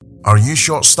Are you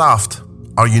short-staffed?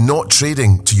 Are you not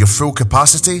trading to your full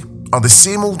capacity? Are the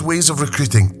same old ways of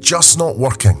recruiting just not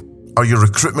working? Are your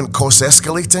recruitment costs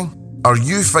escalating? Are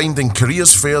you finding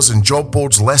careers fairs and job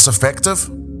boards less effective?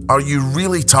 Are you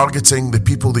really targeting the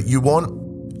people that you want?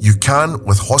 You can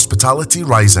with Hospitality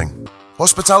Rising.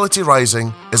 Hospitality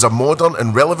Rising is a modern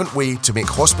and relevant way to make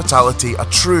hospitality a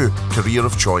true career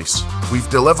of choice. We've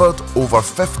delivered over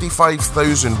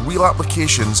 55,000 real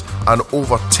applications and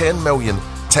over 10 million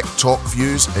TikTok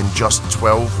views in just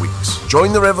 12 weeks.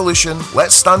 Join the revolution,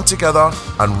 let's stand together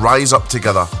and rise up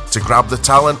together to grab the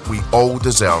talent we all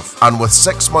deserve. And with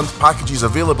 6-month packages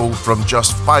available from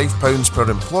just £5 per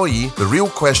employee, the real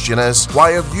question is,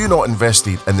 why have you not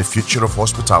invested in the future of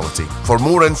hospitality? For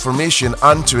more information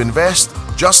and to invest,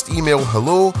 just email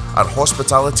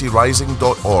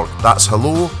hello@hospitalityrising.org. That's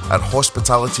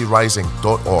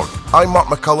hello@hospitalityrising.org. I'm Mark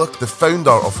McCulloch, the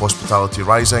founder of Hospitality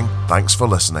Rising. Thanks for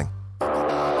listening.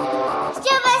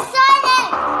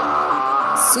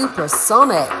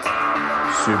 Supersonic.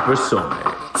 Supersonic.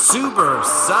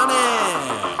 Supersonic.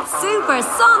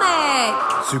 Supersonic.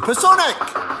 Supersonic.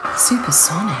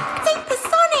 Supersonic.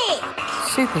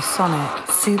 Supersonic.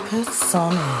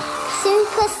 Supersonic.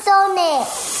 Supersonic.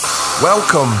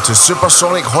 Welcome to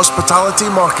Supersonic Hospitality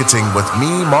Marketing with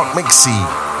me, Mark McC,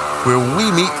 where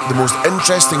we meet the most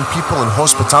interesting people in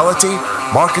hospitality,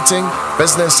 marketing,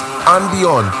 business and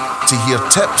beyond to hear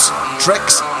tips,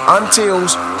 tricks and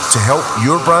tales to help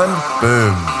your brand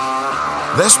boom.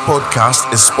 This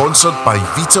podcast is sponsored by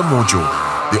Vita Mojo,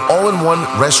 the all-in-one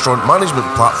restaurant management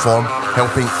platform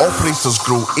helping operators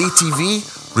grow ATV,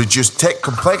 reduce tech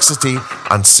complexity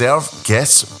and serve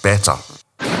guests better.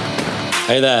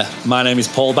 Hey there, my name is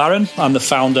Paul Barron. I'm the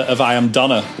founder of I Am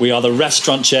Donna. We are the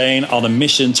restaurant chain on a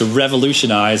mission to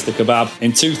revolutionise the kebab.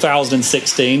 In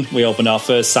 2016, we opened our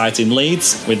first site in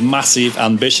Leeds with massive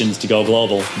ambitions to go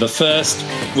global. But first,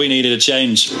 we needed a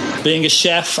change. Being a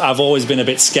chef, I've always been a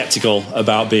bit sceptical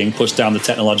about being pushed down the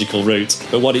technological route.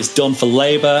 But what it's done for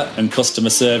labour and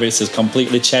customer service has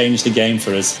completely changed the game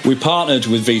for us. We partnered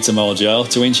with Vita Mojo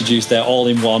to introduce their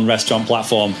all-in-one restaurant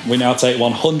platform. We now take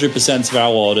 100% of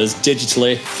our orders digitally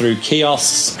through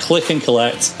kiosks, click and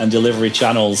collect and delivery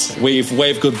channels. We've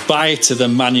waved goodbye to the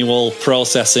manual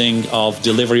processing of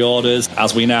delivery orders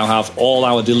as we now have all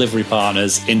our delivery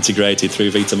partners integrated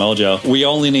through Vita Mojo. We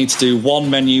only need to do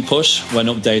one menu push when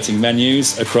updating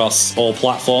menus across all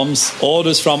platforms.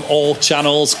 Orders from all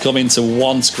channels come into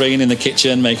one screen in the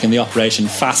kitchen, making the operation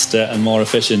faster and more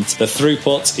efficient. The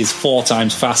throughput is 4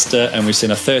 times faster and we've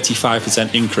seen a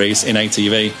 35% increase in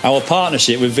ATV. Our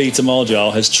partnership with Vita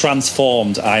Mojo has transformed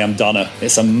I Am Donna.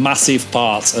 It's a massive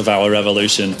part of our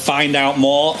revolution. Find out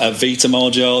more at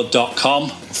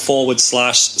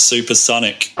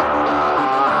vitamojo.com/supersonic.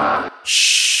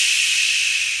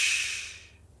 Shh.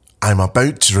 I'm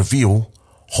about to reveal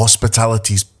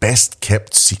hospitality's best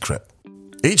kept secret.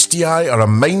 HDI are a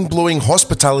mind-blowing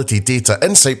hospitality data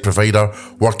insight provider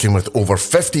working with over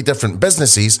 50 different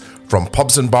businesses from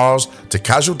pubs and bars to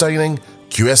casual dining,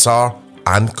 QSR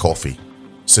and coffee.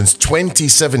 Since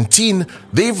 2017,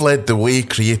 they've led the way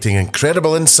creating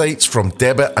incredible insights from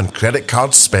debit and credit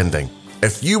card spending.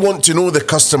 If you want to know the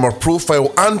customer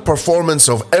profile and performance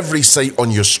of every site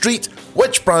on your street,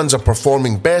 which brands are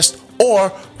performing best,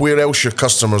 or where else your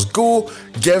customers go,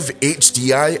 give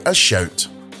HDI a shout.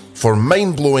 For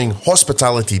mind-blowing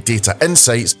hospitality data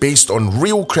insights based on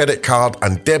real credit card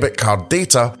and debit card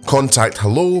data, contact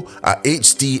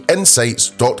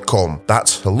hello@hdinsights.com.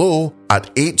 That's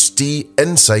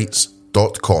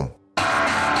hello@hdinsights.com.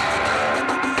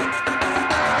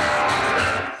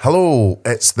 Hello,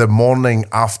 it's the morning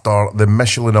after the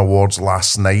Michelin Awards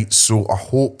last night, so I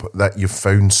hope that you've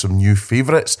found some new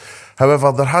favourites.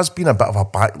 However, there has been a bit of a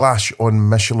backlash on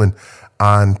Michelin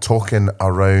and talking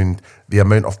around the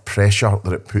amount of pressure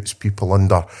that it puts people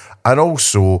under. And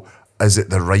also, is it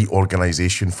the right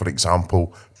organisation, for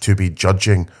example, to be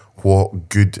judging what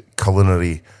good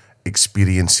culinary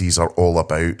experiences are all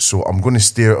about? So I'm going to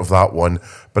stay out of that one,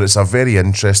 but it's a very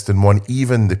interesting one.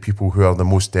 Even the people who are the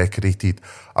most decorated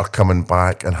are coming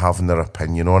back and having their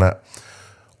opinion on it.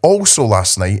 Also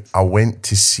last night, I went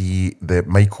to see the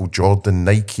Michael Jordan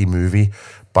Nike movie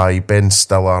by Ben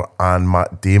Stiller and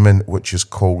Matt Damon, which is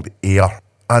called Air.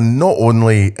 And not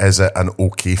only is it an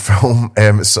okay film,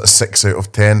 it's a 6 out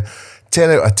of 10,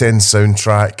 10 out of 10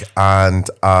 soundtrack and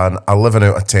an 11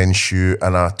 out of 10 shoe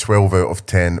and a 12 out of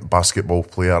 10 basketball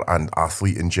player and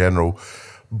athlete in general.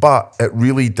 But it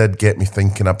really did get me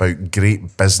thinking about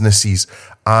great businesses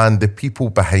and the people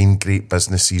behind great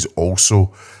businesses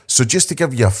also. So just to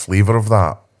give you a flavour of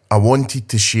that, I wanted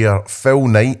to share Phil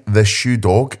Knight, the shoe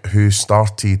dog who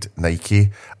started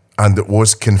Nike, And it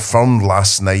was confirmed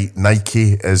last night,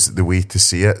 Nike is the way to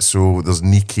say it. So there's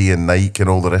Nike and Nike and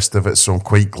all the rest of it. So I'm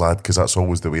quite glad, because that's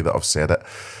always the way that I've said it.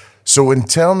 So in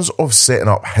terms of setting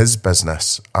up his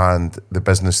business and the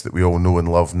business that we all know and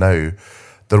love now,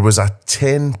 there was a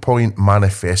 10-point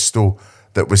manifesto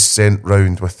that was sent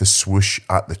round with the swoosh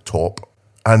at the top.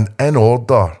 And in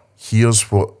order,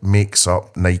 here's what makes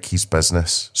up Nike's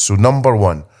business. So number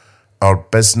 1, our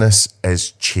business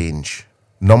is change.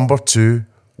 Number 2,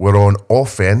 we're on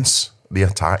offense, the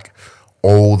attack,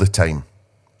 all the time.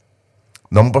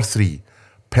 Number 3,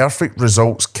 perfect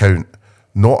results count,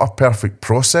 not a perfect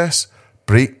process.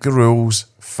 Break the rules,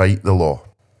 fight the law.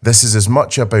 This is as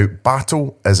much about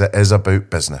battle as it is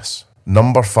about business.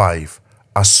 Number 5,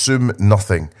 assume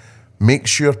nothing. Make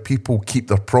sure people keep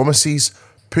their promises,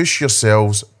 push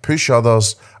yourselves, push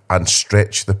others, and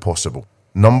stretch the possible.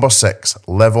 Number 6,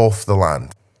 live off the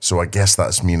land. So I guess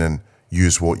that's meaning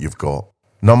use what you've got.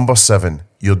 Number 7,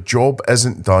 your job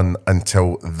isn't done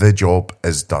until the job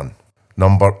is done.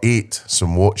 Number 8,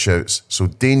 some watch outs. So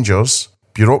dangers,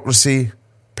 bureaucracy,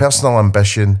 personal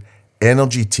ambition,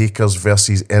 energy takers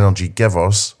versus energy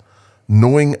givers,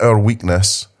 knowing our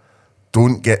weakness,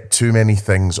 don't get too many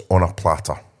things on a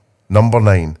platter. Number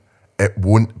 9, it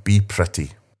won't be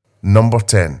pretty. Number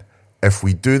 10, if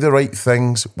we do the right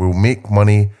things, we'll make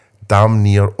money, damn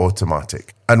near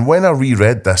automatic. And when I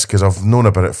reread this, because I've known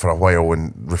about it for a while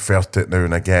and referred to it now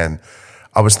and again,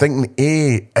 I was thinking,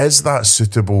 is that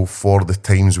suitable for the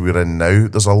times we're in now?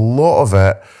 There's a lot of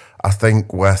it, I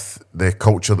think, with the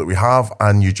culture that we have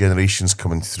and new generations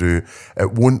coming through.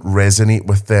 It won't resonate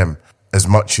with them as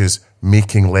much as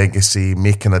making legacy,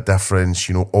 making a difference,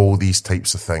 all these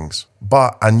types of things.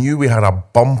 But I knew we had a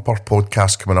bumper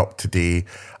podcast coming up today,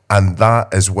 and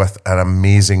that is with an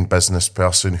amazing business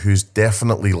person who's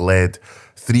definitely led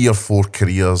 3 or 4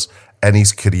 careers in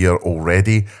his career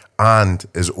already and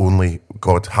is only,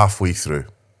 halfway through.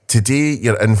 Today,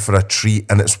 you're in for a treat,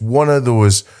 and it's one of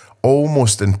those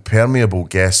almost impermeable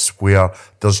guests where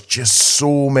there's just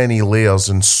so many layers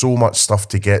and so much stuff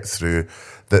to get through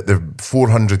that the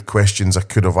 400 questions I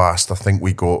could have asked, I think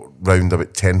we got round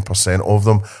about 10% of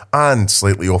them, and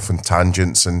slightly off in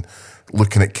tangents and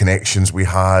looking at connections we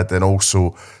had, and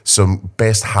also some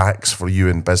best hacks for you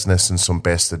in business and some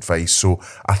best advice. So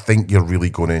I think you're really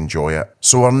going to enjoy it.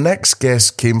 So our next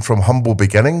guest came from humble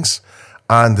beginnings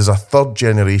and is a 3rd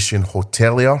generation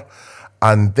hotelier,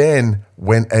 and then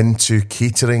went into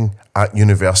catering at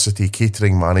university,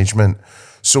 catering management.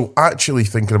 So actually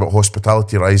thinking about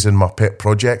Hospitality Rising, my pet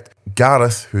project,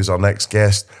 Gareth, who's our next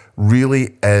guest,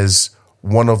 really is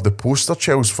one of the poster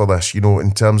childs for this,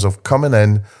 in terms of coming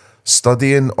in,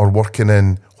 studying or working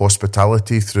in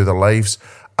hospitality through their lives,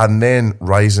 and then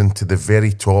rising to the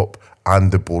very top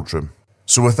and the boardroom.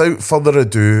 So without further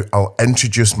ado, I'll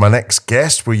introduce my next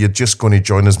guest, where you're just going to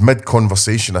join us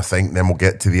mid-conversation, I think, then we'll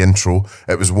get to the intro.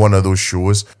 It was one of those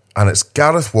shows. And it's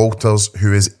Gareth Walters,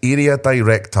 who is Area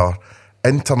Director,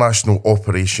 International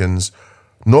Operations,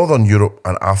 Northern Europe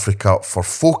and Africa for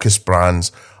Focus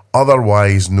Brands,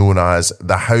 otherwise known as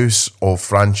the House of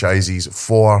Franchises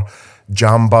for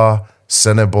Jamba,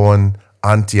 Cinnabon,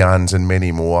 Auntie Anne's and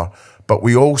many more. But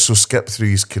we also skip through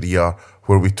his career,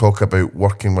 where we talk about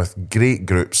working with great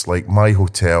groups like My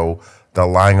Hotel, the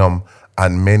Langham,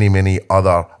 and many, many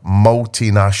other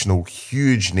multinational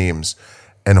huge names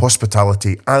in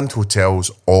hospitality and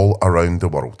hotels all around the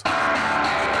world.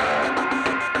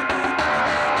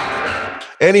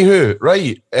 Anywho,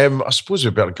 right, I suppose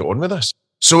we better get on with this.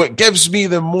 So it gives me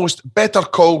the most Better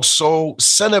Call Saul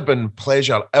Cinnabon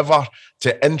pleasure ever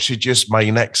to introduce my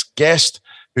next guest,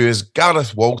 who is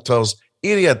Gareth Walters,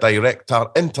 Area Director,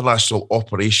 International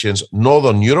Operations,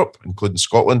 Northern Europe, including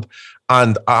Scotland,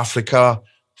 and Africa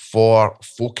for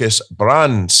Focus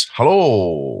Brands.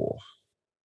 Hello.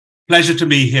 Pleasure to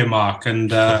be here, Mark,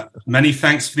 and many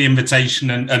thanks for the invitation.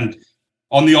 And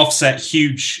on the offset,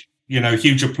 huge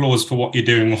applause for what you're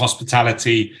doing with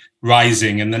Hospitality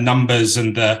Rising, and the numbers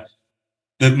and the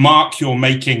mark you're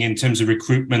making in terms of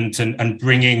recruitment and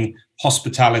bringing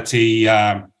hospitality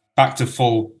back to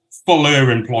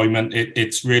fuller employment.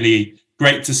 It's really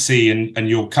great to see, and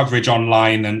your coverage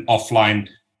online and offline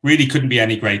really couldn't be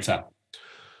any greater.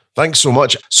 Thanks so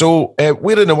much. So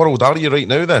where in the world are you right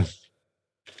now then?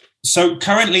 So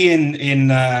currently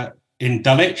in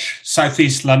Dulwich,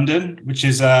 southeast London, which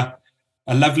is a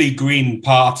lovely green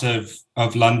part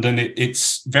of London.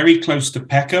 It's very close to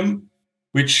Peckham,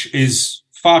 which is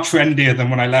far trendier than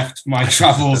when I left my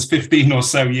travels 15 or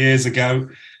so years ago,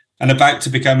 and about to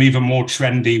become even more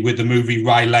trendy with the movie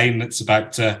Rye Lane that's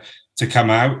about to come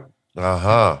out.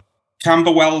 Uh-huh.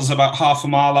 Camberwell's about half a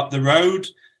mile up the road,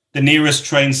 the nearest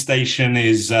train station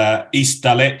is East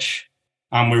Dulwich,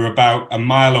 and we're about a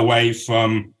mile away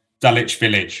from Dulwich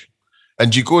Village.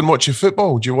 And do you go and watch your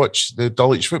football? Do you watch the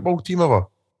Dulwich football team ever?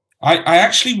 I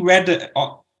actually read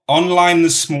online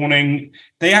this morning,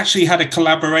 they actually had a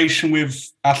collaboration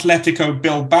with Atletico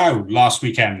Bilbao last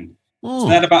weekend. So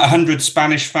they had about 100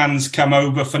 Spanish fans come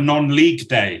over for non-league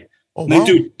day. Oh, wow.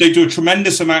 They do a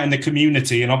tremendous amount in the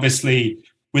community, and obviously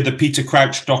with the Peter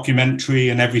Crouch documentary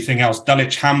and everything else,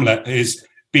 Dulwich Hamlet has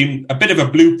been a bit of a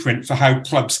blueprint for how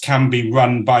clubs can be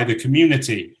run by the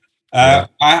community.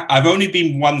 I've only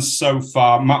been once so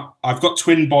far. I've got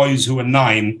twin boys who are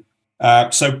 9,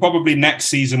 so probably next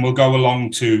season we'll go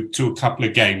along to a couple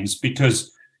of games,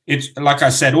 because it's like I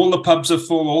said, all the pubs are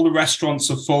full, all the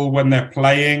restaurants are full when they're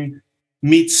playing.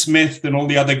 Meat Smith and all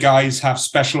the other guys have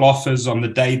special offers on the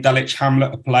day Dulwich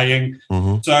Hamlet are playing.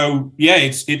 Mm-hmm. So yeah,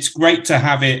 it's great to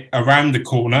have it around the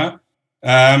corner.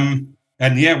 And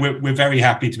yeah, we're very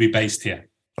happy to be based here.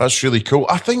 That's really cool.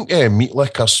 I think Meat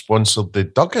Liquor sponsored the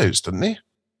dugouts, didn't they?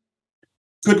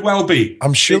 Could well be.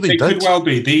 I'm sure they did. Could well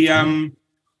be.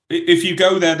 If you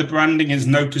go there, the branding is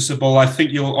noticeable. I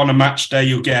think on a match day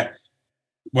you'll get,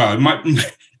 well,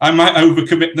 I might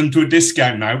overcommit them to a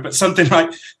discount now, but something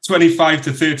like 25 to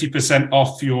 30%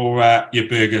 off your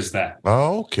burgers there.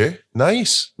 Oh, okay.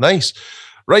 Nice.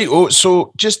 Right. Oh,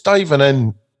 so just diving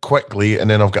in quickly, and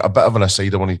then I've got a bit of an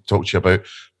aside I want to talk to you about.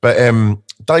 But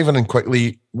diving in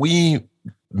quickly, we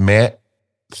met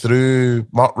through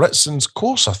Mark Ritson's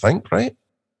course, I think, right?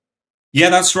 Yeah,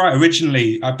 that's right.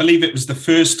 Originally, I believe it was the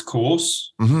first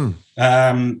course, the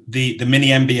mini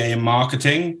MBA in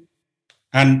marketing,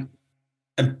 and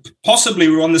possibly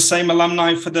we're on the same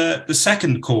alumni for the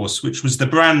second course, which was the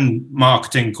brand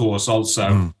marketing course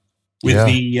also, with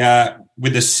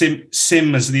the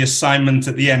sim as the assignment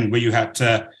at the end, where you had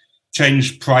to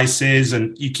change prices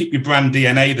and you keep your brand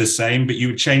DNA the same, but you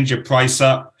would change your price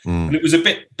up. And it was a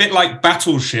bit like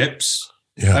battleships.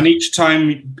 Yeah. And each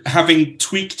time, having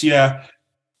tweaked your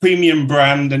premium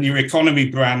brand and your economy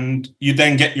brand, you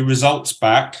then get your results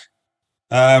back.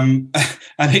 And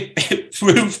it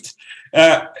proved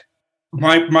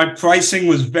my pricing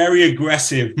was very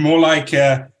aggressive, more like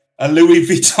a Louis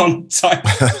Vuitton type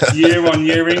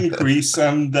year-on-year increase.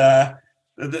 And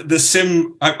the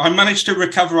sim, I managed to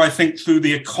recover, I think, through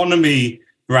the economy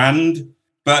brand,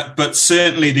 but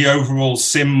certainly the overall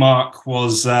sim mark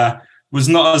was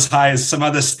not as high as some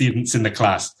other students in the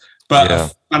class. But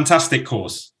a fantastic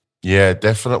course. Yeah,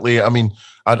 definitely. I mean,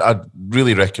 I'd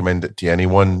really recommend it to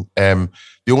anyone.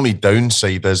 The only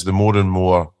downside is the more and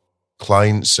more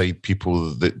client-side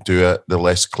people that do it, the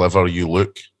less clever you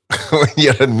look when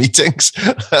you're in meetings.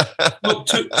 Well,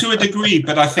 to a degree,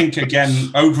 but I think,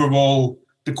 again, overall,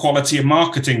 the quality of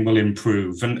marketing will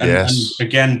improve. And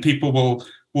again, people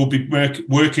will be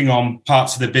working on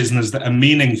parts of the business that are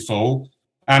meaningful,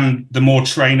 and the more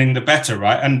training, the better,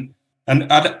 right? And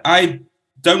I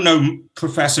don't know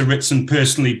Professor Ritson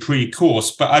personally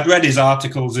pre-course, but I'd read his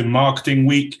articles in Marketing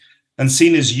Week and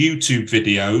seen his YouTube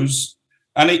videos,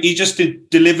 and he just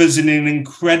delivers in an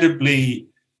incredibly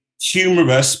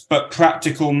humorous but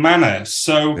practical manner.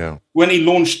 So when he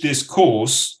launched this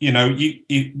course, you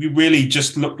really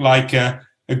just looked like a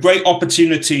great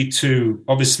opportunity to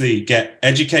obviously get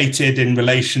educated in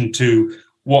relation to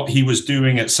what he was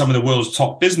doing at some of the world's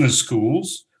top business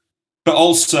schools. But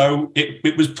also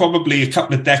it was probably a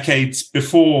couple of decades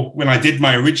before when I did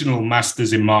my original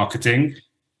master's in marketing.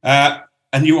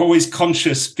 And you're always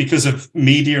conscious, because of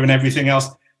media and everything else,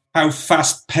 how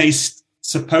fast-paced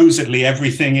supposedly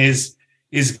everything is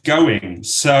going.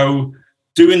 So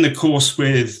doing the course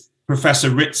with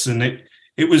Professor Ritson,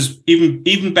 it was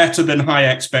even better than high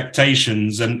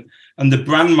expectations. And the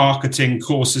brand marketing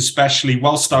course, especially,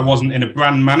 whilst I wasn't in a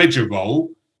brand manager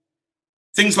role,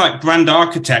 things like brand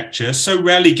architecture so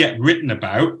rarely get written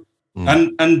about.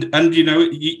 And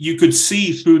you could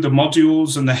see through the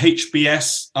modules and the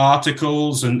HBS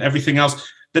articles and everything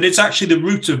else that it's actually the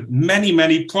root of many,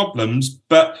 many problems.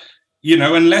 But,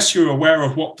 unless you're aware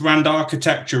of what brand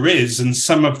architecture is and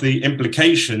some of the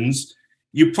implications,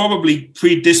 you probably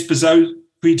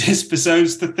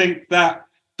predisposed to think that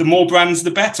the more brands,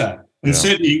 the better. And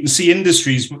certainly you can see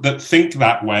industries that think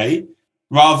that way,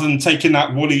 rather than taking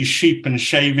that woolly sheep and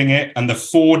shaving it, and the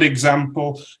Ford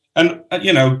example. And,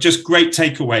 just great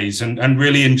takeaways, and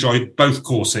really enjoyed both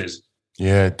courses.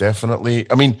 Yeah, definitely.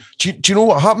 I mean, do you know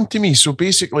what happened to me? So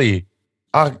basically,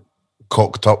 I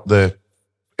cocked up the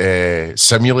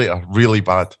simulator really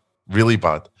bad.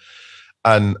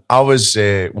 And I was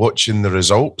watching the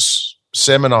results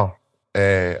seminar.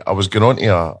 I was going on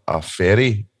to a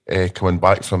ferry coming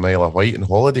back from Isle of Wight on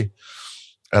holiday.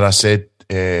 And I said,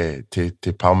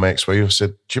 to Pam, my ex-wife, I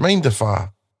said, do you mind if I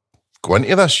go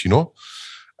into this,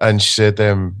 And she said,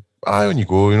 aye, when you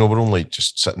go, we're only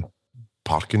just sitting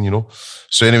parking,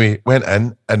 So anyway, went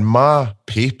in and my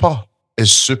paper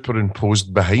is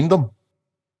superimposed behind them.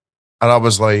 And I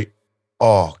was like,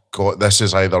 oh God, this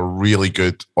is either really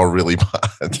good or really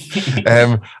bad.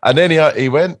 And then he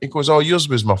went, he goes, oh, yours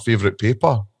was my favourite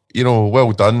paper.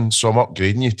 Well done. So I'm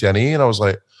upgrading you to an A. And I was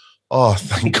like, oh,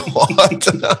 thank God.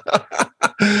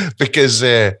 Because,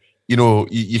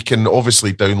 you can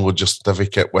obviously download your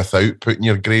certificate without putting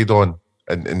your grade on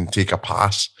and take a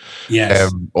pass.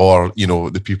 Yes. Or,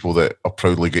 the people that are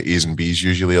proudly get A's and B's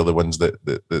usually are the ones that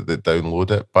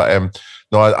download it. But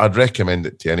no, I'd recommend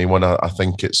it to anyone. I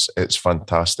think it's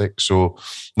fantastic. So,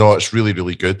 no, it's really,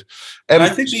 really good. I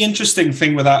think the interesting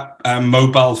thing with that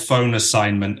mobile phone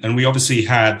assignment, and we obviously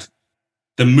had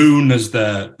the moon as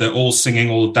the all singing,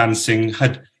 all dancing,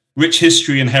 had rich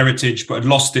history and heritage, but had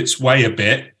lost its way a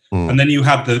bit. And then you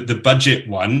had the budget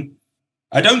one.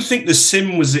 I don't think the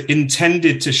sim was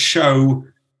intended to show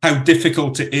how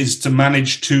difficult it is to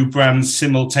manage two brands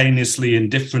simultaneously in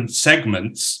different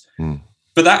segments.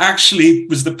 But that actually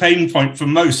was the pain point for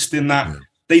most, in that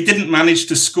they didn't manage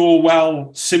to score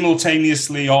well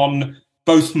simultaneously on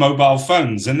both mobile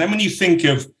phones. And then when you think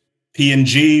of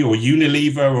P&G or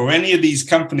Unilever or any of these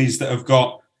companies that have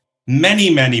got many,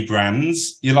 many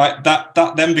brands, you're like, that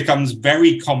then becomes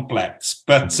very complex.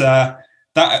 But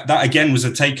that again was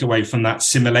a takeaway from that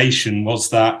simulation, was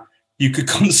that you could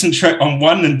concentrate on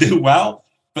one and do well.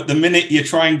 But the minute you're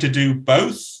trying to do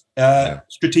both,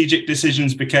 strategic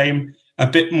decisions became a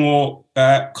bit more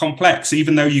complex,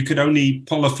 even though you could only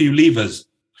pull a few levers.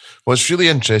 Well, it's really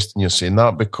interesting you're saying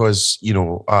that, because,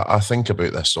 I think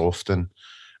about this often,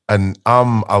 and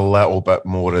I'm a little bit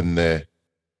more in the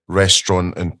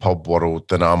restaurant and pub world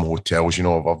than I'm hotels.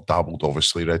 I've dabbled,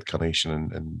 obviously, Red Carnation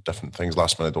and different things,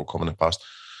 lastminute.com in the past.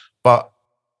 But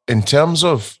in terms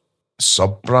of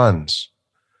sub-brands,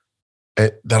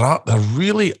 there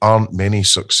really aren't many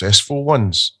successful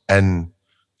ones in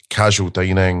casual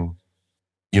dining,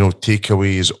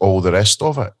 takeaways, all the rest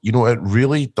of it. It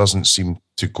really doesn't seem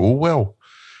to go well.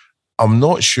 I'm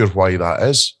not sure why that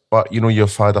is, but,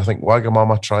 you've had, I think,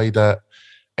 Wagamama tried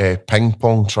it, Ping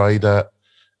Pong tried it,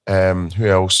 who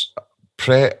else?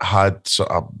 Pret had sort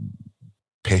of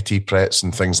petty Prets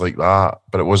and things like that,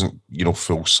 but it wasn't,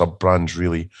 full sub-brands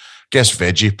really. I guess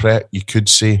Veggie Pret, you could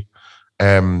say,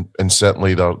 and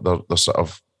certainly they're sort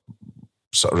of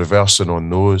reversing on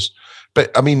those.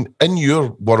 But I mean, in your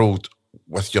world,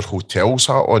 with your hotels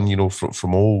hat on,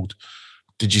 from old,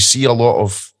 did you see a lot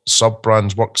of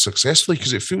sub-brands work successfully?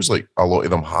 Because it feels like a lot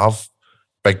of them have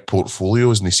big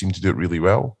portfolios and they seem to do it really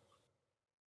well.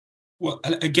 Well,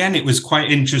 again, it was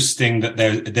quite interesting that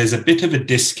there's a bit of a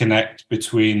disconnect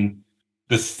between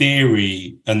the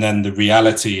theory and then the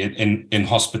reality in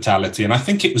hospitality. And I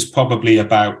think it was probably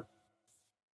about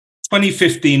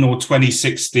 2015 or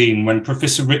 2016 when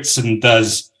Professor Ritson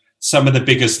does some of the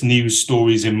biggest news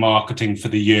stories in marketing for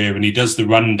the year, and he does the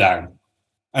rundown.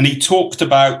 And he talked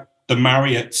about the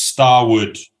Marriott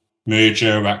Starwood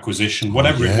merger, acquisition,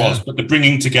 whatever it was, but the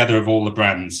bringing together of all the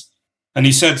brands. And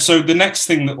he said, so the next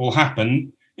thing that will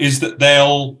happen is that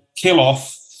they'll kill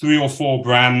off 3 or 4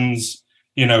 brands,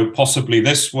 possibly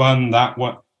this one, that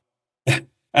one.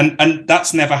 And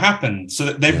that's never happened.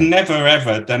 So they've never,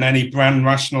 ever done any brand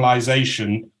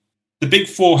rationalization. The big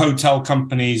 4 hotel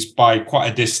companies by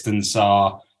quite a distance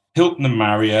are Hilton and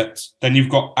Marriott, then you've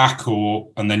got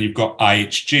Accor, and then you've got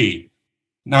IHG.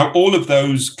 Now, all of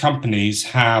those companies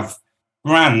have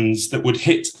brands that would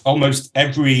hit almost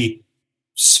every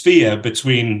sphere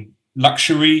between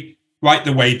luxury right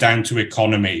the way down to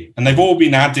economy. And they've all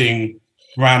been adding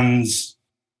brands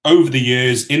over the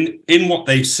years in what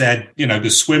they've said, the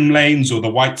swim lanes or the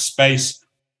white space.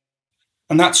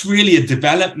 And that's really a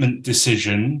development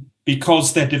decision,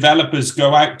 because their developers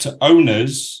go out to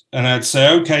owners and I'd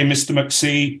say, okay, Mr.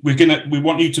 McSee, we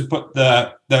want you to put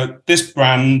this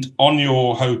brand on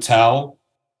your hotel.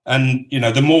 And,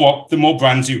 the more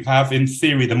brands you have, in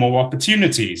theory, the more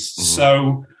opportunities. Mm-hmm.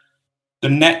 So the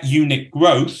net unit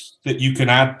growth that you can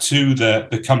add to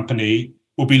the company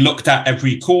will be looked at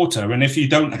every quarter. And if you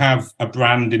don't have a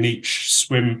brand in each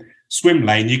swim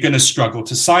lane, you're going to struggle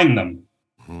to sign them.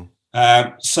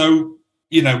 Mm-hmm. So,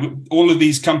 all of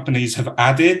these companies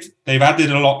they've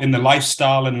added a lot in the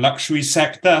lifestyle and luxury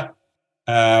sector.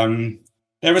 There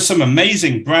are some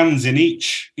amazing brands in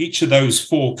each of those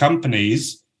 4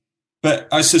 companies. But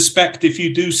I suspect if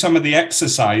you do some of the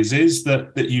exercises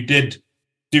that you did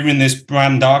during this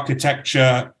brand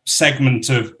architecture segment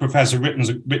of Professor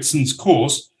Ritson's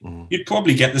course, you'd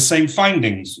probably get the same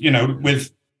findings,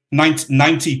 with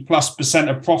 90+%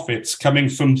 of profits coming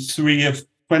from 3 of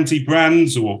 20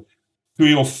 brands, or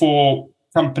 3 or 4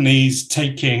 companies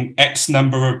taking X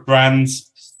number of brands.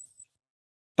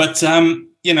 But,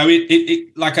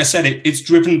 it like I said, it's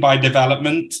driven by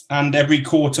development. And every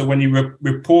quarter when you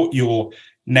report your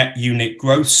net unit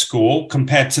growth score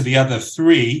compared to the other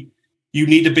 3, you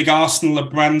need a big arsenal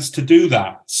of brands to do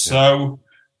that. So,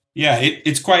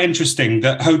 it's quite interesting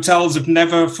that hotels have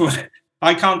never...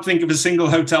 I can't think of a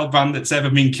single hotel brand that's ever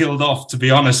been killed off, to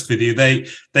be honest with you.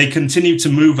 They continue to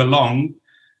move along.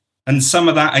 And some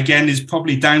of that, again, is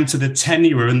probably down to the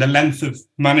tenure and the length of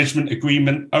management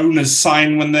agreement owners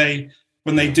sign when they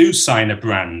do sign a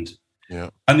brand. Yeah.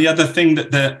 And the other thing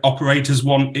that the operators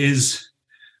want is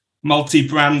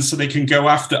multi-brands so they can go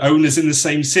after owners in the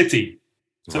same city.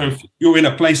 So if you're in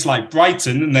a place like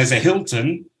Brighton and there's a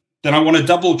Hilton, then I want a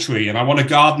DoubleTree and I want a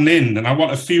Garden Inn and I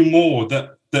want a few more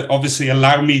that obviously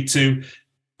allow me to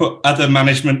put other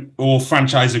management or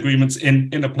franchise agreements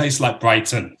in a place like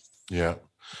Brighton. Yeah.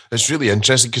 It's really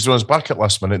interesting because when I was back at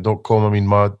lastminute.com, I mean,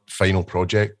 my final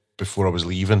project before I was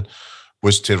leaving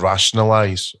was to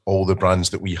rationalise all the brands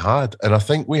that we had. And I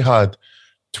think we had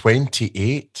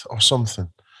 28 or something,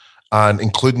 and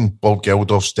including Bob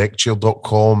Geldof's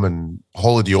deckchair.com and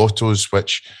Holiday Autos,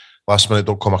 which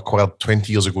lastminute.com acquired 20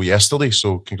 years ago yesterday.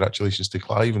 So congratulations to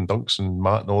Clive and Dunks and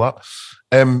Matt and all that.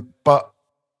 But,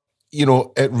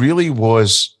 it really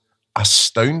was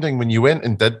astounding when you went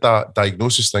and did that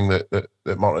diagnosis thing that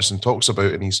Martinson talks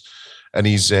about in his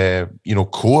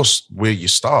course where you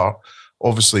start.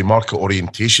 Obviously, market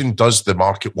orientation. Does the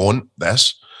market want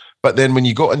this? But then when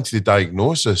you got into the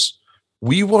diagnosis,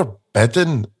 we were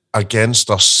bidding against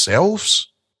ourselves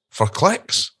for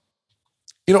clicks.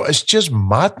 It's just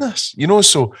madness.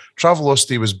 So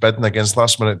Travelocity was bidding against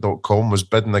lastminute.com, was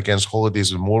bidding against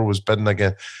Holidays and More, was bidding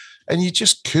against, and you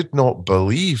just could not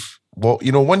believe what,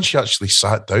 once you actually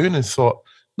sat down and thought,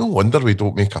 no wonder we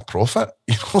don't make a profit.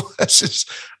 This is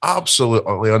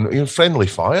absolutely friendly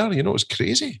fire. It's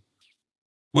crazy.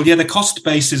 Well, yeah, the cost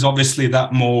base is obviously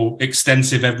that more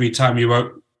extensive every time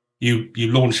you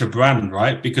launch a brand,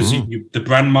 right? Because the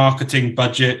brand marketing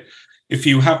budget, if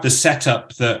you have the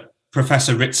setup that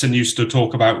Professor Ritson used to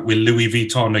talk about with Louis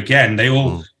Vuitton, again, they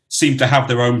all seem to have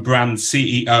their own brand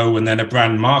CEO and then a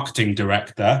brand marketing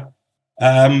director.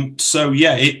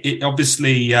 It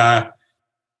obviously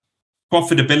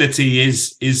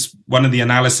profitability is one of the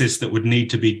analysis that would need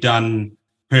to be done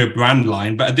per brand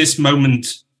line. But at this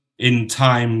moment in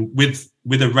time, with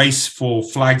a race for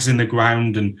flags in the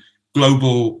ground and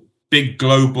big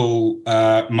global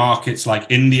markets like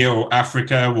India or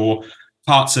Africa or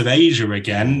parts of Asia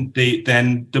again,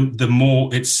 the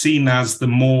more it's seen as the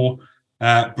more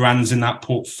brands in that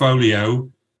portfolio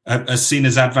are seen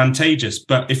as advantageous.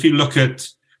 But if you look at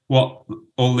what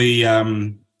all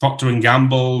the Procter &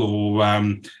 Gamble or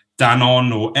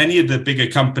Danone or any of the bigger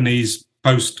companies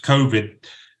post-COVID,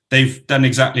 they've done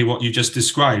exactly what you just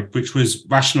described, which was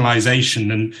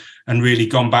rationalization and really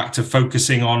gone back to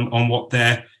focusing on what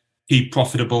their key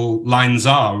profitable lines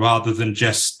are, rather than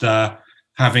just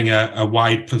having a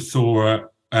wide plethora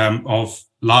of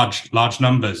large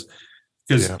numbers.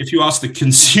 Because if you ask the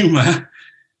consumer,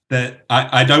 that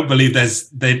I don't believe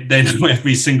they know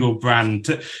every single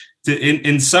brand.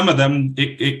 In some of them,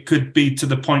 it could be to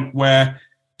the point where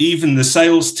even the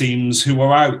sales teams who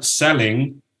are out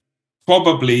selling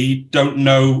probably don't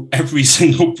know every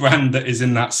single brand that is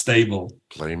in that stable.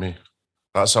 Blimey.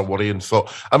 That's a worrying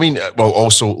thought. I mean, well,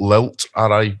 also Lilt,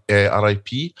 RIP,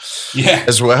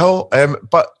 as well.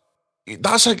 But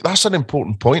that's an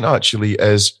important point, actually,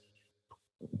 is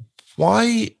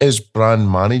why is brand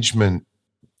management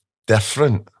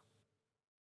different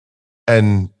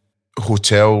in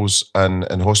hotels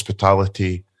and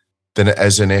hospitality than it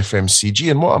is in FMCG?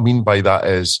 And what I mean by that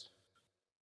is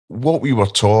what we were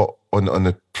taught on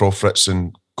the Prof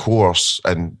Ritson course,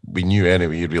 and we knew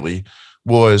anyway, really,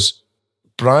 was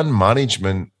brand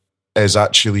management is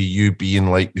actually you being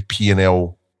like the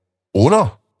P&L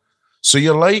owner. So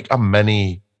you're like a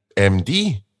mini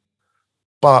MD,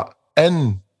 but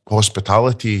in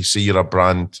hospitality, say you're a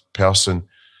brand person,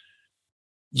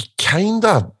 you kind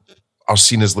of are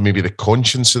seen as maybe the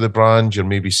conscience of the brand. You're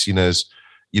maybe seen as,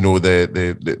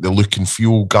 the look and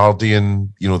feel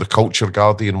guardian, the culture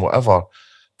guardian, whatever.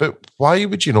 But why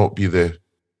would you not be the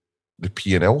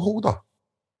P&L holder?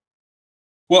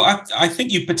 Well, I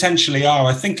think you potentially are.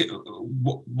 I think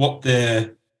what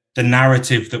the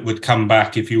narrative that would come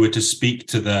back if you were to speak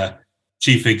to the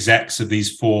chief execs of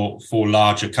these four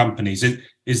larger companies,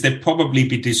 is they'd probably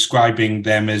be describing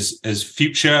them as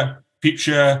future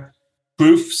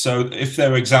proof. So if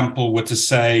their example were to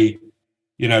say,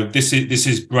 this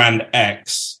is brand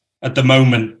X, at the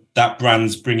moment that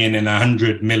brand's bringing in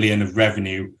 100 million of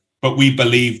revenue, but we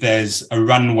believe there's a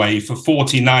runway for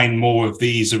 49 more of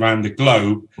these around the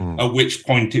globe, at which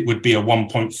point it would be a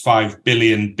 1.5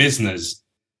 billion business.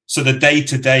 So the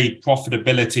day-to-day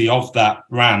profitability of that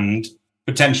brand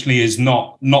potentially is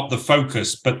not the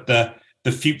focus, but the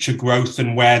future growth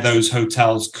and where those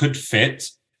hotels could fit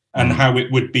and how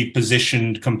it would be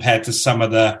positioned compared to some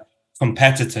of the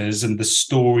competitors, and the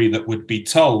story that would be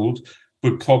told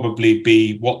would probably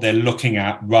be what they're looking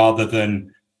at, rather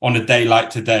than on a day like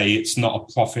today, it's not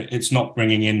a profit. It's not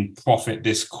bringing in profit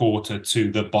this quarter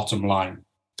to the bottom line.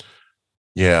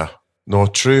 Yeah, no,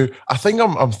 true. I think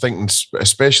I'm thinking,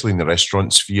 especially in the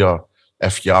restaurant sphere,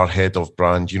 if you're head of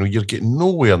brand, you're getting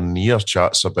nowhere near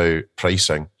chats about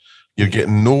pricing. You're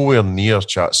getting nowhere near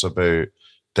chats about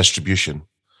distribution,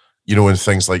 and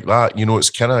things like that. It's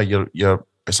kind of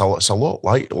it's a lot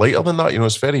lighter than that.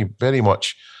 It's very, very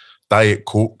much Diet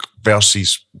Coke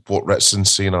versus what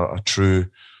Ritson's saying a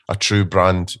true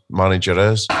brand manager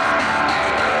is.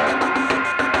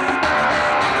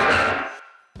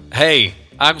 Hey,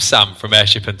 I'm Sam from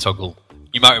Airship and Toggle.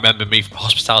 You might remember me from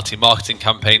hospitality marketing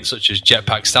campaigns such as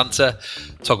Jetpack Santa,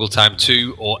 Toggle Time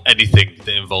 2, or anything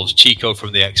that involves Chico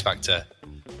from the X Factor.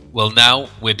 Well, now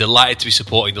we're delighted to be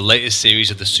supporting the latest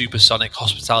series of the Supersonic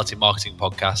Hospitality Marketing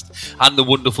Podcast and the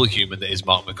wonderful human that is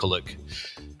Mark McCulloch.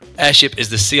 Airship is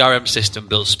the CRM system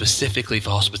built specifically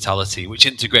for hospitality, which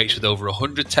integrates with over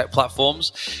 100 tech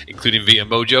platforms, including Vita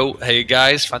Mojo, hey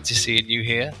guys, fancy seeing you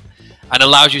here, and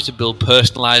allows you to build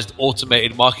personalized,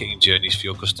 automated marketing journeys for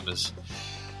your customers.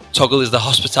 Toggle is the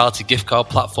hospitality gift card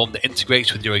platform that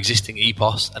integrates with your existing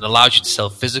EPOS and allows you to sell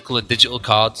physical and digital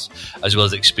cards, as well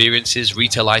as experiences,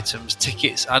 retail items,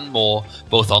 tickets, and more,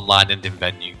 both online and in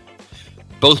venue.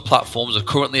 Both platforms are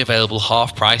currently available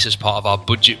half price as part of our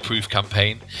budget proof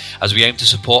campaign, as we aim to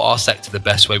support our sector the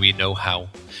best way we know how.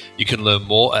 You can learn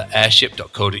more at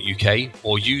airship.co.uk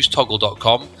or use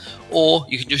toggle.com, or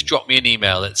you can just drop me an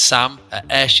email at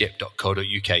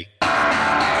sam@airship.co.uk.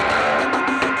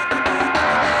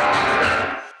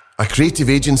 A creative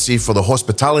agency for the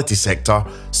hospitality sector,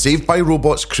 Saved by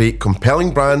Robots create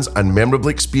compelling brands and memorable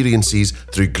experiences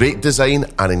through great design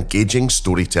and engaging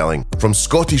storytelling. From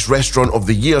Scottish Restaurant of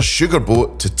the Year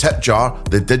Sugarboat to TipJar,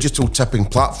 the digital tipping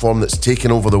platform that's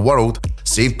taken over the world,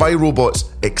 Saved by Robots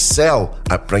excel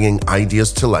at bringing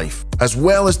ideas to life. As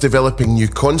well as developing new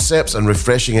concepts and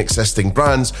refreshing existing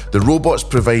brands, the robots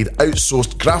provide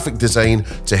outsourced graphic design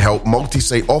to help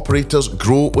multi-site operators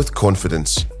grow with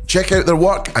confidence. Check out their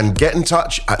work and get in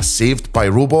touch at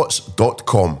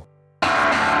savedbyrobots.com.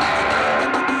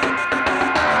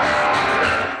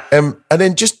 And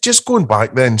then just going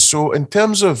back then, so in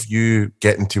terms of you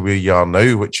getting to where you are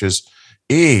now, which is,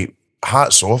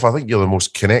 hats off, I think you're the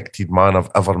most connected man I've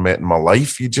ever met in my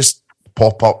life. You just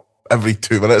pop up every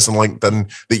 2 minutes on LinkedIn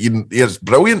it's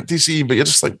brilliant to see, but you're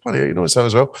just like, well, yeah, it's him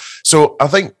as well. So I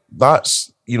think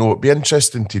that's, it'd be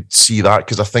interesting to see that,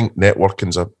 because I think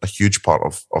networking's a huge part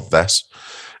of this.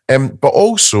 But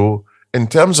also, in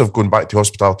terms of going back to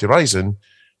Hospitality Rising,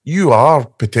 you are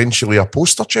potentially a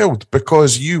poster child,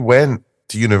 because you went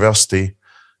to university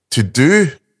to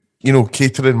do,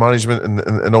 catering management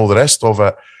and all the rest of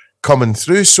it coming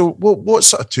through. So what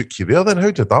sort of took you there then?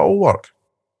 How did that all work?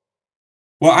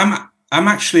 Well, I'm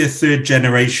actually a third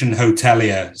generation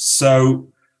hotelier. So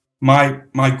my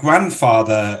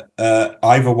grandfather,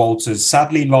 Ivor Walters,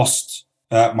 sadly lost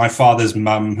my father's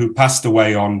mum, who passed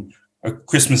away on a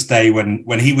Christmas Day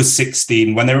when he was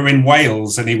 16, when they were in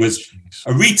Wales, and he was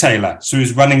a retailer. So he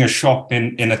was running a shop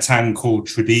in a town called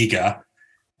Tredegar.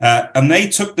 And they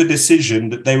took the decision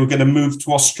that they were going to move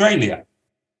to Australia.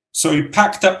 So he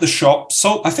packed up the shop,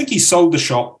 I think he sold the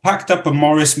shop, packed up a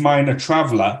Morris Minor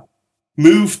Traveller,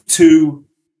 moved to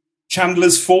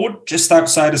Chandler's Ford, just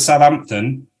outside of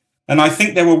Southampton. And I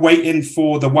think they were waiting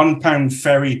for the £1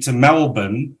 ferry to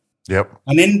Melbourne. Yep.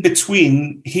 And in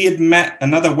between, he had met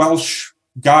another Welsh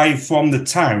guy from the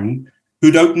town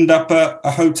who'd opened up a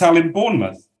hotel in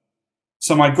Bournemouth.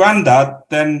 So my granddad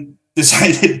then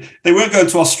decided they weren't going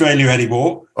to Australia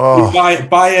anymore. We'd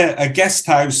buy a guest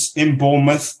house in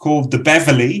Bournemouth called the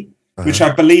Beverley, which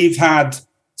I believe had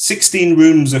 16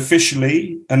 rooms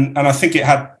officially, and I think it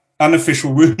had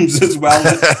unofficial rooms as well,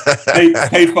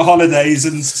 paid for holidays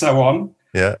and so on.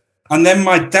 Yeah. And then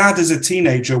my dad, as a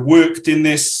teenager, worked in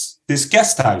this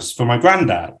guest house for my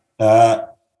granddad. And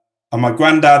my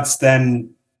granddad's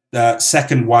then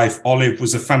second wife, Olive,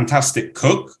 was a fantastic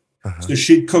cook. So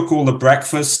she'd cook all the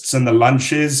breakfasts and the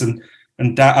lunches, and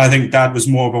dad, I think dad was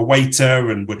more of a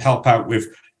waiter and would help out with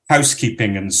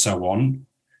housekeeping and so on.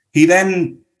 He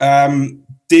then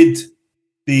did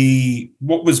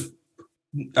what was,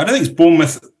 I don't think it's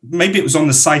Bournemouth, maybe it was on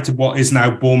the site of what is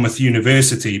now Bournemouth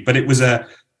University, but it was a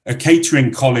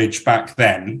catering college back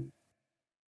then.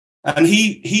 And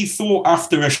he thought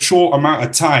after a short amount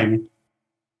of time,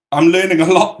 I'm learning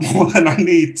a lot more than I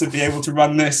need to be able to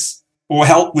run this or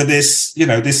help with this,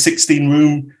 this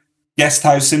 16-room guest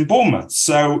house in Bournemouth.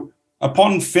 So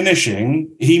upon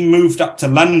finishing, he moved up to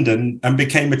London and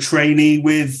became a trainee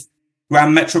with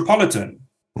Grand Metropolitan.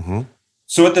 Mm-hmm.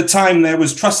 So at the time, there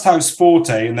was Trust House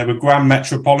Forte and there were Grand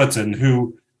Metropolitan,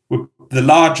 who were the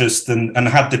largest and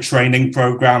had the training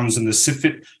programs and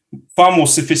far more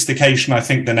sophistication, I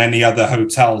think, than any other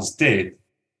hotels did.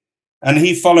 And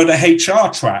he followed a HR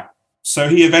track. So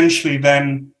he eventually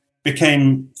then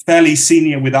became fairly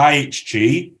senior with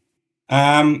IHG.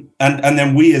 And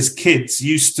then we as kids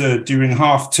used to, during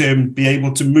half term, be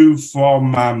able to move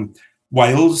from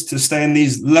Wales to stay in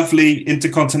these lovely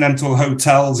intercontinental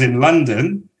hotels in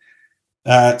London,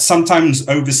 sometimes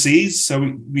overseas.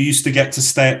 So we used to get to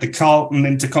stay at the Carlton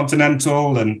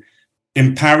Intercontinental and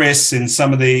in Paris in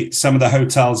some of the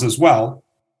hotels as well.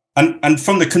 And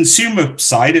from the consumer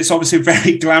side, it's obviously a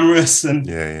very glamorous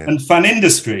and fun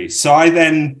industry. So I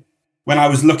then, when I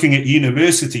was looking at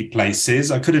university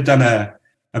places, I could have done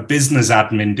a business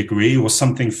admin degree or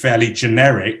something fairly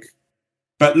generic.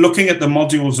 But looking at the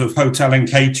modules of hotel and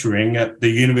catering at the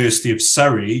University of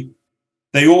Surrey,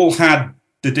 they all had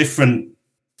the different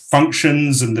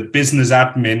functions and the business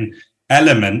admin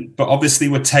element, but obviously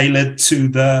were tailored to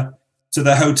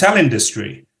the hotel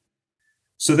industry.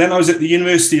 So then I was at the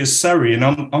University of Surrey, and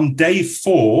on day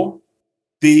 4,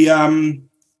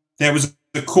 there was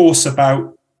a course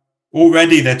about,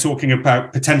 already they're talking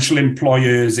about potential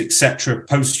employers, etc.,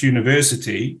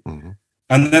 post-university. Mm-hmm.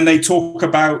 And then they talk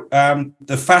about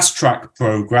the fast track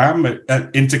program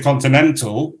at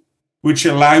Intercontinental, which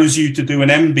allows you to do an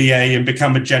MBA and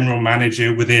become a general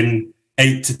manager within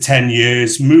 8 to 10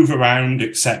 years, move around,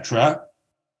 etc.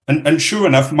 And sure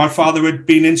enough, my father had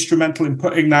been instrumental in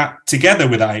putting that together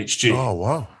with IHG. Oh,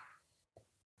 wow.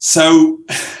 So,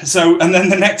 and then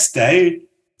the next day,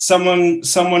 someone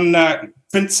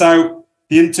prints out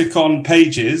the Intercon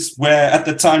pages where at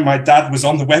the time my dad was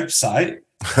on the website.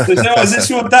 Says, no, is this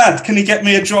your dad? Can you get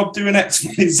me a job doing X,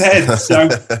 Y, Z?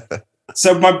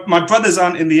 So my brothers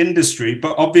aren't in the industry,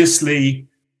 but obviously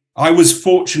I was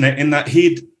fortunate in that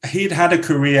he'd had a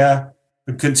career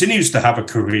and continues to have a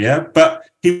career, but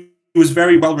he was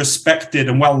very well respected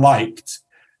and well liked.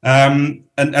 And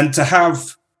to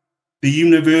have the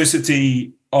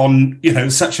university on,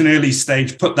 such an early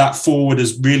stage, put that forward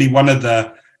as really one of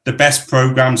the best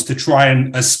programs to try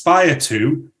and aspire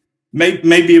to, made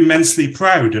me immensely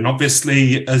proud. And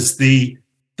obviously, as the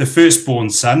firstborn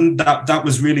son, that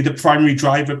was really the primary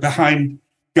driver behind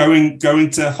going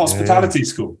to hospitality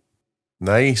school.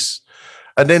 Nice.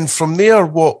 And then from there,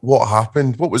 what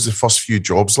happened? What was the first few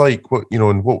jobs like?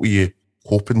 And what were you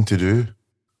hoping to do?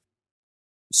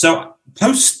 So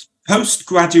post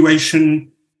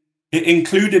graduation, it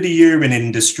included a year in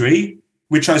industry,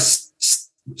 which I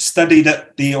studied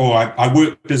I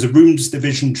worked as a rooms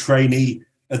division trainee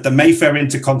at the Mayfair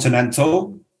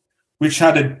Intercontinental, which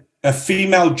had a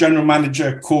female general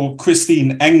manager called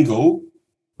Christine Engel,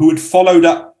 who had followed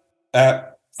up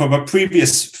from a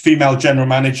previous female general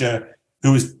manager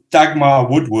who was Dagmar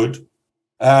Woodward.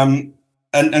 And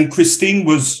Christine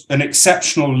was an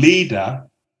exceptional leader.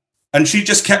 And she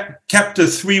just kept a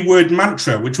 3-word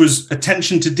mantra, which was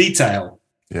attention to detail.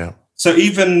 Yeah. So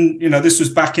even, this was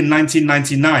back in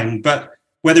 1999, but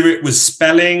whether it was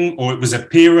spelling or it was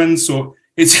appearance or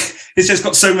it's just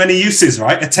got so many uses,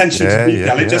 right? Attention to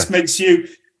detail. It just makes you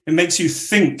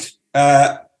think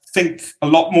a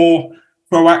lot more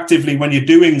proactively when you're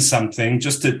doing something,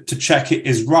 just to check it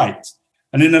is right.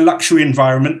 And in a luxury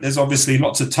environment, there's obviously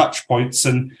lots of touch points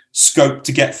and scope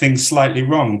to get things slightly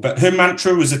wrong. But her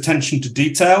mantra was attention to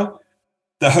detail.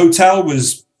 The hotel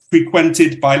was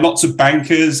frequented by lots of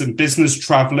bankers and business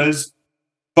travelers,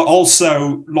 but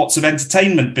also lots of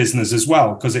entertainment business as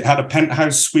well, because it had a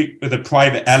penthouse suite with a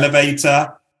private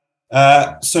elevator.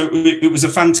 So it was a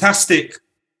fantastic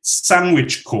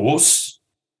sandwich course.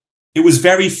 It was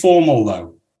very formal,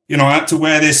 though. I had to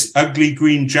wear this ugly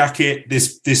green jacket,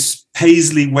 this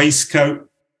paisley waistcoat.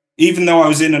 Even though I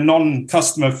was in a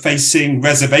non-customer facing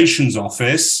reservations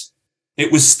office,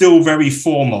 it was still very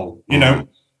formal.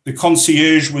 The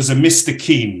concierge was a Mr.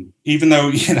 Keane, even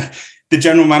though, the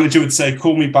general manager would say,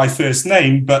 call me by first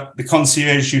name, but the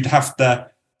concierge, you'd have to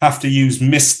have to use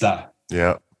Mr.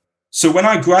 Yeah. So when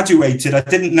I graduated, I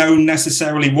didn't know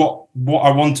necessarily what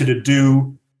I wanted to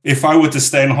do. If I were to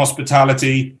stay in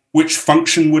hospitality, which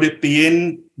function would it be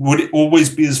in? Would it always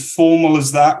be as formal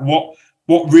as that? What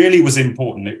really was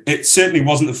important? It certainly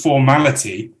wasn't the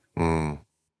formality.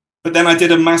 But then I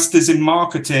did a master's in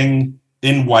marketing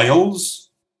in Wales.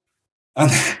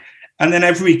 And then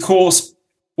every course,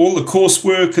 all the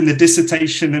coursework and the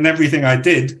dissertation and everything I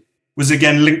did was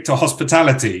again linked to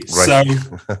hospitality. Right.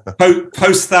 So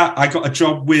post that, I got a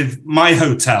job with My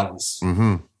Hotels,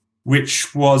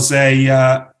 which was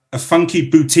a funky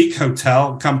boutique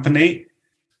hotel company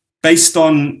based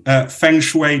on feng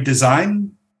shui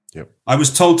design. Yep. I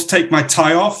was told to take my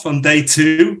tie off on day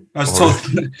 2. I was told.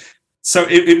 So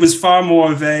it was far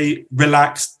more of a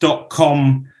relaxed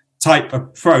 .com type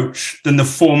approach than the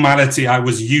formality I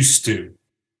was used to.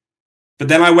 But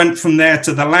then I went from there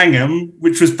to the Langham,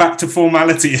 which was back to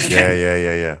formality again.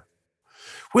 Yeah.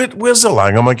 Where's the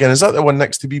Langham again? Is that the one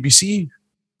next to BBC?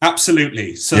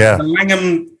 Absolutely. So the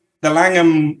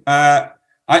Langham.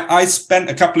 I spent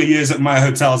a couple of years at My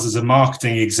Hotels as a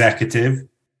marketing executive.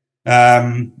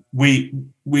 I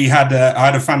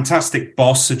had a fantastic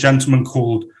boss, a gentleman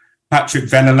called Patrick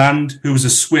Veneland, who was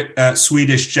a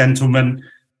Swedish gentleman.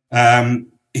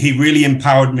 He really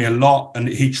empowered me a lot, and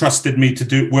he trusted me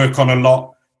to work on a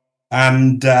lot.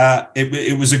 And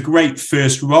it was a great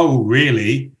first role,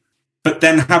 really. But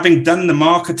then having done the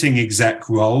marketing exec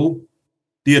role,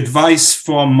 the advice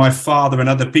from my father and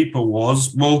other people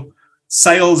was, well,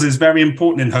 sales is very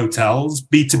important in hotels,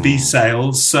 B2B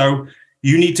sales. So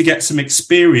you need to get some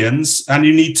experience, and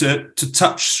you need to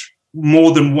touch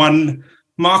more than one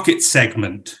market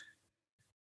segment.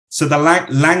 So the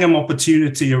Langham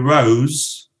opportunity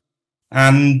arose,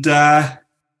 and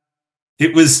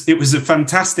it was a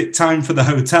fantastic time for the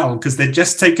hotel because they'd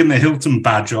just taken the Hilton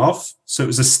badge off. So it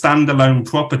was a standalone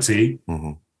property,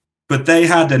 but they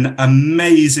had an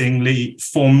amazingly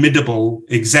formidable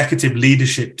executive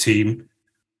leadership team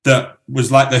that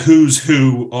was like the who's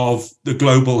who of the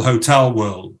global hotel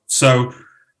world. So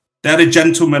they had a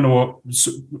gentleman or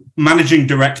managing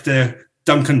director,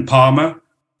 Duncan Palmer,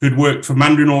 who'd worked for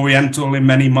Mandarin Oriental in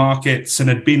many markets and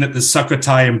had been at the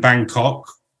Sukhothai in Bangkok.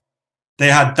 They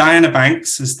had Diana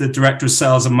Banks as the director of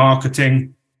sales and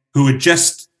marketing, who had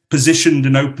just positioned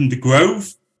and opened the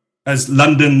Grove as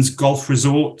London's golf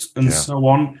resort and so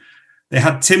on. They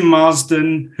had Tim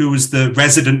Marsden, who was the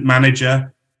resident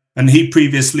manager, and he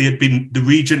previously had been the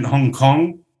Regent Hong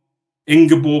Kong.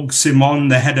 Ingeborg Simon,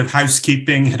 the head of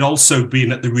housekeeping, had also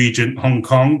been at the Regent Hong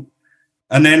Kong.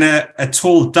 And then a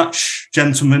tall Dutch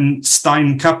gentleman,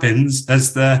 Stein Cuppins,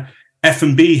 as the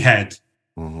F&B head.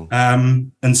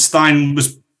 And Stein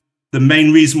was the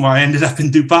main reason why I ended up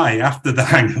in Dubai after the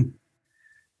Langham.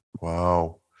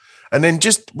 Wow. And then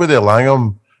just with the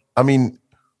Langham, I mean,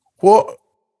 what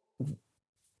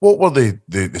were the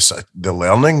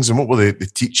learnings, and what were the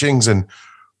teachings, and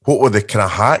what were the kind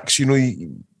of hacks,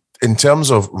 in terms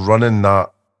of running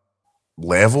that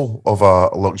level of a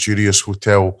luxurious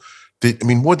hotel?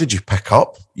 What did you pick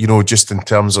up, just in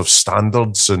terms of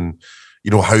standards and,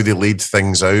 how they laid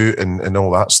things out and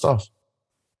all that stuff?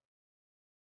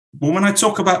 Well, when I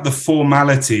talk about the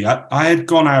formality, I had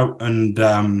gone out and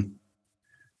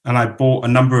I bought a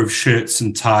number of shirts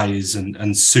and ties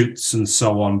and suits and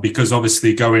so on, because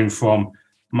obviously going from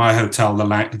My Hotel, the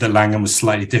Langham was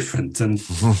slightly different. And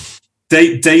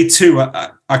day 2,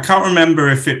 I can't remember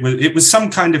if it was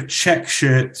some kind of check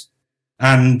shirt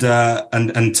and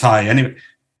tie. Anyway,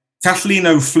 Kathleen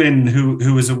O'Flynn,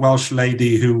 who was a Welsh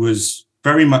lady who was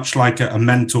very much like a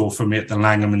mentor for me at the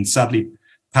Langham, and sadly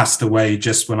passed away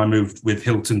just when I moved with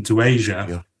Hilton to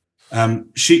Asia.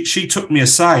 She took me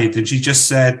aside and she just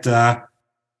said, have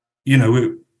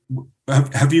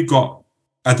you got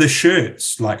other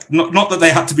shirts? Like, not that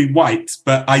they had to be white,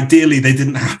 but ideally they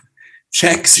didn't have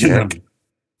checks in them.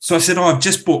 So I said, I've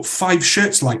just bought 5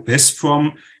 shirts like this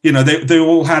from, they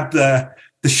all had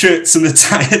the shirts and the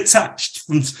tie attached.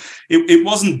 It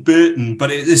wasn't Burton,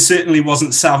 but it certainly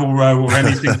wasn't Savile Row or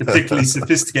anything particularly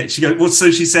sophisticated.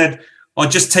 She said, I'll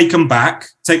just take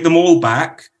them all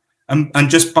back and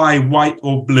just buy white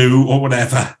or blue or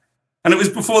whatever. And it was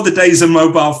before the days of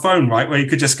mobile phone, right? Where you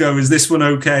could just go, is this one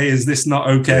okay? Is this not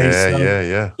okay?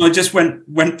 Yeah. So I just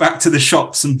went back to the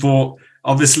shops and bought,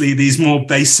 obviously, these more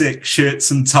basic shirts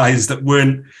and ties that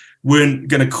weren't going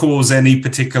to cause any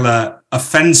particular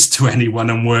offense to anyone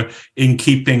and were in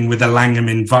keeping with the Langham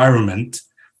environment.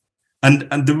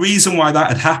 And the reason why that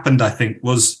had happened, I think,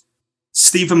 was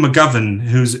Stephen McGovern,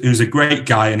 who's a great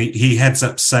guy, and he heads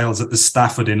up sales at the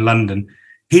Stafford in London.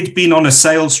 He'd been on a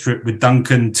sales trip with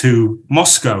Duncan to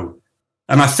Moscow,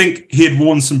 And I think he had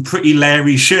worn some pretty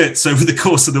leery shirts over the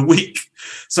course of the week.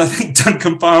 So I think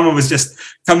Duncan Palmer was just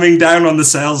coming down on the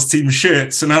sales team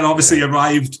shirts, and had obviously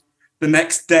arrived the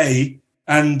next day,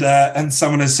 and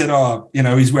someone has said, oh,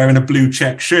 he's wearing a blue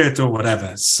check shirt or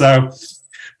whatever. So,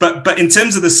 but in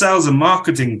terms of the sales and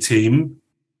marketing team,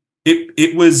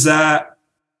 it was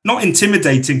not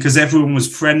intimidating because everyone was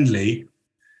friendly,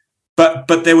 but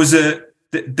there was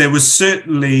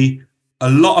certainly a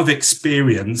lot of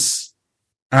experience.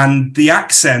 And the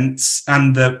accents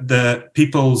and the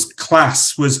people's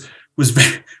class was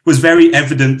very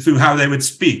evident through how they would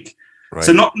speak. Right.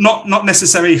 So not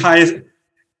necessarily how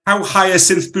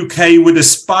Hyacinth Bouquet would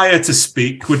aspire to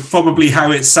speak, would probably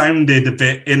how it sounded a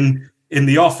bit in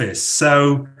the office.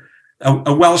 So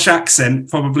a Welsh accent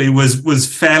probably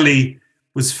was fairly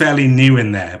new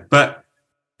in there. But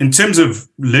in terms of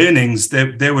learnings,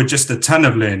 there were just a ton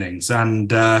of learnings,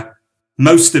 and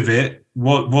most of it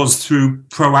was through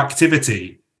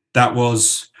proactivity. That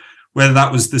was, whether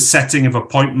that was the setting of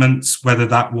appointments, whether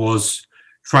that was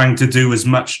trying to do as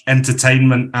much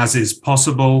entertainment as is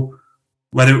possible,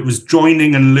 whether it was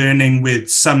joining and learning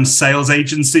with some sales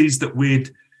agencies that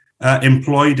we'd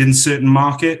employed in certain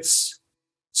markets.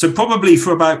 So probably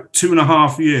for about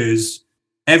 2.5 years,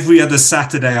 every other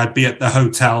Saturday I'd be at the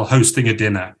hotel hosting a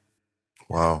dinner.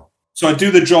 Wow. So I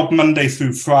do the job Monday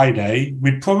through Friday.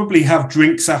 We'd probably have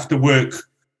drinks after work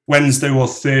Wednesday or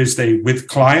Thursday with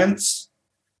clients.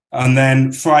 And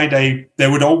then Friday,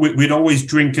 we'd always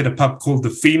drink at a pub called the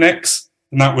Phoenix.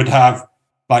 And that would have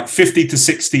like 50 to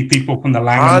 60 people from the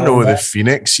Langham. I know the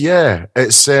Phoenix, yeah.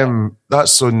 It's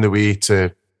that's on the way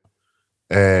to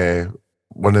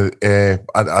one of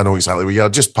I know exactly where you are,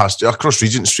 just past across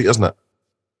Regent Street, isn't it?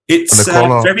 It's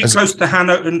very close to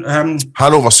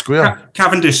Hanover Square.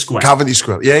 Cavendish Square. Cavendish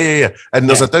Square. Yeah. And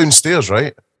there's a downstairs,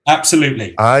 right?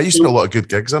 Absolutely. I used to do a lot of good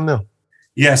gigs in there.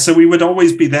 Yeah, so we would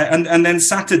always be there. And then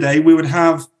Saturday, we would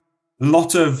have a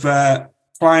lot of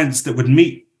clients that would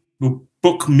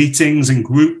book meetings and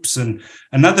groups and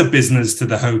another business to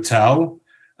the hotel.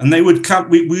 And they would come.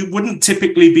 We wouldn't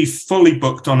typically be fully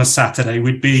booked on a Saturday.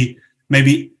 We'd be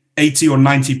maybe 80 or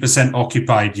 90%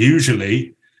 occupied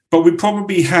usually. But we'd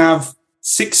probably have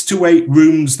 6 to 8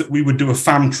 rooms that we would do a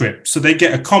fam trip. So they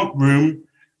get a comp room,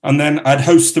 and then I'd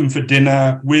host them for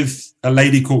dinner with a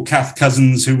lady called Kath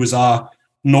Cousins, who was our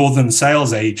northern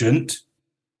sales agent.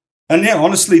 And yeah,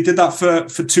 honestly, did that for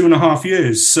 2.5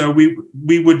 years. So we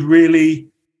would really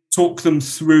talk them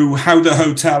through how the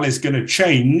hotel is going to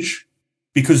change,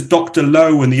 because Dr.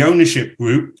 Lowe and the ownership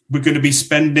group were going to be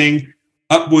spending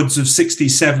upwards of 70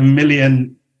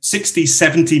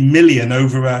 million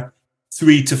over a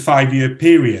 3 to 5 year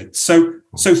period. So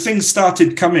things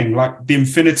started coming, like the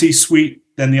Infinity Suite,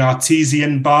 then the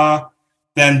Artesian Bar,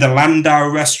 then the Landau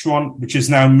restaurant, which is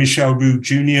now Michel Roux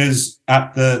Jr.'s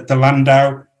at the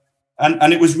Landau.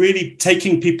 And it was really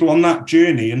taking people on that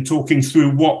journey and talking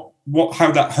through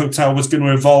how that hotel was going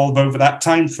to evolve over that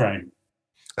time frame.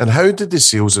 And how did the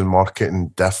sales and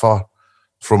marketing differ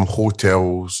from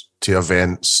hotels to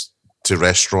events to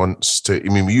restaurants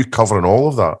were you covering all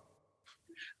of that?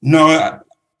 No,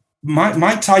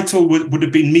 my title would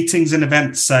have been meetings and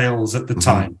event sales at the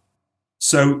time.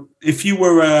 So if you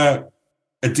were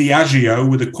a Diageo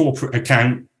with a corporate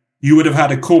account, you would have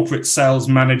had a corporate sales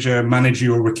manager manage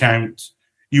your account.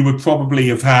 You would probably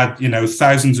have had,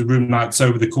 thousands of room nights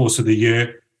over the course of the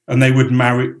year, and they would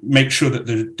make sure that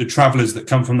the travelers that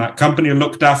come from that company are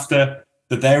looked after,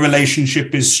 that their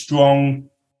relationship is strong.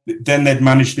 Then they'd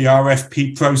manage the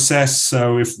RFP process.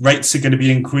 So if rates are going to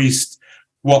be increased,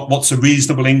 what's a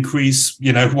reasonable increase?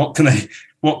 What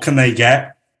can they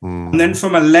get? And then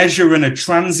from a leisure and a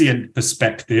transient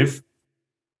perspective,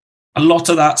 a lot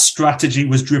of that strategy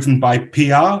was driven by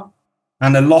PR,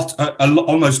 and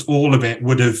almost all of it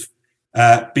would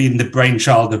have been the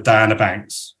brainchild of Diana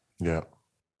Banks. Yeah,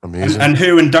 amazing. And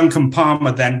her and Duncan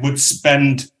Palmer then would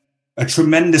spend a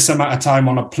tremendous amount of time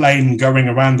on a plane going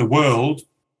around the world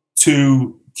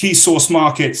to key source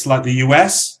markets like the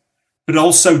US, but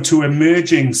also to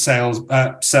emerging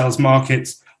sales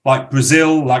markets like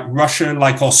Brazil, like Russia,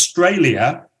 like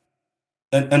Australia.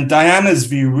 And Diana's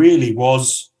view really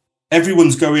was,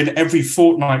 everyone's going every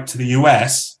fortnight to the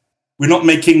US. We're not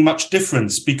making much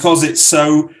difference because it's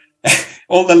so,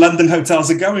 all the London hotels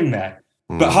are going there,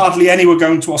 but hardly any were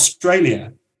going to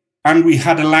Australia. And we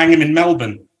had a Langham in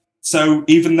Melbourne. So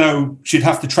even though she'd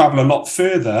have to travel a lot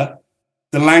further,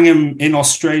 the Langham in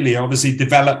Australia obviously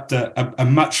developed a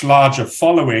much larger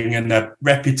following and a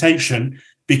reputation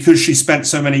because she spent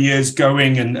so many years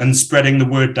going and spreading the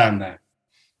word down there.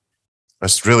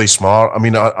 That's really smart.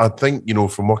 I think,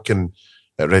 from working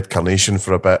Red Carnation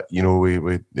for a bit, you know,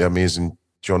 with the amazing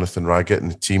Jonathan Raggett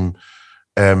and the team.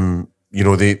 You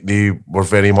know, they were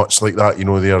very much like that. You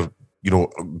know, they're, you know,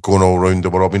 going all around the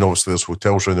world. I mean, obviously there's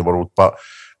hotels around the world, but,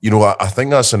 you know, I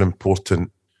think that's an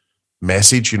important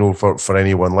message, you know, for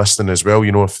anyone listening as well.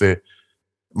 You know, if the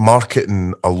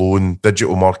marketing alone,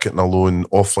 digital marketing alone,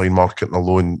 offline marketing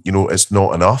alone, you know, it's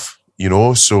not enough, you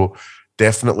know. So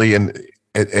definitely, and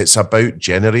it's about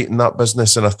generating that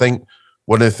business. And I think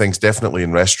one of the things definitely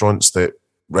in restaurants that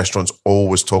restaurants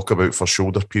always talk about for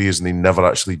shoulder periods and they never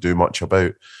actually do much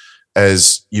about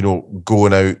is, you know,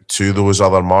 going out to those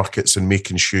other markets and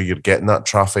making sure you're getting that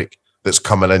traffic that's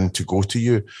coming in to go to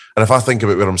you. And if I think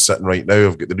about where I'm sitting right now,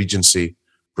 I've got the Regency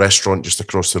restaurant just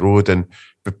across the road, and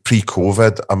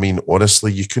pre-COVID, I mean,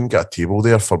 honestly, you couldn't get a table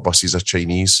there for buses of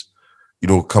Chinese, you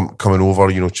know, coming over,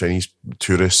 you know, Chinese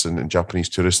tourists and Japanese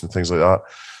tourists and things like that.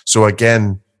 So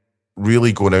again,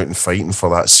 really going out and fighting for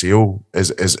that sale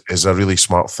is a really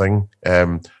smart thing,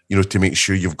 you know, to make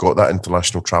sure you've got that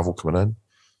international travel coming in.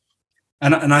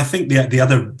 And I think the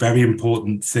other very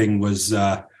important thing was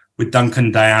with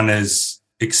Duncan Diana's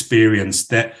experience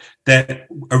that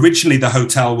originally the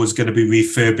hotel was going to be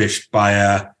refurbished by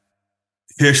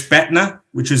Hirsch-Bettner,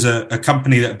 which is a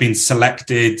company that had been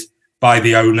selected by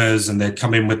the owners, and they'd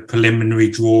come in with preliminary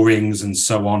drawings and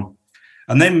so on.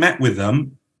 And they met with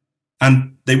them,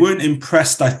 and they weren't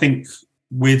impressed, I think,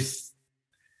 with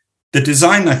the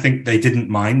design. I think they didn't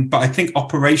mind, but I think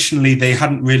operationally they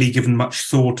hadn't really given much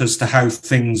thought as to how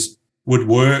things would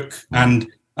work. And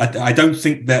I don't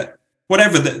think that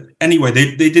anyway,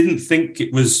 they didn't think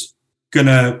it was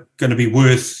gonna be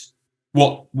worth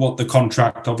what the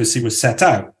contract obviously was set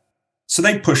out. So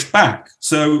they pushed back.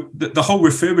 So the whole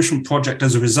refurbishment project,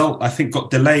 as a result, I think got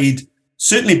delayed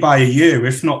certainly by a year,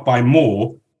 if not by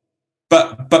more,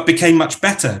 but became much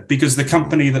better because the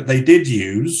company that they did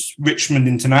use, Richmond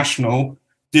International,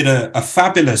 did a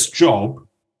fabulous job.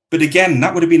 But again,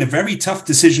 that would have been a very tough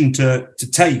decision to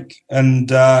take. And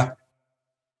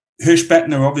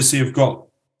Hirsch-Bettner obviously have got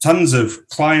tons of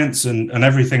clients and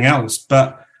everything else.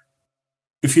 But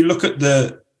if you look at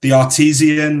the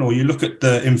Artesian, or you look at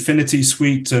the Infinity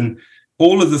Suite and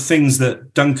all of the things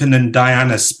that Duncan and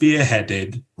Diana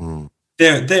spearheaded,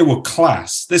 they were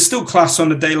class. They're still class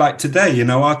on a day like today. You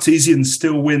know, Artesian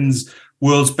still wins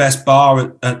world's best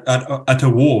bar at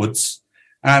awards.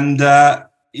 And,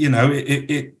 you know,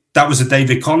 that was a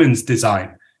David Collins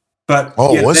design. But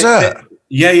was it?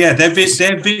 Yeah.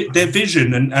 Their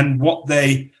vision and what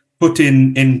they put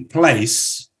in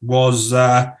place was,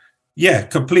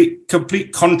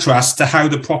 complete contrast to how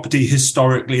the property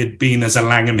historically had been as a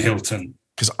Langham Hilton.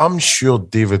 Because I'm sure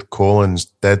David Collins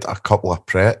did a couple of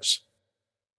Pretts.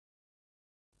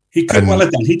 He could well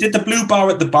have done. He did the Blue Bar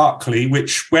at the Berkeley,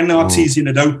 which when Artesian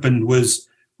had opened was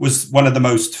one of the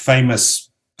most famous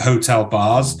hotel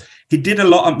bars. He did a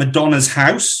lot at Madonna's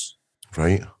house.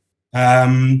 Right.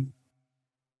 And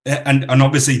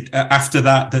obviously after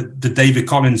that, the David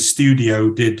Collins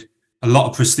studio did a lot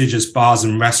of prestigious bars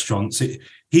and restaurants.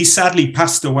 He sadly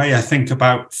passed away, I think,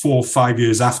 about 4 or 5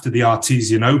 years after the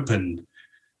Artesian opened.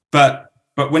 But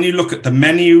when you look at the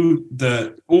menu,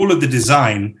 all of the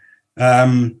design,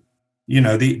 you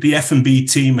know, the F&B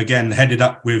team, again, headed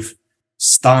up with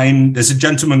Stein. There's a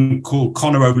gentleman called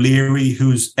Conor O'Leary,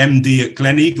 who's MD at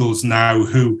Gleneagles now,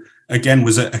 who, again,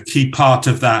 was a key part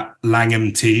of that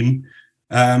Langham team.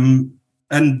 And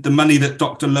the money that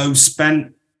Dr. Lowe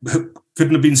spent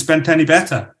couldn't have been spent any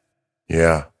better.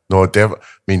 Yeah. No,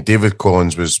 David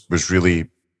Collins was really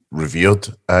revered.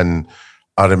 And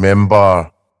I remember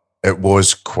it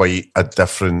was quite a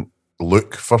different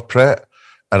look for Pret.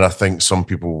 And I think some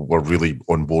people were really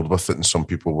on board with it and some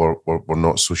people were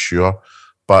not so sure.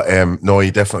 But no,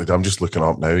 he definitely did. I'm just looking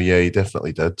up now. Yeah, he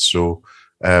definitely did. So,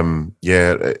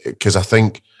 because I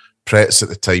think Pret's at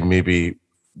the time, maybe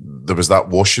there was that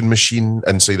washing machine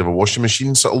inside of a washing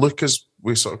machine sort of look, as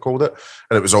we sort of called it.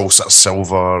 And it was all sort of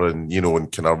silver and, you know,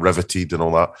 and kind of riveted and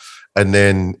all that. And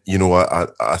then, you know,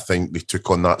 I think they took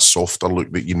on that softer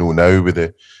look that you know now with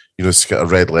the, you know, it's got a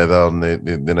red leather and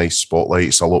the nice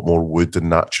spotlights, a lot more wood and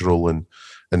natural and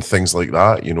things like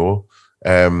that, you know,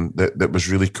 that was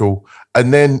really cool.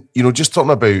 And then, you know, just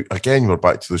talking about, again, we're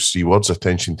back to those 3 words,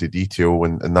 attention to detail,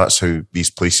 and that's how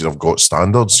these places have got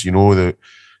standards, you know, that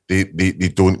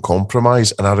they don't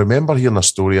compromise. And I remember hearing a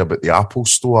story about the Apple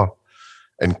store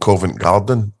in Covent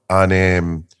Garden,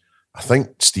 and I think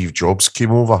Steve Jobs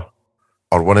came over,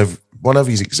 or one of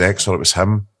his execs, or it was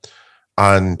him,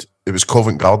 and it was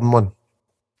Covent Garden one,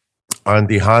 and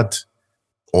he had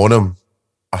on him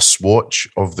a swatch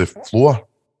of the floor,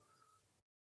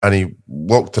 and he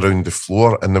walked around the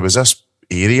floor, and there was this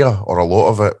area or a lot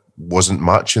of it wasn't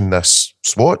matching this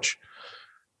swatch,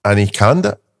 and he canned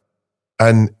it,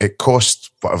 and it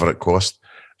cost whatever it cost,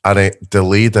 and it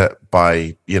delayed it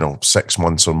by 6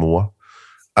 months or more,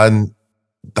 and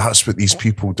that's what these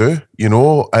people do,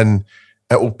 and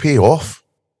it will pay off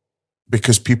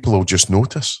because people will just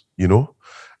notice,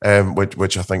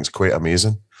 which I think is quite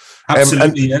amazing.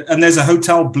 Absolutely, and there's a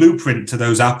hotel blueprint to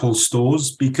those Apple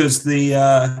stores, because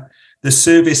the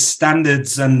service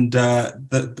standards and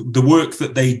the work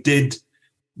that they did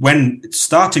when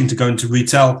starting to go into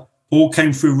retail all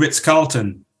came through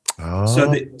Ritz-Carlton.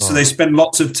 So they spent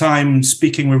lots of time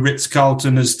speaking with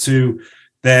Ritz-Carlton as to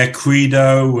their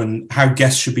credo and how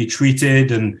guests should be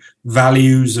treated and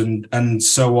values and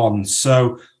so on.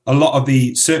 So a lot of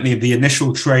certainly the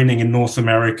initial training in North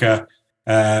America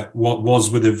was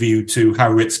with a view to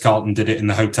how Ritz-Carlton did it in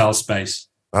the hotel space.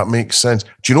 That makes sense.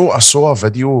 Do you know, I saw a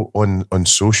video on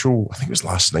social, I think it was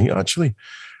last night actually,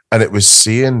 and it was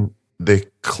saying the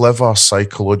clever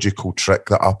psychological trick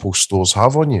that Apple stores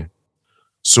have on you.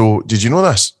 So did you know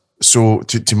this? So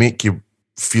to make you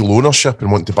feel ownership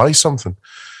and want to buy something.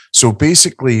 So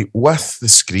basically with the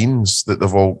screens that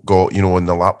they've all got, on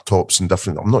the laptops and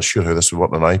different, I'm not sure how this would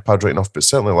work on an iPad right enough, but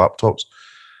certainly laptops,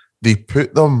 they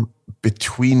put them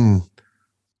between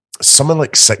something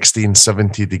like 60 and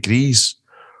 70 degrees,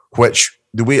 which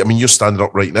the way, you're standing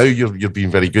up right now, you're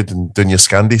being very good and doing your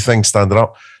Scandi thing, standing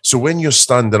up. So when you're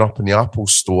standing up in the Apple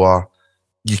store,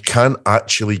 you can't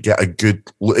actually get a good,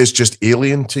 it's just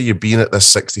alien to you being at this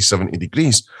 60, 70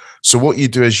 degrees. So what you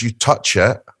do is you touch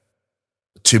it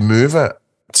to move it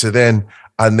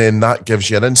and then that gives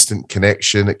you an instant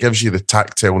connection. It gives you the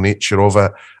tactile nature of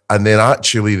it. And then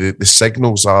actually the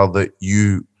signals are that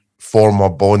you form a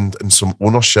bond and some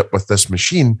ownership with this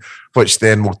machine, which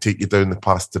then will take you down the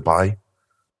path to buy.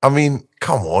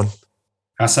 Come on.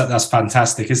 That's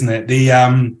fantastic, isn't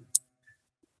it?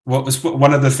 What was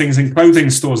one of the things in clothing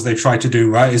stores they try to do,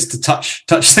 right, is to touch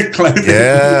the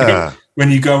clothing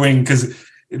when you go in, because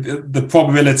the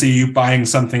probability of you buying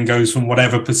something goes from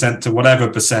whatever percent to whatever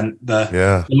percent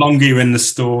the longer you're in the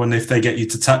store, and if they get you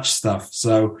to touch stuff.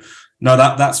 So no,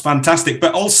 that's fantastic.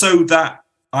 But also that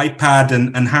iPad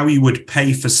and how you would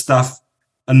pay for stuff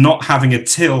and not having a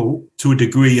till to a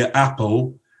degree at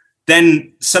Apple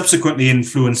then subsequently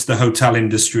influenced the hotel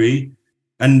industry,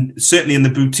 and certainly in the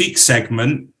boutique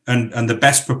segment, and the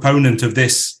best proponent of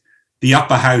this, the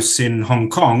Upper House in Hong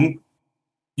Kong,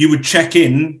 you would check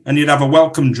in and you'd have a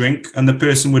welcome drink and the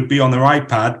person would be on their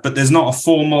iPad, but there's not a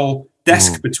formal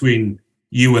desk between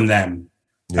you and them,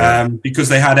 because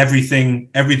they had everything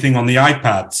on the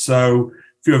iPad. So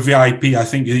if you're a VIP, I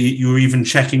think you were even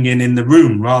checking in the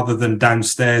room rather than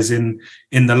downstairs in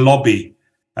the lobby.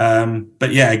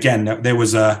 But yeah, again, there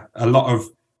was a lot of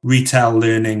retail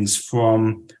learnings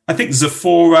from, I think,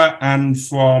 Sephora and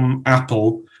from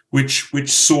Apple, which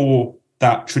saw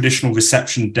that traditional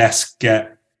reception desk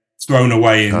get thrown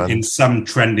away in some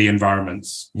trendy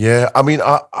environments. Yeah,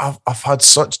 I've had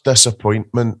such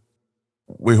disappointment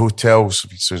with hotels.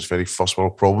 It sounds very first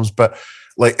world problems, but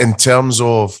like in terms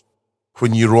of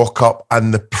when you rock up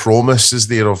and the promise is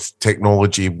there of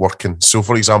technology working. So,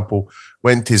 for example,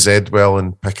 went to Zedwell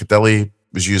in Piccadilly,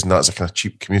 was using that as a kind of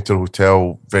cheap commuter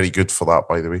hotel. Very good for that,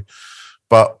 by the way.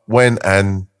 But went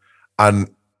in and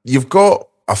you've got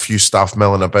a few staff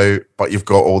milling about, but you've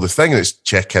got all the thing that's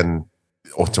check in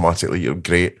automatically. You're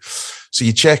great. So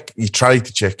you try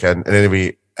to check in, and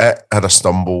anyway, it had a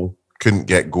stumble, couldn't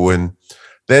get going.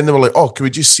 Then they were like, "Oh, can we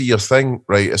just see your thing?"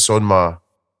 Right, it's on my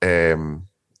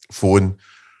phone,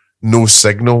 no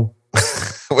signal.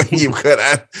 When you get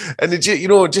in, and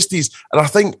just these, and I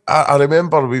think I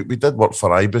remember we did work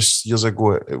for Ibis years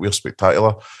ago. We're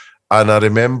Spectacular, and I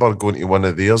remember going to one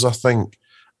of theirs, I think,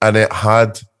 and it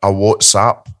had a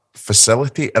WhatsApp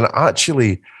facility, and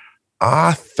actually,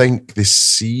 I think the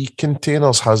C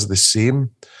containers has the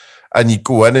same, and you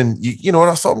go in and and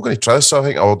I thought, I'm going to try this. So I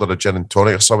think I ordered a gin and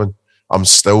tonic or something. I'm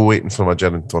still waiting for my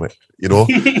gin and tonic,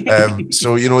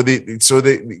 So,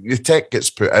 the tech gets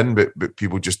put in, but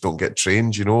people just don't get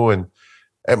trained, and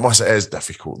it is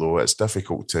difficult though. It's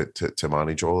difficult to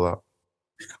manage all of that.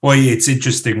 Well, it's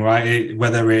interesting, right?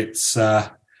 Whether it's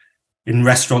in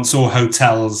restaurants or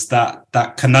hotels,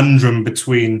 that conundrum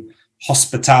between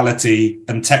hospitality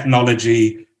and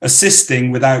technology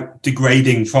assisting without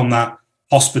degrading from that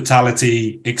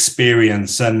hospitality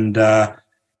experience. And,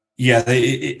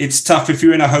 it's tough if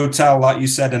you're in a hotel, like you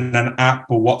said, and an app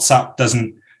or WhatsApp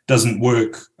doesn't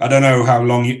work. I don't know how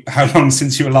long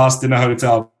since you were last in a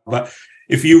hotel, but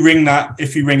if you ring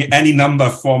any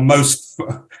number from most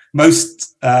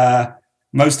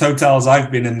hotels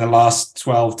I've been in the last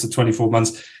 12 to 24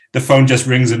 months, the phone just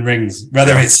rings and rings,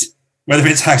 whether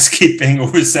it's housekeeping or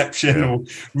reception or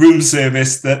room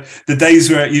service. The days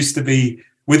where it used to be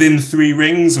within 3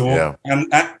 rings or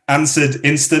answered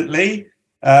instantly,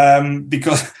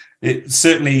 because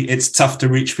it's tough to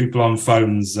reach people on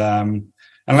phones,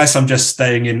 unless I'm just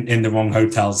staying in the wrong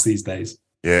hotels these days.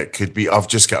 Yeah, it could be. I've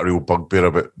just got a real bugbear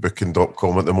about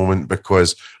booking.com at the moment,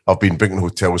 because I've been booking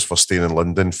hotels for staying in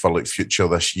London for like future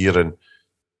this year. And,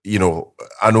 you know,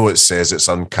 I know it says it's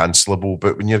uncancelable,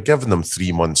 but when you're giving them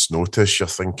 3 months notice, you're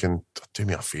thinking, do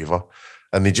me a favour.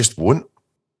 And they just won't.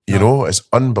 You know, it's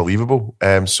unbelievable.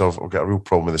 So I've got a real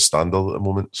problem with the standard at the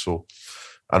moment. So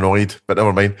annoyed, but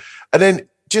never mind. And then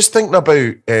just thinking about,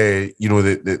 you know,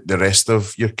 the rest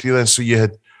of your career. And so you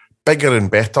had bigger and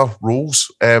better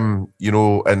roles, you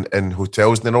know, in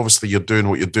hotels. And then obviously you're doing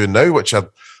what you're doing now, which I'd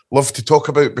love to talk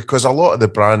about, because a lot of the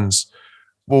brands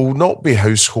will not be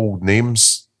household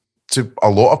names to a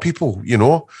lot of people, you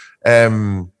know,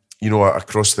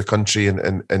 across the country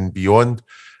and beyond.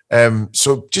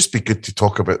 So just be good to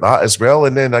talk about that as well.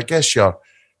 And then I guess you're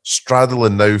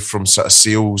straddling now from sort of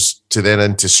sales to then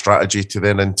into strategy to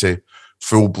then into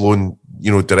full-blown,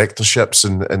 you know, directorships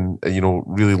and you know,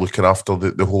 really looking after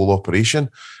the whole operation.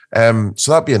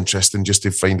 So that'd be interesting just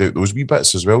to find out those wee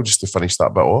bits as well, just to finish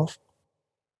that bit off.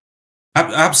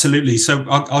 Absolutely. So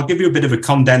I'll give you a bit of a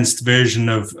condensed version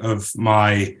of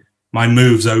my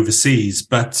moves overseas.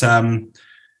 But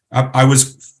I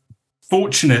was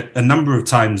fortunate a number of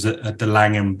times at the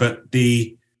Langham, but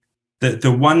the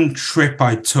one trip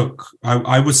I took,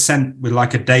 I was sent with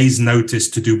like a day's notice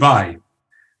to Dubai.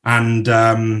 And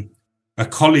a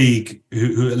colleague,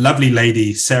 a lovely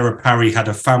lady, Sarah Parry, had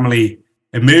a family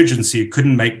emergency,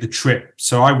 couldn't make the trip.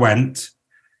 So I went.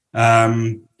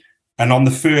 And on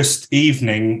the first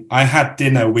evening, I had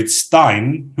dinner with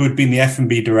Stein, who had been the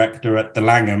F&B director at the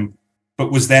Langham,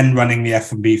 but was then running the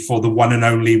F&B for the one and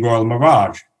only Royal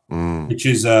Mirage, which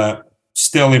is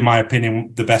still, in my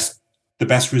opinion, the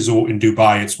best resort in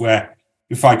Dubai. It's where,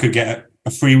 if I could get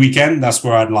a free weekend, that's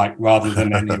where I'd like, rather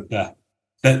than any of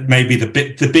that maybe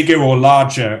the bigger or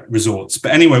larger resorts.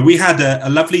 But anyway, we had a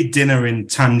lovely dinner in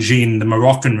Tangier, the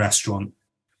Moroccan restaurant,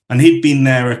 and he'd been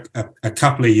there a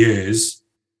couple of years.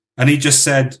 And he just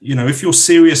said, you know, if you're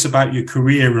serious about your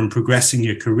career and progressing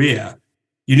your career,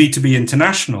 you need to be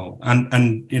international.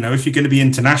 And you know, if you're going to be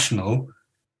international,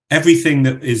 everything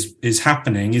that is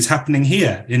happening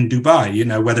here in Dubai, you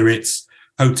know, whether it's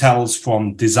hotels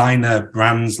from designer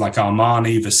brands like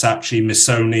Armani, Versace,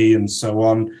 Missoni, and so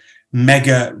on,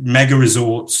 mega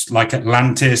resorts like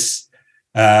Atlantis,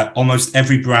 almost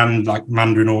every brand like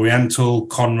Mandarin Oriental,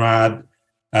 Conrad,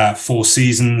 Four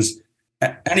Seasons.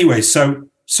 Anyway, so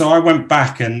I went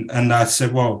back and I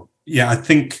said, well, yeah, I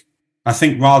think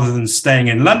rather than staying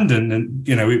in London, and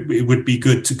you know, it would be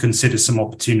good to consider some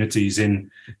opportunities in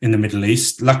the Middle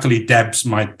East. Luckily, Debs,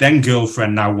 my then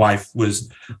girlfriend, now wife, was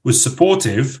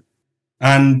supportive.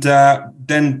 And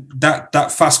then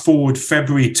that fast forward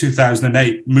February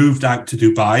 2008, moved out to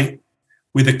Dubai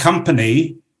with a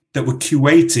company that were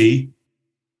Kuwaiti,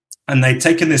 and they'd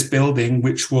taken this building,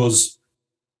 which was,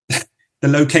 the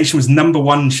location was number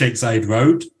 1 Sheikh Zayed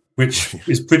Road, which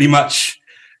is pretty much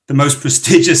the most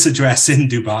prestigious address in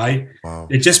Dubai. Wow.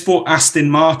 They just bought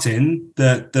Aston Martin,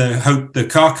 the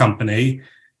car company,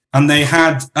 and they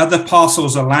had other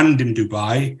parcels of land in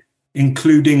Dubai,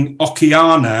 including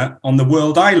Oceania on the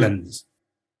World Islands.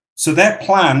 So their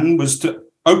plan was to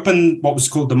open what was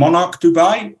called the Monarch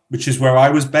Dubai, which is where I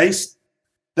was based.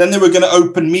 Then they were going to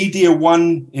open Media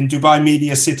One in Dubai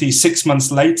Media City 6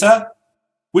 months later,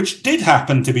 which did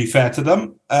happen, to be fair to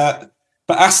them. But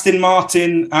Aston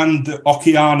Martin and the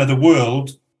Oceania, the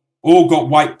World, all got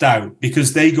wiped out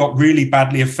because they got really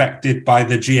badly affected by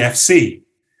the GFC.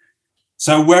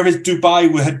 So whereas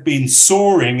Dubai had been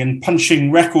soaring and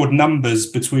punching record numbers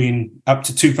between up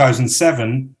to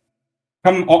 2007,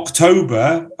 come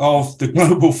October of the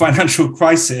global financial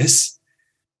crisis,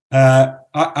 I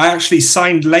actually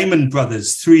signed Lehman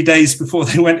Brothers 3 days before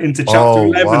they went into Chapter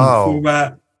 11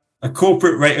 for a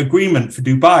corporate rate agreement for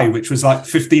Dubai, which was like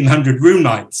 1,500 room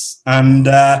nights. And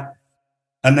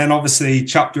then obviously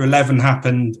Chapter 11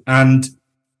 happened, and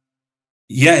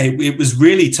yeah, it was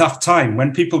really tough time.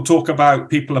 When people talk about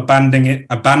people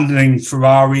abandoning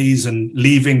Ferraris and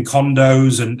leaving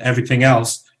condos and everything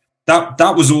else,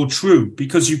 that was all true,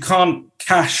 because you can't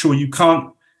cash or you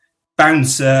can't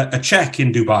bounce a check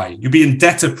in Dubai. You'll be in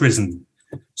debtor prison.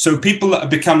 So people that have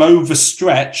become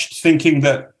overstretched, thinking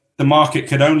that the market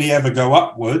could only ever go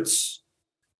upwards,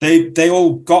 they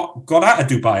all got out of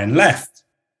Dubai and left.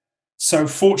 So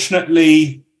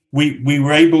fortunately, we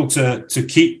were able to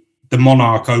keep the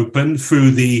Monarch open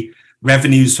through the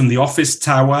revenues from the office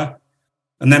tower.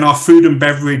 And then our food and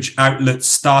beverage outlets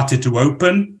started to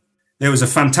open. There was a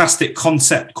fantastic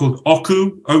concept called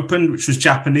Oku opened, which was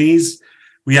Japanese.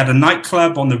 We had a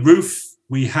nightclub on the roof.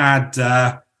 We had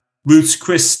Ruth's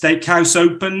Chris Steakhouse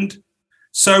opened.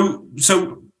 So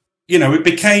it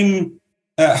became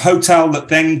a hotel that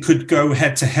then could go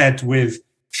head to head with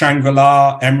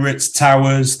Shangri-La, Emirates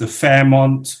Towers, the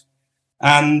Fairmont.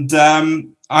 And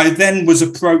I then was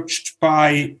approached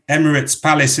by Emirates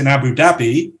Palace in Abu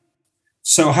Dhabi.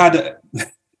 So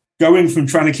going from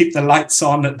trying to keep the lights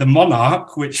on at the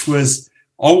Monarch, which was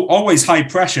always high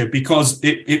pressure because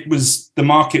the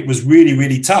market was really,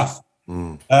 really tough.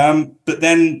 But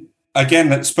then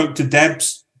again, I spoke to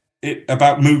Debs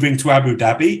about moving to Abu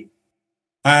Dhabi.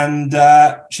 And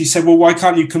she said, well, why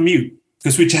can't you commute?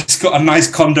 Because we just got a nice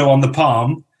condo on the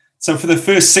Palm. So for the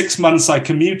first 6 months I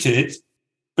commuted,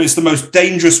 but it's the most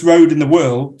dangerous road in the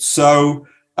world. So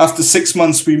after 6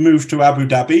 months, we moved to Abu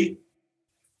Dhabi.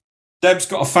 Deb's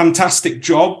got a fantastic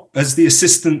job as the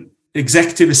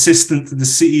executive assistant to the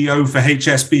CEO for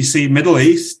HSBC Middle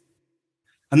East.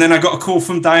 And then I got a call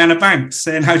from Diana Banks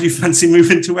saying, how do you fancy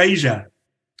moving to Asia?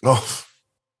 Oh.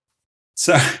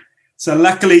 So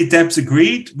luckily Deb's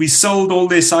agreed. We sold all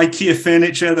this IKEA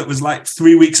furniture that was like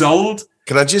 3 weeks old.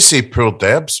 Can I just say poor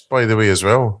Debs, by the way, as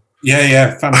well?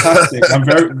 Yeah, fantastic. I'm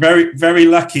very, very, very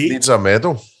lucky. Needs a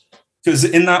medal. Because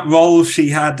in that role, she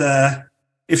had,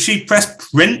 if she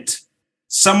pressed print,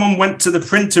 someone went to the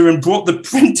printer and brought the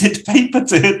printed paper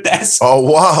to her desk. Oh,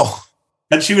 wow.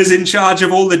 And she was in charge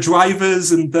of all the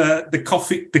drivers and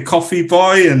the coffee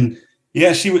boy. And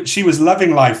yeah, she was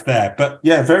loving life there. But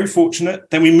yeah, very fortunate.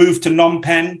 Then we moved to Phnom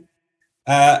Penh,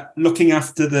 looking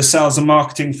after the sales and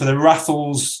marketing for the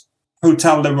Raffles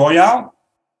Hotel Le Royal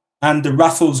and the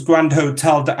Raffles Grand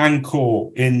Hotel de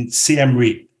Angkor in Siem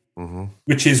Reap,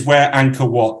 which is where Angkor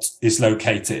Wat is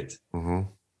located.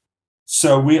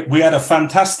 So we had a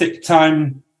fantastic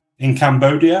time in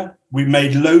Cambodia. We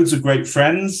made loads of great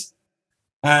friends,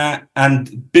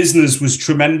 and business was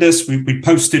tremendous. We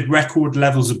posted record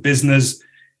levels of business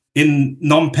in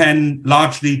Phnom Penh,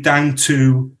 largely down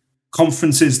to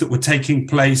conferences that were taking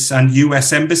place and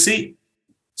US Embassy.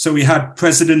 So we had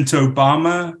President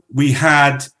Obama, we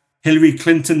had Hillary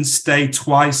Clinton stay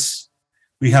twice,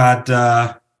 we had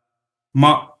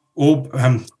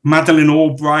Madeleine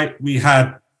Albright, we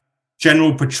had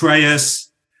General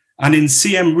Petraeus, and in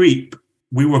Siem Reap,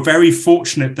 we were very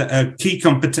fortunate that a key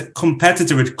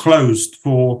competitor had closed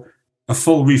for a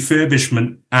full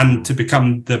refurbishment and to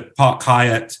become the Park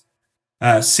Hyatt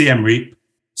Siem Reap.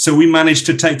 So we managed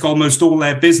to take almost all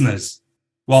their business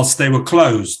whilst they were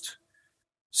closed.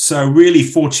 So really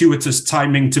fortuitous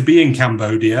timing to be in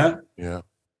Cambodia. Yeah.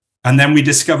 And then we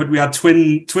discovered we had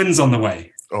twins on the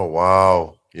way. Oh,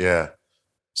 wow. Yeah.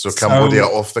 So Cambodia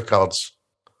off the cards.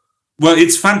 Well,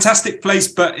 it's a fantastic place,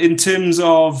 but in terms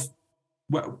of,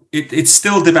 well, it's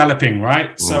still developing,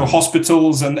 right? So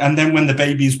hospitals, and then when the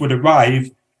babies would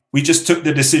arrive, we just took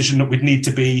the decision that we'd need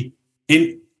to be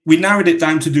in. We narrowed it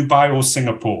down to Dubai or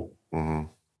Singapore.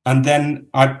 And then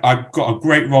I got a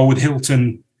great role with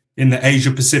Hilton in the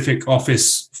Asia Pacific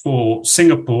office for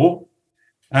Singapore.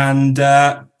 And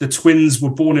the twins were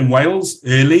born in Wales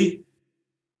early.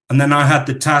 And then I had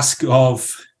the task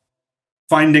of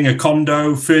finding a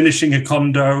condo, furnishing a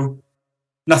condo.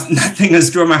 Nothing as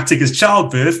dramatic as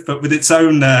childbirth, but with its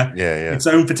own its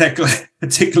own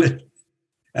particular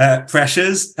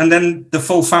pressures. And then the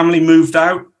full family moved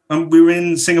out, and we were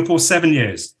in Singapore 7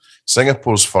 years.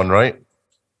 Singapore's fun, right?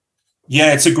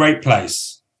 Yeah, it's a great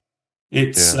place.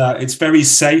 It's very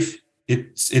safe.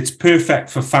 It's perfect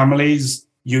for families.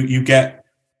 You get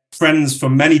friends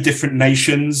from many different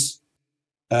nations.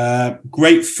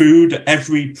 Great food at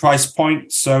every price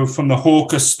point. So from the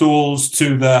hawker stalls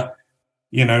to the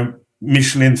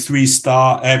Michelin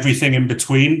 3-star, everything in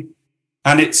between.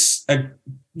 And it's, the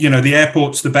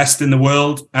airport's the best in the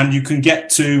world, and you can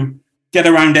get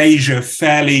around Asia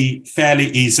fairly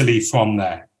easily from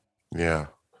there. Yeah.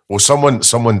 Well, someone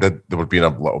did, they were being a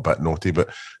little bit naughty, but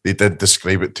they did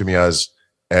describe it to me as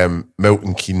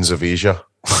Milton Keynes of Asia.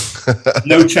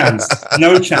 No chance.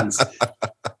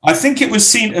 I think it was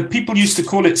seen, people used to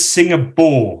call it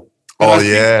Singapore. But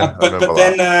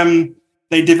then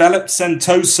they developed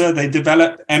Sentosa, they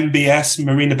developed MBS,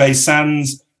 Marina Bay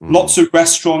Sands, lots of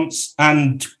restaurants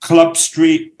and Club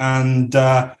Street, and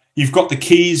you've got the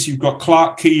Keys, you've got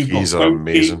Clark Key, you've Keys got are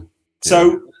amazing.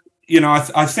 So,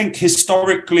 I think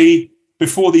historically,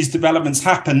 before these developments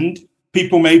happened,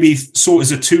 people maybe saw it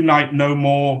as a 2-night no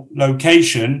more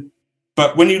location.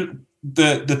 But when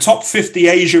the top 50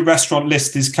 Asia restaurant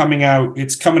list is coming out,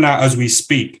 it's coming out as we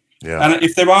speak. Yeah. And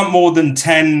if there aren't more than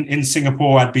 10 in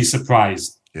Singapore, I'd be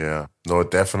surprised. Yeah, no,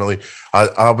 definitely.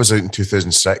 I was out in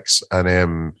 2006 and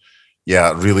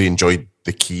I really enjoyed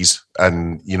the Keys.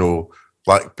 And,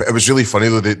 like, it was really funny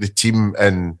though, the team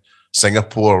in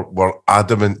Singapore were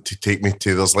adamant to take me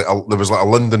to, there was a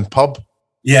London pub.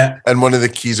 Yeah. And one of the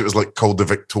Keys, it was like called the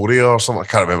Victoria or something. I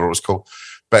can't remember what it was called.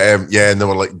 But and they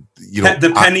were like,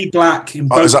 the penny black in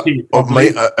both.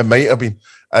 It might have been.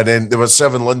 And then there were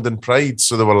 7 London Pride,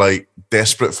 so they were like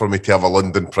desperate for me to have a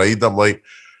London Pride. I'm like,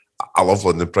 I love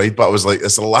London Pride, but I was like,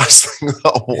 it's the last thing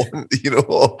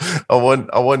that I want.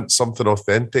 I want something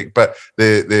authentic. But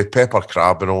the pepper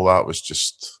crab and all that was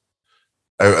just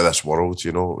out of this world.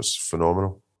 It was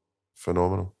phenomenal.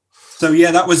 So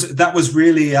yeah, that was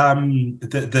really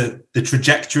the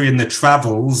trajectory and the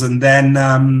travels, and then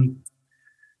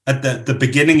at the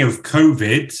beginning of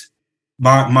COVID,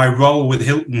 my role with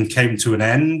Hilton came to an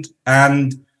end,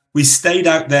 and we stayed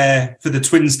out there for the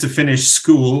twins to finish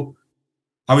school.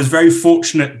 I was very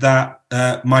fortunate that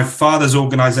my father's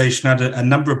organisation had a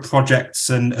number of projects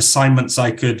and assignments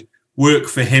I could work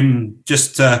for him,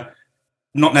 just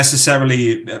not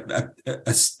necessarily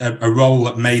a role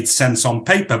that made sense on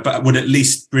paper, but would at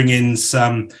least bring in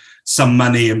some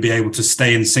money and be able to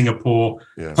stay in Singapore,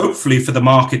 hopefully for the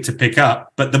market to pick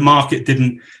up. But the market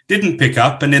didn't pick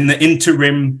up. And in the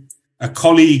interim, a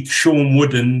colleague, Sean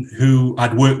Wooden, who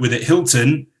I'd worked with at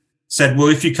Hilton, said, well,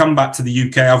 if you come back to the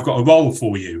UK, I've got a role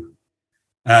for you.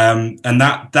 And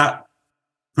that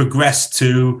progressed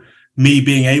to me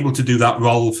being able to do that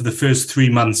role for the first 3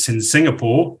 months in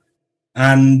Singapore.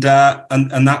 And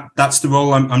that's the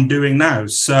role I'm doing now.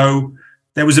 So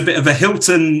there was a bit of a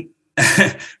Hilton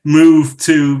move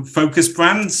to Focus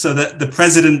Brands, so that the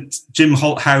president, Jim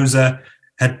Holthauser,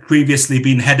 had previously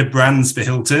been head of brands for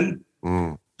Hilton.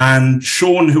 And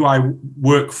Sean, who I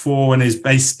work for and is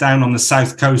based down on the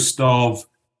south coast of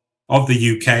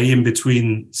the UK, in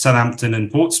between Southampton and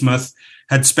Portsmouth,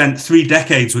 had spent 3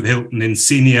 decades with Hilton in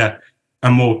senior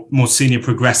and more senior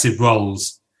progressive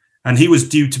roles. And he was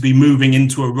due to be moving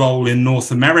into a role in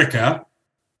North America,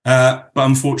 but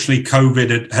unfortunately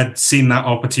COVID had seen that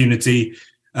opportunity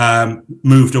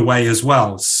moved away as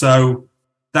well. So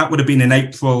that would have been in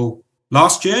April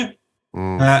last year.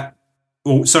 The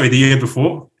year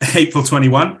before, April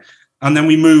 21. And then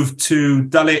we moved to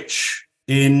Dulwich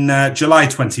in July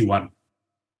 21.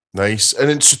 Nice.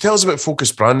 And so tell us about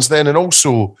Focus Brands then, and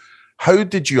also how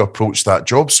did you approach that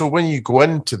job? So when you go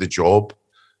into the job,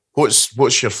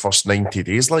 what's your first 90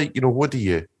 days like? What do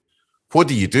you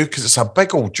do? Because it's a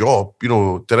big old job,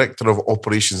 Director of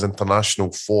Operations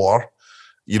International for,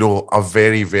 a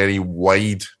very, very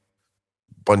wide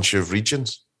bunch of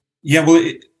regions. Yeah, well,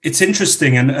 it's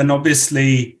interesting, and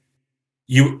obviously,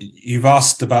 you've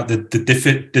asked about the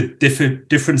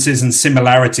differences and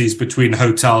similarities between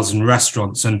hotels and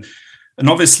restaurants, and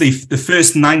obviously the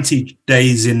first 90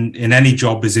 days in any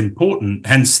job is important.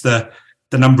 Hence the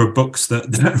number of books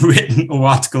that are written or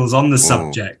articles on the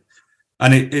subject,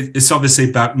 and it's obviously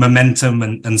about momentum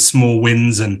and small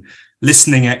wins and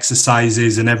listening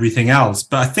exercises and everything else.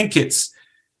 But I think it's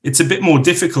a bit more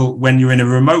difficult when you're in a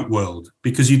remote world,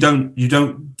 because you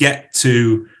don't get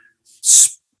to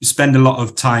spend a lot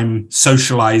of time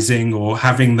socializing or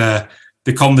having the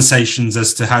conversations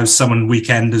as to how someone's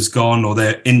weekend has gone or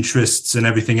their interests and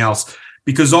everything else,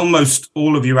 because almost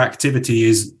all of your activity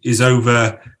is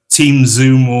over Teams,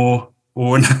 Zoom, or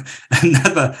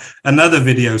another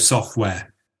video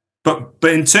software. But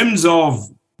in terms of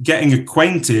getting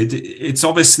acquainted, it's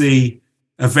obviously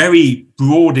a very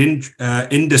broad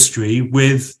industry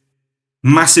with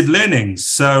massive learnings.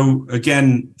 So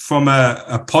again, from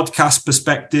a podcast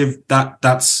perspective,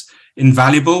 that's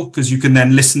invaluable, because you can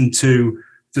then listen to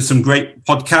some great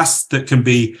podcasts that can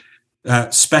be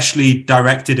specially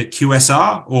directed at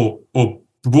QSR or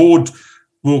broad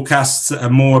broadcasts that are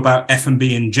more about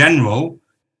F&B in general.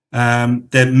 There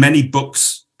are many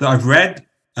books that I've read,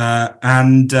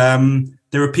 and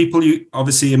there are people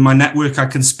obviously in my network I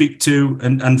can speak to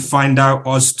and find out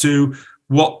as to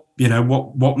what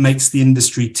makes the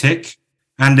industry tick.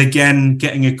 And again,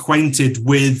 getting acquainted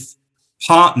with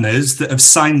partners that have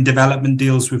signed development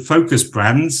deals with Focus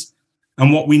Brands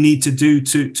and what we need to do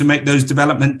to make those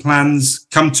development plans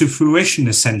come to fruition,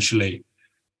 essentially.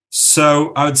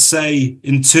 So I would say,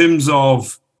 in terms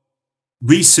of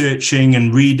researching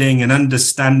and reading and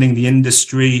understanding the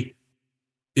industry,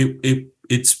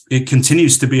 it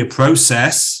continues to be a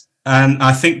process. And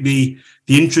I think the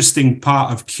interesting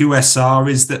part of QSR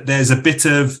is that there's a bit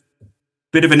of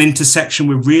an intersection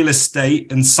with real estate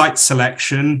and site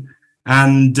selection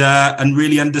and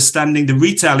really understanding the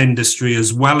retail industry,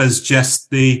 as well as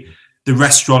just the the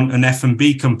restaurant and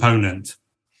F&B component.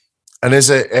 And is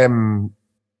it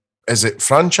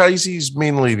franchises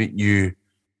mainly that you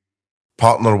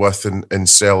partner with and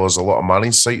sell as a lot of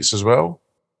managed sites as well?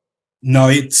 No,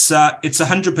 it's 100%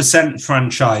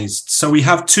 franchised. So we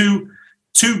have two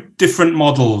different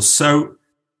models. So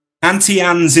Auntie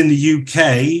Anne's in the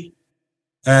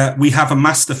UK, we have a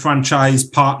master franchise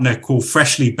partner called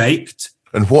Freshly Baked.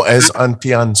 And what is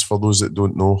Auntie Anne's for those that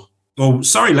don't know? Oh,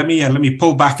 sorry, let me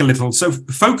pull back a little. So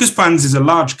Focus Brands is a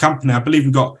large company. I believe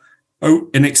we've got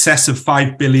in excess of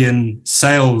 5 billion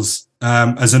sales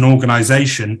as an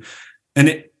organization.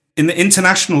 And in the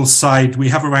international side, we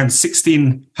have around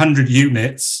 1,600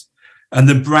 units. And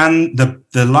the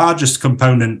largest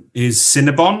component is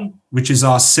Cinnabon, which is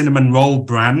our cinnamon roll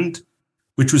brand,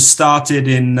 which was started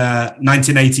in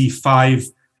 1985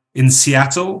 in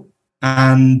Seattle.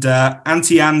 And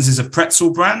Auntie Anne's is a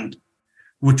pretzel brand,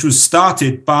 which was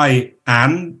started by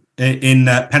Anne in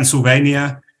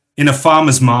Pennsylvania in a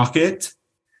farmer's market.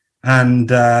 And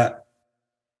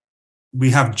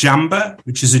we have Jamba,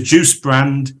 which is a juice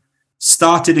brand,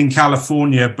 started in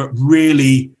California, but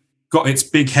really got its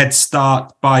big head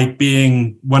start by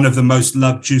being one of the most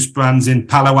loved juice brands in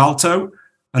Palo Alto,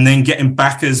 and then getting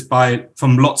backers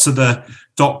from lots of the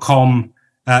 .com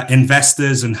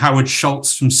investors and Howard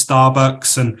Schultz from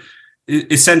Starbucks. And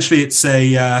essentially it's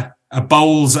a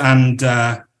bowls and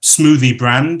smoothie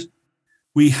brand.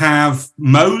 We have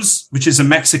Moe's, which is a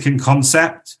Mexican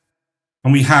concept.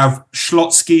 And we have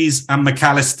Schlotsky's and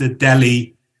McAllister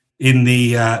Deli in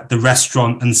the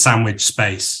restaurant and sandwich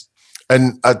space.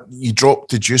 And you dropped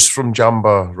the juice from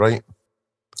Jamba, right?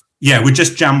 Yeah, we're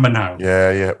just Jamba now.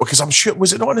 Yeah. Because I'm sure,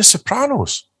 was it not in The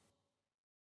Sopranos?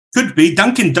 Could be.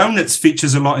 Dunkin' Donuts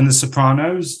features a lot in The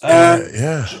Sopranos.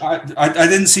 Yeah. I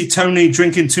didn't see Tony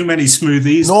drinking too many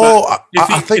smoothies. No,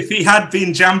 I think if he had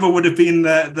been, Jamba would have been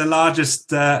the largest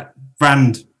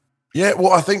brand. Yeah,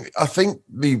 well, I think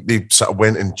they sort of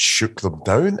went and shook them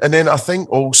down. And then I think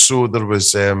also there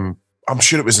was, I'm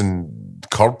sure it was in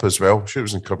Curb as well. I'm sure it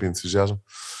was in Curb Your Enthusiasm.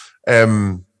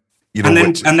 I've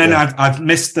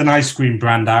missed an ice cream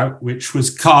brand out, which was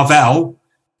Carvel,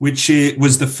 which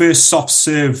was the first soft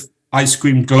serve ice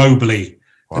cream globally.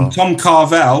 Wow. And Tom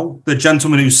Carvel, the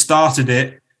gentleman who started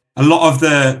it, a lot of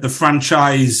the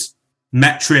franchise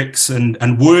metrics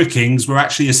and workings were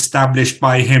actually established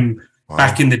by him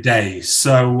back in the day.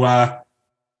 So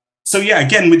yeah,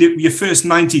 again, with your first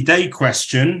 90-day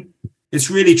question, it's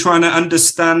really trying to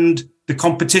understand the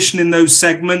competition in those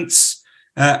segments,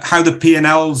 how the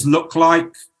P&Ls look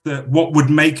like, what would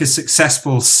make a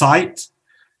successful site,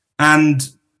 and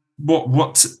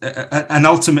and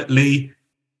ultimately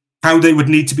how they would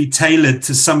need to be tailored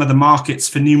to some of the markets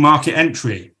for new market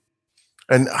entry.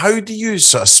 And how do you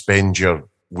sort of spend your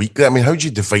week? I mean, how do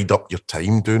you divide up your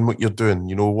time doing what you're doing?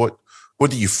 You know, what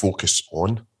do you focus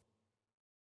on?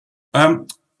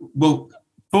 Well,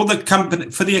 for the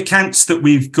company, for the accounts that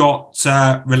we've got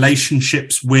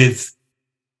relationships with,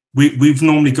 we've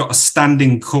normally got a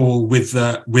standing call with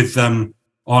them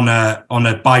on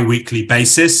a bi-weekly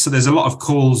basis. So there's a lot of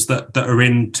calls that are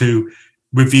in to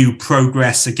review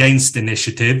progress against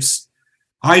initiatives.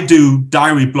 I do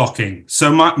diary blocking.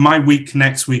 So my week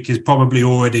next week is probably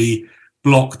already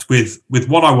blocked with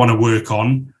what I want to work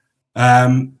on.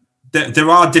 There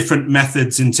are different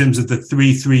methods in terms of the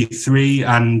 3-3-3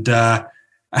 and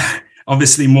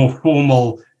obviously more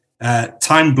formal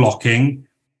time blocking,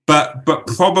 but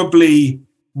probably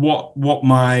what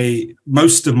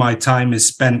most of my time is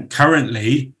spent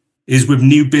currently is with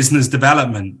new business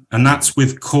development, and that's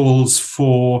with calls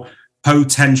for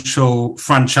potential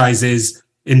franchises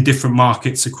in different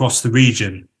markets across the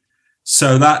region.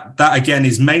 So that again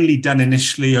is mainly done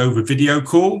initially over video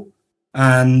call.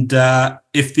 And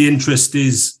if the interest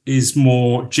is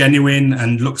more genuine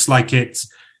and looks like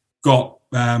it's got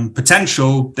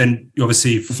potential, then you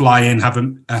obviously fly in, have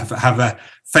a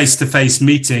face-to-face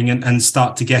meeting and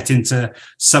start to get into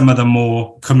some of the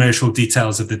more commercial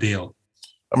details of the deal.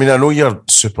 I mean, I know you're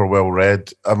super well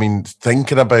read. I mean,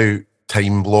 thinking about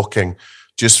time blocking,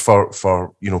 just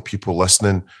for people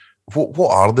listening,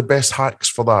 what are the best hacks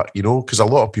for that? You know, because a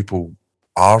lot of people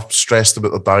are stressed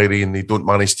about their diary and they don't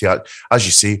manage to, as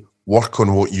you say, work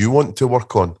on what you want to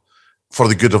work on for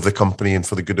the good of the company and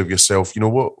for the good of yourself. You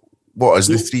know, what is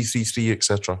the 3-3-3,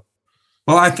 etc.?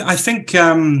 Well, I think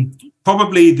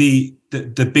probably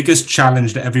the biggest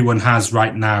challenge that everyone has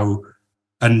right now,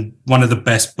 and one of the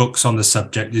best books on the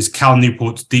subject, is Cal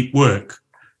Newport's Deep Work.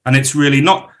 And it's really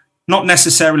not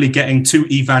necessarily getting too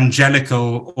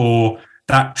evangelical or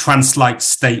that trance-like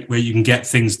state where you can get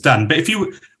things done. But if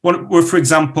you want, well, for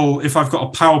example, if I've got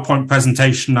a PowerPoint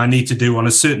presentation I need to do on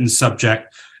a certain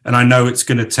subject, and I know it's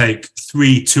going to take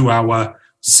 3 2-hour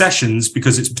sessions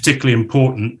because it's particularly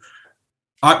important,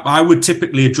 I would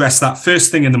typically address that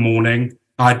first thing in the morning.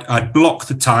 I'd block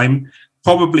the time.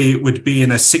 Probably it would be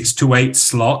in a 6 to 8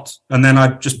 slot, and then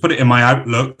I'd just put it in my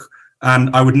Outlook,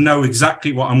 and I would know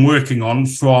exactly what I'm working on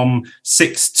from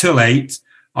 6 till 8.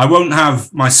 I won't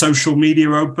have my social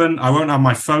media open. I won't have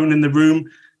my phone in the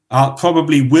room. I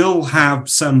probably will have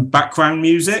some background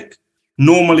music,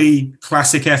 normally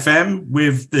classic FM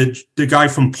with the guy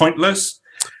from Pointless.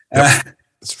 Yep.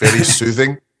 It's very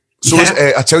soothing. So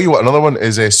I tell you what, another one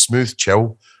is Smooth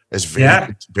Chill. Is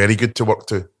very good to work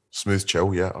to. Smooth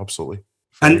Chill, yeah, absolutely.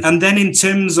 And then in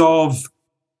terms of,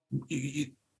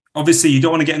 obviously you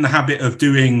don't want to get in the habit of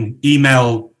doing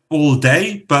email all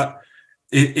day, but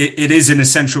it is an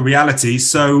essential reality.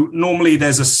 So normally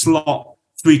there's a slot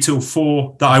 3 till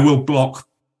 4 that I will block,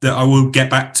 that I will get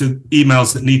back to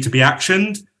emails that need to be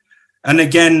actioned. And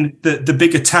again, the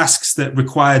bigger tasks that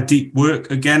require deep work,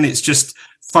 again, it's just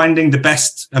finding the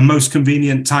best and most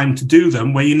convenient time to do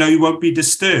them where you know you won't be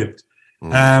disturbed.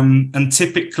 And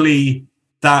typically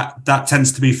that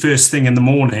tends to be first thing in the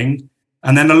morning.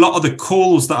 And then a lot of the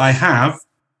calls that I have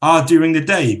are during the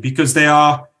day because they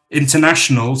are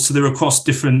international. So they're across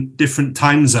different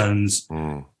time zones.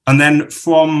 And then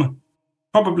from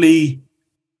probably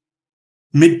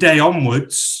midday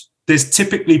onwards, there's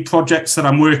typically projects that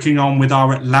I'm working on with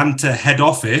our Atlanta head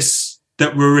office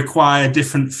that will require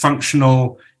different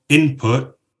functional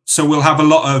input. So we'll have a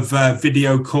lot of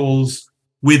video calls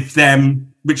with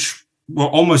them, which will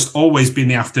almost always be in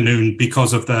the afternoon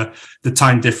because of the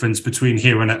time difference between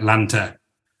here and Atlanta.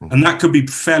 And that could be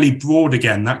fairly broad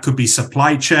again. That could be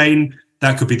supply chain.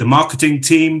 That could be the marketing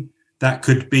team. That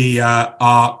could be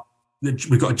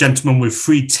we've got a gentleman with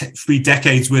three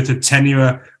decades worth of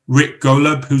tenure, Rick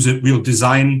Golub, who's a real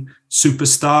design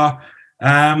superstar.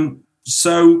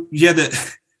 So yeah,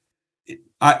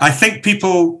 I think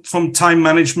people from time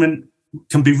management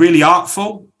can be really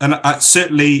artful, and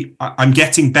I'm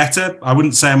getting better. I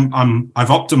wouldn't say I've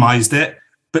optimized it,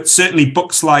 but certainly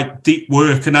books like Deep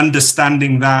Work and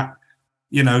understanding that,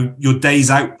 you know, your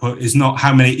day's output is not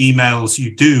how many emails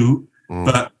you do,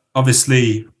 but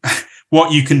obviously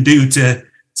what you can do to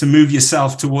move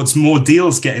yourself towards more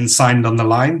deals getting signed on the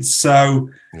line. So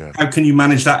how can you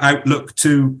manage that outlook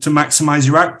to maximize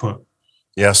your output?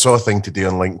 Yeah, I saw a thing today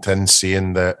on LinkedIn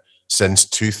saying that since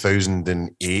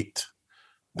 2008,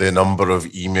 the number of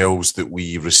emails that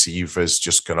we receive has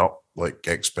just gone up like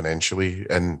exponentially.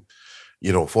 And,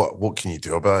 you know, what can you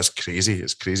do about it? It's crazy.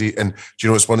 It's crazy. And do you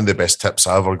know, it's one of the best tips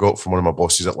I ever got from one of my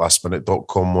bosses at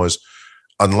lastminute.com was,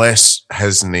 unless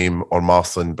his name or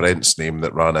Martha and Brent's name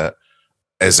that ran it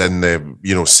is in the,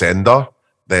 you know, sender,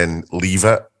 then leave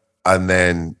it. And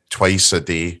then twice a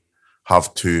day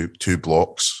have two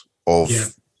blocks of,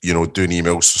 you know, doing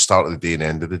emails, so start of the day and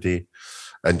end of the day,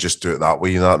 and just do it that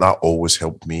way. You know, that always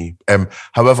helped me.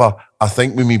 However, I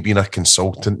think with me being a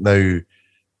consultant now,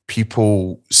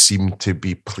 people seem to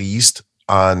be pleased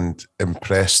and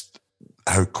impressed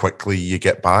how quickly you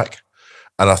get back.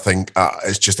 And I think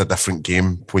it's just a different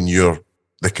game when you're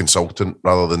the consultant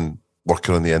rather than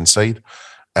working on the inside.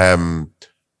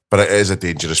 But it is a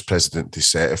dangerous precedent to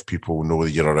set if people know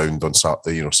that you're around on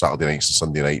Saturday nights and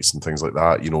Sunday nights and things like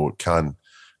that. You know, it can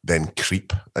then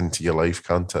creep into your life,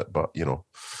 can't it? But, you know,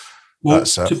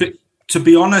 that's it. To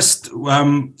be honest,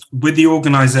 with the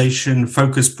organisation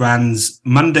Focus Brands,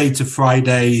 Monday to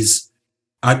Fridays,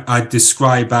 I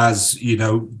describe as, you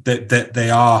know, that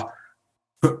they are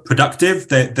productive.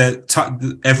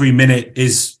 That every minute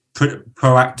is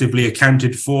proactively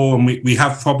accounted for, and we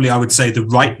have probably, I would say, the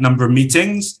right number of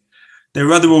meetings. There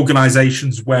are other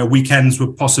organizations where weekends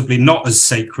were possibly not as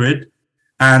sacred,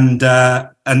 and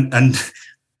other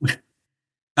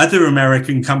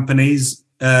American companies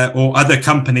or other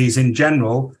companies in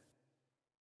general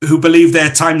who believe their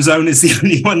time zone is the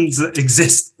only ones that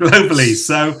exist globally.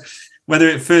 So whether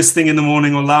it's first thing in the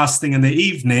morning or last thing in the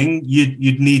evening,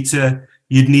 you'd need to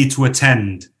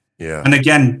attend. Yeah. And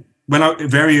again, when I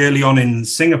very early on in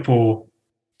Singapore,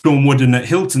 Sean Wooden at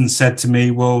Hilton said to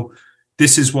me, well,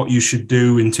 this is what you should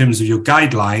do in terms of your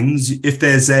guidelines. If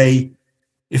there's a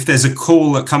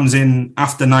call that comes in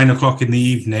after 9 o'clock in the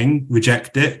evening,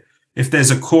 reject it. If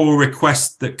there's a call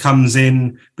request that comes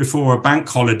in before a bank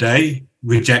holiday,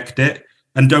 reject it.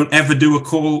 And don't ever do a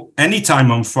call anytime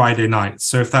on Friday night.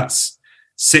 So if that's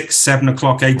 6, 7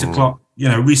 o'clock, 8 o'clock, you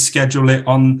know, reschedule it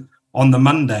on the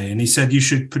Monday. And he said you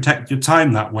should protect your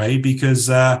time that way because,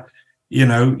 you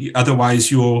know,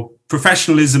 otherwise you're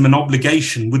professionalism and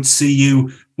obligation would see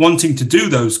you wanting to do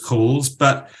those calls,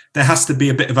 but there has to be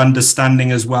a bit of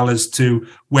understanding as well as to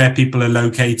where people are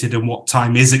located and what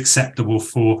time is acceptable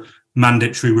for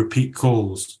mandatory repeat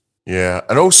calls. Yeah.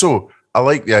 And also, I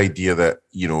like the idea that,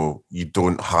 you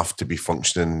don't have to be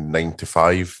functioning 9 to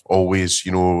 5 always,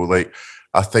 like,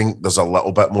 I think there's a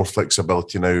little bit more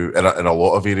flexibility now in a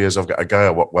lot of areas. I've got a guy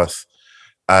I work with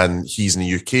and he's in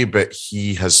the UK, but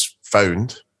he has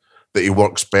found that he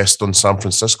works best on San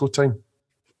Francisco time.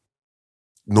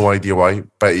 No idea why,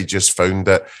 but he just found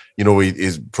that,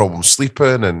 he's problems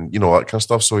sleeping and, that kind of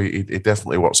stuff. So he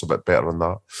definitely works a bit better on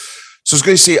that. So I was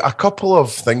going to say a couple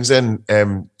of things then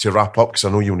to wrap up, because I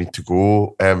know you'll need to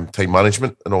go, time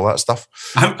management and all that stuff.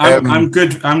 I'm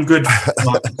good.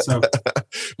 So.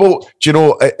 Well,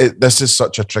 this is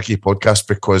such a tricky podcast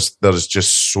because there's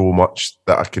just so much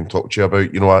that I can talk to you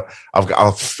about. I've got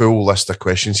a full list of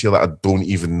questions here that I don't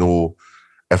even know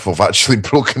if we've actually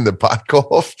broken the back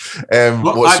off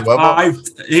whatsoever.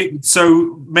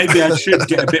 So maybe I should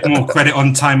get a bit more credit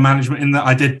on time management in that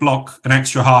I did block an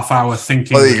extra half hour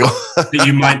thinking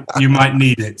that you might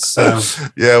need it. So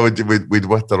yeah, we'd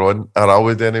wither on, or I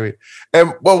would anyway.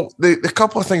 Well, the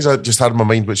couple of things I just had in my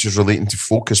mind, which is relating to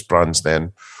focus brands,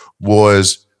 then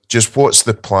was just what's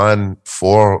the plan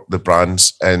for the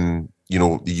brands in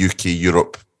the UK,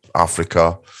 Europe,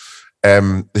 Africa.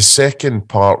 The second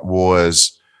part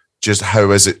was just how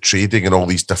is it trading in all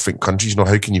these different countries?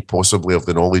 How can you possibly have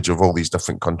the knowledge of all these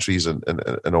different countries and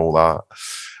all that?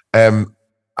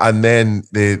 And then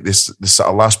this sort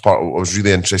of last part, I was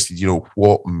really interested,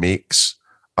 what makes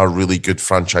a really good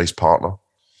franchise partner?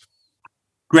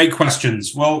 Great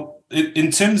questions. Well,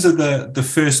 in terms of the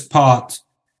first part,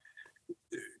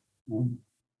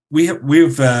 we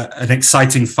have an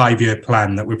exciting 5-year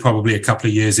plan that we're probably a couple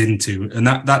of years into, and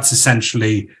that's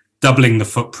essentially doubling the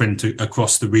footprint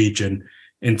across the region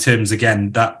in terms,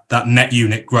 again, that net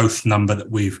unit growth number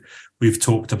that we've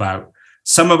talked about.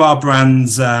 Some of our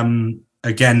brands,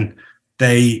 again,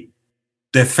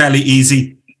 they're fairly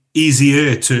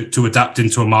easier to adapt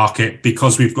into a market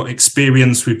because we've got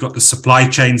experience, we've got the supply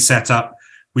chain set up,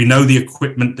 we know the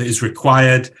equipment that is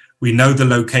required, we know the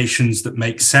locations that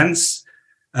make sense.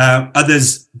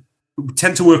 Others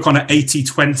tend to work on an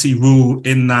 80-20 rule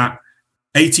in that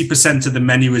 80% of the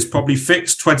menu is probably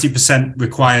fixed, 20%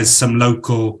 requires some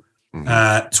local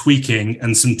tweaking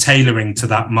and some tailoring to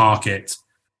that market.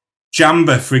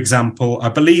 Jamba, for example, I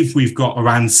believe we've got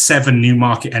around 7 new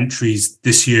market entries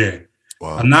this year.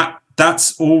 Wow. And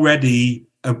that's already,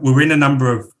 we're in a number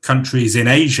of countries in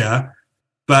Asia,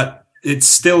 but it's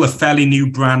still a fairly new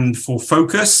brand for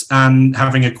Focus, and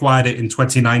having acquired it in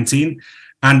 2019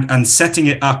 and setting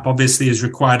it up obviously has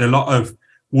required a lot of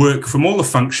work from all the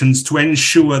functions to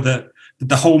ensure that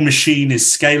the whole machine is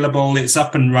scalable, it's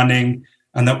up and running,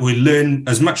 and that we learn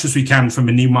as much as we can from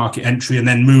a new market entry and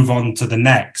then move on to the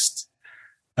next.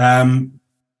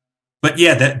 But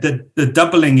yeah, the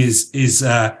doubling is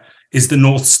the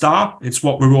North Star. It's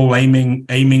what we're all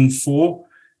aiming for.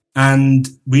 And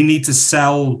we need to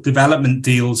sell development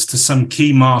deals to some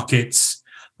key markets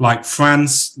like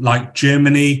France, like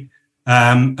Germany,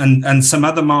 and some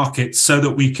other markets so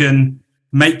that we can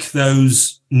make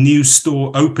those new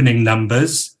store opening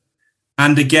numbers.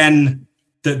 And again,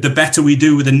 the better we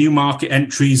do with the new market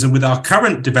entries and with our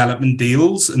current development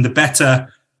deals, and the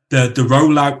better the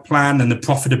rollout plan and the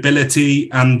profitability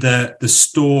and the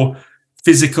store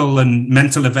physical and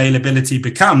mental availability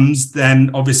becomes,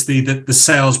 then obviously the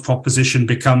sales proposition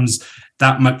becomes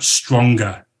that much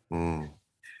stronger.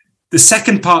 The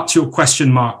second part to your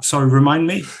question, Mark, sorry, remind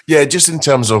me? Yeah, just in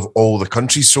terms of all the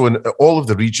countries. So in all of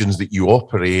the regions that you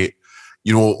operate,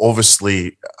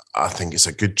 obviously, I think it's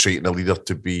a good trait in a leader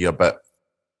to be a bit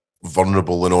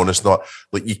vulnerable and honest. Not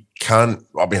like you can't,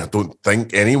 I don't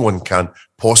think anyone can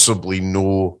possibly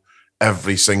know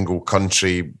every single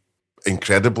country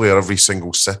incredibly, or every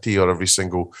single city, or every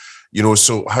single,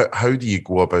 so how do you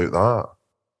go about that?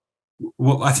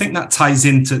 Well, I think that ties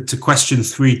into question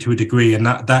 3 to a degree, and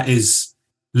that is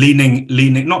working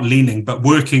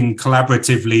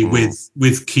collaboratively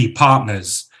with key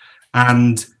partners.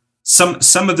 And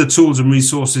some of the tools and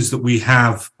resources that we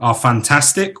have are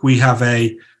fantastic. We have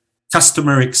a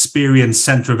customer experience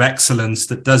center of excellence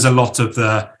that does a lot of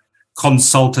the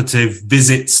consultative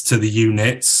visits to the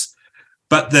units,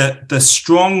 but the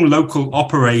strong local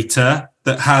operator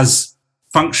that has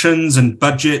functions and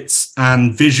budgets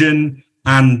and vision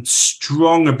and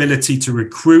strong ability to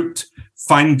recruit,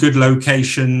 find good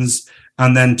locations,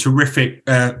 and then terrific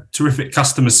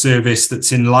customer service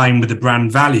that's in line with the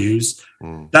brand values.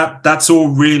 That's all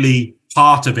really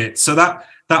part of it. So that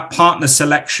that partner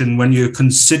selection, when you're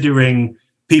considering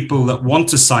people that want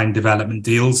to sign development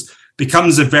deals,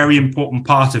 becomes a very important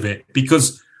part of it,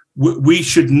 because we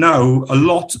should know a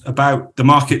lot about the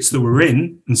markets that we're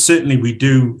in, and certainly we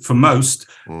do for most,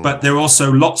 but there are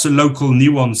also lots of local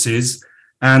nuances,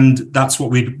 and that's what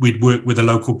we'd work with the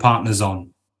local partners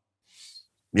on.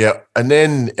 Yeah, and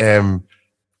then,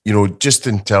 just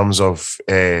in terms of,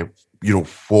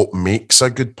 what makes a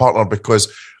good partner,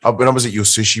 because when I was at Yo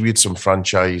Sushi, we had some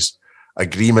franchise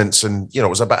agreements, and, it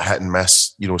was a bit hit and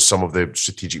miss, some of the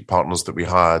strategic partners that we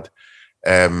had,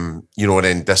 and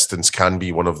then distance can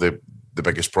be one of the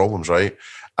biggest problems, right?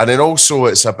 And then also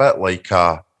it's a bit like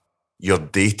you're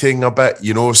dating a bit,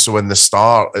 so in the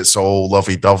start, it's all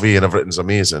lovey-dovey and everything's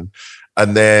amazing.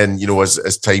 And then,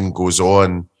 as time goes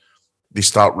on, they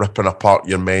start ripping apart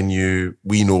your menu.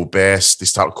 We know best. They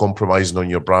start compromising on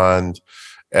your brand,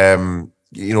 and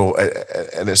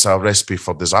it's a recipe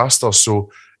for disaster.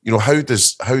 So, how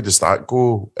does that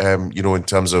go? In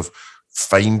terms of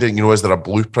finding, is there a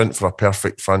blueprint for a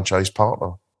perfect franchise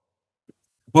partner?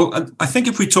 Well, I think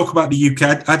if we talk about the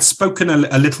UK, I'd spoken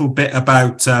a little bit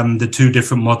about the two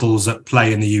different models at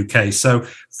play in the UK. So,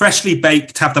 Freshly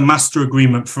Baked have the master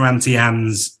agreement for Auntie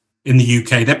Anne's in the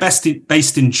UK. They're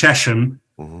based in Chesham.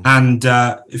 And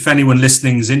if anyone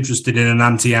listening is interested in an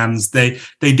Auntie Anne's, they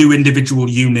do individual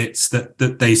units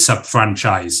that they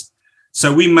sub-franchise.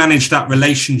 So we manage that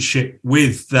relationship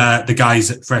with the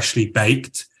guys at Freshly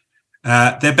Baked.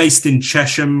 They're based in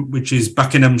Chesham, which is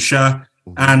Buckinghamshire.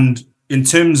 And in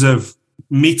terms of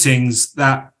meetings,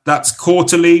 that's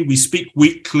quarterly. We speak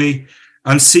weekly.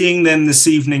 I'm seeing them this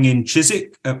evening in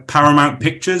Chiswick at Paramount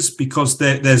Pictures, because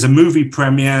there's a movie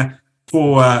premiere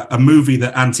for a movie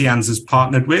that Auntie Anne's has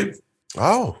partnered with.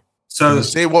 Oh, so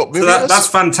say what movie? That's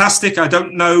fantastic. I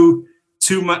don't know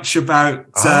too much about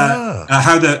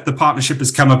how the partnership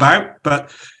has come about,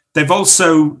 but they've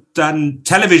also done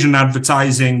television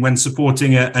advertising when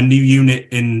supporting a new unit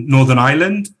in Northern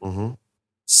Ireland.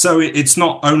 So it's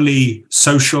not only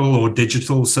social or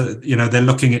digital. So they're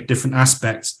looking at different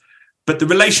aspects. But the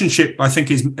relationship, I think,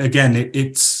 is, again,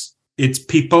 it's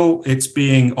people, it's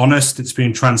being honest, it's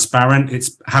being transparent,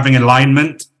 it's having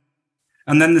alignment.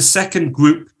 And then the second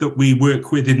group that we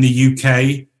work with in the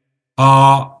UK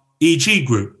are EG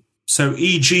Group. So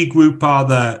EG Group are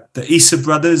the Issa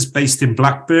brothers based in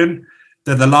Blackburn.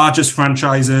 They're the largest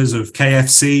franchisors of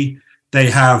KFC. They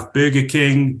have Burger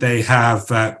King. They have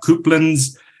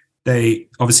Couplands. They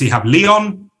obviously have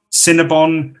Leon,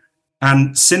 Cinnabon,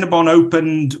 and Cinnabon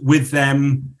opened with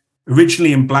them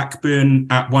originally in Blackburn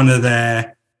at one of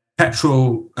their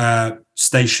petrol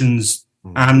stations.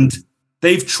 And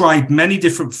they've tried many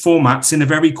different formats in a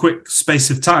very quick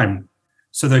space of time.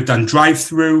 So they've done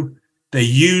drive-through. They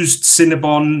used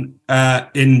Cinnabon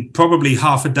in probably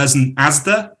half a dozen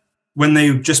Asda when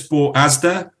they just bought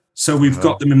Asda. So we've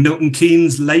got them in Milton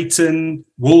Keynes, Leighton,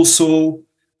 Walsall,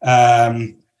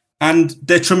 and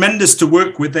they're tremendous to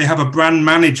work with. They have a brand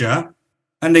manager.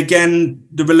 And again,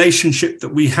 the relationship that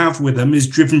we have with them is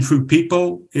driven through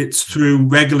people. It's through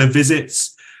regular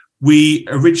visits. We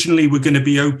originally were going to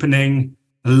be opening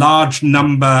a large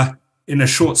number in a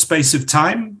short space of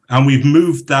time, and we've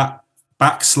moved that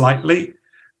back slightly.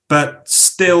 But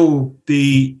still,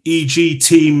 the EG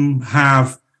team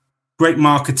have great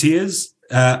marketeers,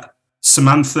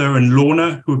 Samantha and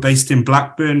Lorna, who are based in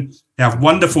Blackburn. They have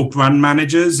wonderful brand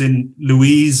managers in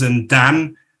Louise and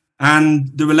Dan. And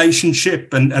the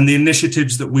relationship and the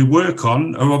initiatives that we work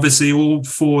on are obviously all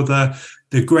for the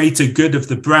greater good of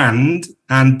the brand.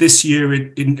 And this year,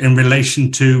 in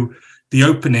relation to the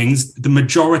openings, the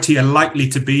majority are likely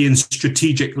to be in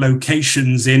strategic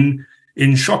locations in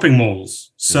shopping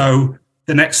malls. So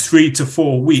the next 3 to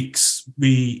 4 weeks,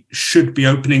 we should be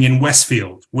opening in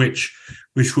Westfield, which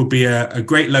will be a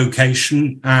great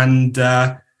location. And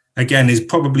again, is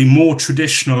probably more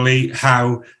traditionally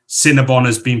how Cinnabon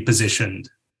has been positioned.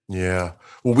 Yeah.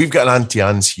 Well, we've got an Auntie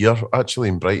Anne's here, actually,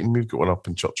 in Brighton. We've got one up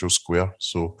in Churchill Square.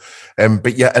 So,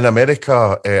 but yeah, in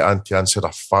America, Auntie Anne's had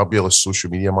a fabulous social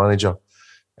media manager.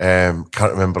 Can't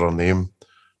remember her name,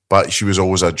 but she was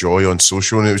always a joy on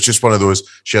social. And it was just one of those,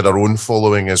 she had her own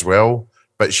following as well,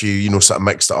 but she, sort of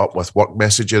mixed it up with work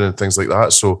messaging and things like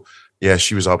that. So, yeah,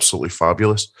 she was absolutely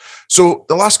fabulous. So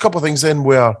the last couple of things then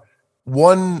were,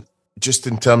 one, just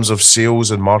in terms of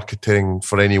sales and marketing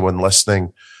for anyone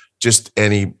listening, just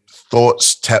any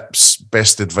thoughts, tips,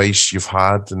 best advice you've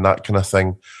had and that kind of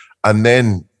thing. And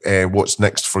then what's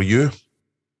next for you?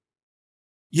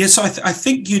 Yes, I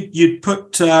think you'd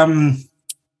put, and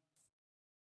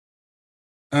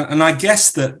I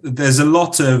guess that there's a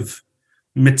lot of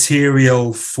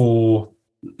material for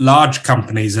large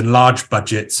companies and large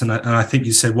budgets, and I think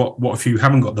you said, what if you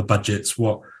haven't got the budgets?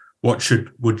 What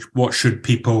should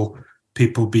people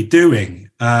be doing?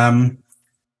 And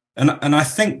I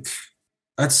think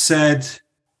I'd said,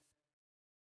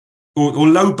 or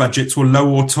low budgets or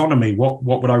low autonomy. What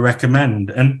would I recommend?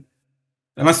 And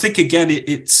I think again,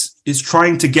 it's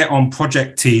trying to get on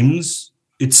project teams.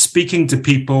 It's speaking to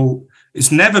people.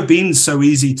 It's never been so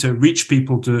easy to reach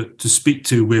people to speak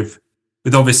to with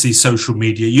obviously social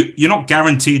media. You're not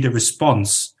guaranteed a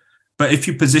response, but if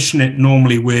you position it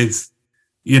normally with,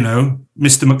 Mr.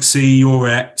 McSee, you're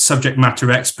a subject matter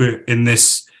expert in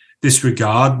this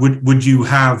regard. Would you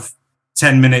have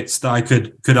 10 minutes that I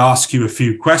could ask you a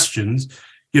few questions?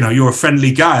 You're a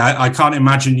friendly guy. I can't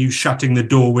imagine you shutting the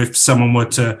door if someone were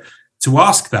to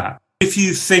ask that. If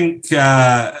you think,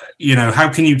 how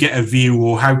can you get a view,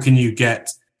 or how can you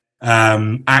get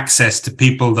access to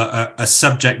people that are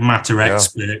subject matter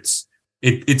experts?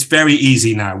 It's very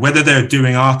easy now, whether they're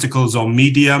doing articles on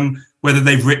Medium, whether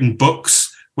they've written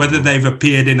books, whether they've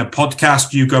appeared in a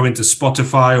podcast. You go into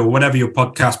Spotify or whatever your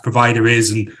podcast provider is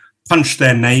and punch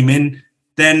their name in,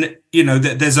 then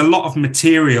there's a lot of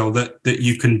material that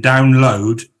you can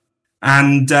download,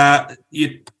 and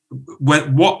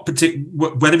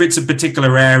whether it's a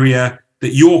particular area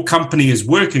that your company is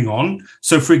working on.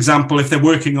 So, for example, if they're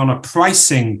working on a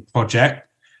pricing project,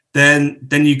 then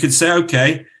you could say,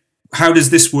 okay, how does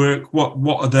this work? What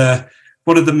are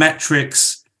the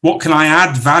metrics? What can I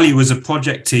add value as a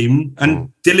project team?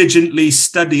 And diligently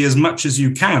study as much as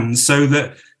you can so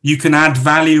that you can add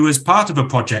value as part of a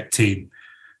project team.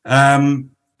 And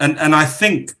I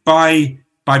think by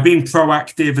being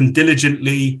proactive and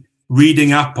diligently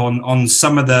reading up on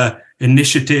some of the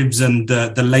initiatives and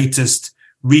the latest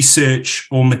research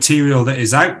or material that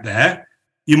is out there,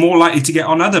 you're more likely to get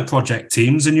on other project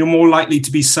teams, and you're more likely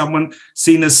to be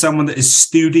seen as someone that is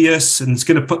studious and is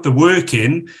going to put the work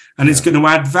in and is going to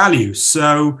add value.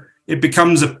 So it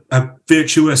becomes a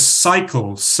virtuous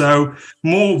cycle. So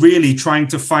more really trying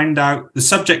to find out the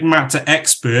subject matter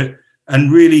expert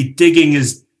and really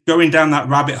going down that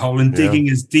rabbit hole and digging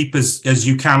as deep as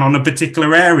you can on a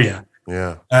particular area.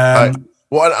 Yeah.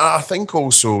 I think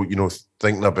also,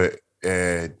 thinking about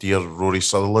dear Rory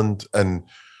Sutherland and,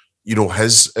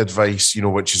 his advice,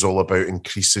 which is all about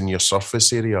increasing your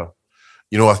surface area.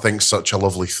 I think such a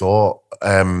lovely thought.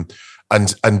 And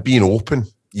being open,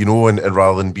 and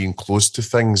rather than being closed to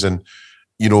things, and,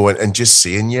 and just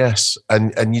saying yes.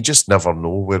 And you just never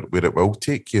know where it will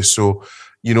take you. So,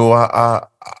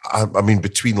 I mean,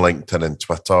 between LinkedIn and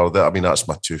Twitter, that's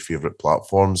my two favourite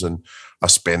platforms, and I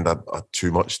spend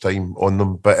too much time on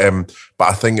them. But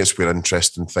I think it's where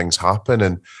interesting things happen,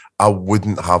 and I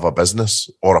wouldn't have a business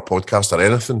or a podcast or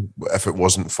anything if it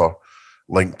wasn't for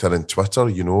LinkedIn and Twitter,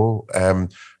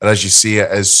 And as you say,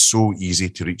 it is so easy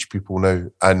to reach people now,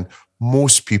 and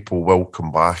most people will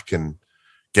come back and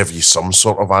give you some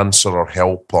sort of answer or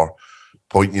help or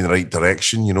point you in the right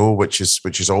direction, which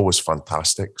is always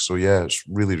fantastic. So yeah, it's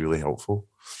really, really helpful.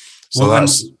 So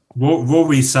that's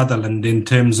Rory Sutherland in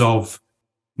terms of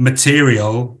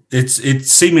material. It's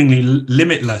seemingly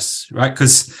limitless, right?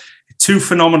 Because two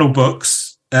phenomenal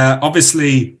books.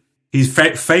 Obviously, he's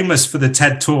famous for the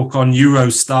TED Talk on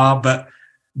Eurostar, but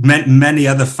many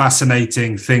other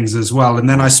fascinating things as well. And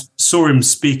then I saw him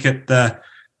speak at the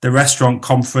restaurant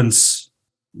conference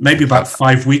maybe about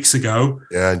 5 weeks ago.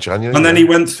 Yeah, in January. And then he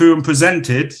went through and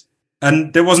presented,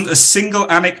 and there wasn't a single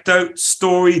anecdote,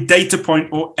 story, data point,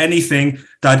 or anything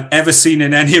that I'd ever seen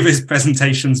in any of his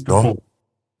presentations before.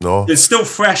 No. It's still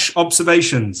fresh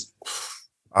observations.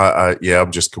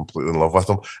 I'm just completely in love with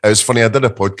him. It was funny, I did a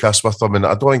podcast with him, and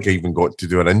I don't think I even got to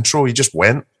do an intro. He just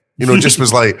went, just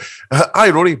was like, hi,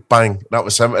 Rory, bang. That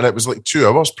was him. And it was like 2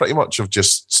 hours pretty much of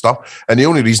just stuff. And the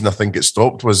only reason I think it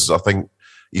stopped was, I think,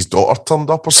 his daughter turned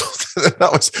up or something.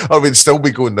 It'd still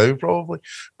be going now probably.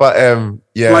 But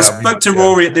yeah. Well, I spoke to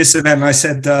Rory at this event, and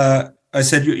I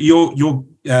said, your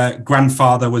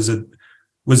grandfather was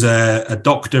a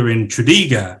doctor in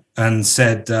Tredegar, and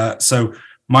said, so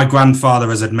my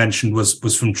grandfather, as I'd mentioned,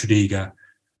 was from Tredegar.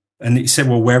 And he said,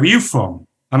 well, where are you from?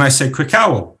 And I said,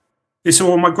 Crickhowell. He said,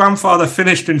 well, my grandfather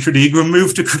finished in Tredegar and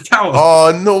moved to Crickhowell.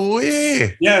 Oh, no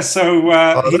way. Yeah, so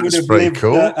he would have lived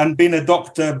and been a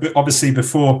doctor, obviously,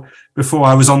 before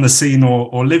I was on the scene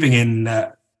or living in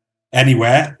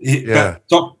anywhere. Yeah.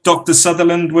 But Dr.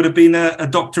 Sutherland would have been a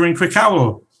doctor in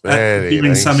Crickhowell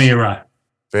during some era.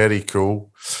 Very cool.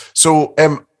 So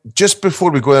just before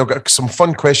we go, I've got some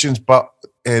fun questions, but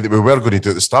that we were going to do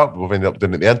at the start, but we've ended up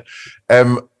doing it at the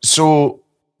end. So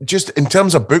just in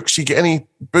terms of books, you get any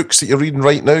books that you're reading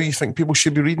right now you think people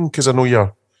should be reading? Because I know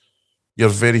you're you're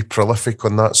very prolific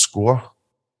on that score.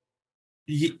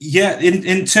 Yeah,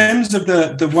 in terms of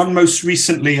the one most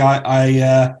recently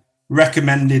I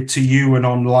recommended to you and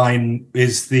online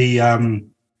is the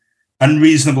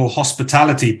Unreasonable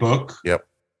Hospitality book. Yep.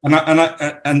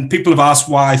 And people have asked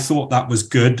why I thought that was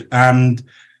good, and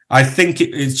I think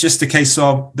it's just a case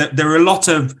of that there are a lot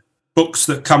of books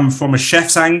that come from a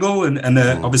chef's angle and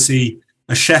obviously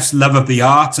a chef's love of the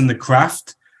art and the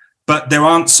craft, but there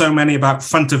aren't so many about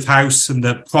front of house and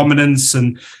the prominence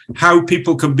and how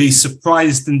people can be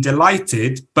surprised and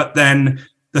delighted, but then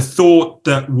the thought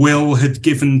that Will had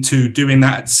given to doing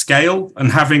that at scale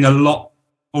and having a lot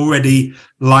already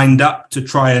lined up to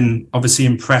try and obviously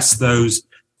impress those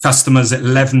customers at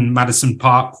 11 Madison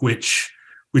Park, which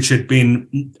had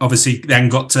been obviously then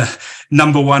got to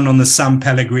 #1 on the San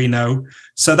Pellegrino.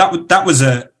 So that was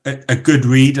a good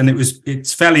read, and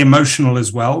it's fairly emotional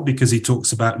as well because he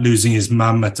talks about losing his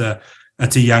mum at a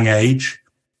young age.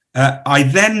 I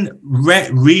then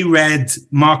reread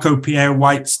Marco Pierre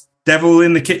White's Devil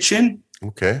in the Kitchen.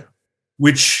 Okay.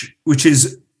 Which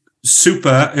is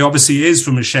super. It obviously is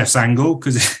from a chef's angle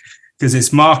because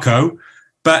it's Marco,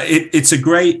 but it's a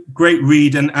great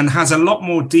read and has a lot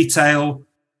more detail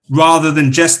rather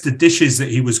than just the dishes that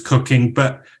he was cooking,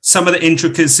 but some of the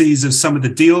intricacies of some of the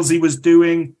deals he was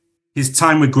doing, his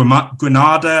time with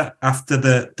Granada after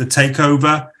the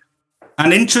takeover.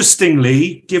 And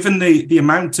interestingly, given the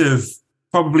amount of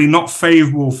probably not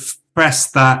favorable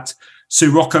press that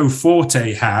Sirocco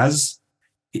Forte has,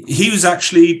 he was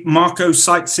actually, Marco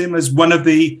cites him as one of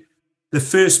the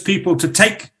first people to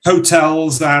take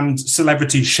hotels and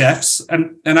celebrity chefs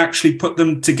and actually put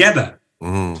them together.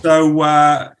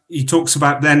 So he talks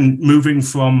about then moving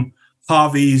from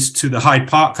Harvey's to the Hyde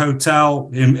Park Hotel,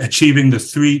 him achieving the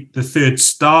third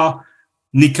star.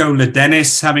 Nico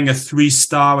Ladenis having a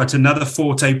 3-star at another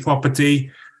Forte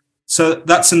property. So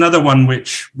that's another one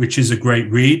which is a great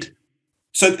read.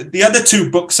 So the other two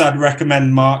books I'd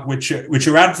recommend, Mark, which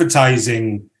are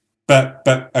advertising, but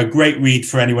a great read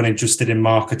for anyone interested in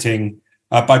marketing,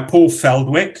 by Paul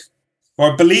Feldwick, who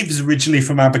I believe is originally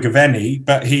from Abergavenny,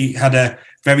 but he had a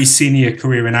very senior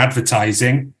career in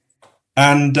advertising.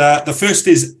 And the first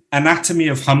is Anatomy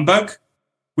of Humbug,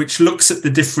 which looks at the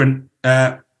different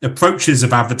approaches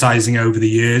of advertising over the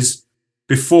years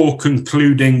before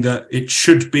concluding that it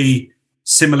should be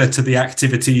similar to the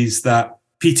activities that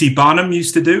P.T. Barnum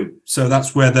used to do. So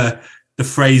that's where the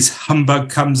phrase humbug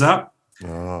comes up.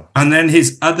 Oh. And then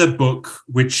his other book,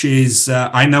 which is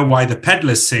I Know Why the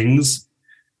Peddler Sings,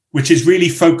 which is really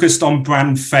focused on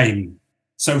brand fame.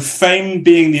 So fame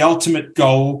being the ultimate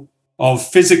goal of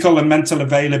physical and mental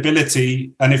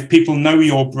availability. And if people know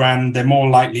your brand, they're more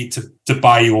likely to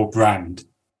buy your brand.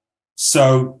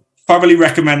 So thoroughly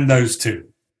recommend those two.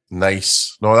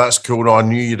 Nice. No, that's cool. No, I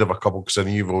knew you'd have a couple because I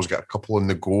knew you've always got a couple on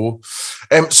the go.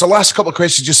 So last couple of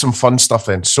questions, just some fun stuff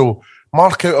then. So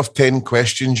mark out of 10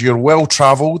 questions. You're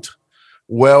well-travelled,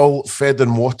 well fed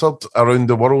and watered around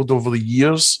the world over the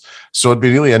years. So I'd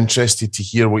be really interested to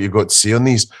hear what you've got to say on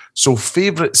these. So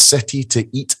favourite city to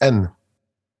eat in?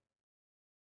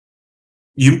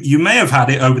 You may have had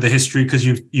it over the history because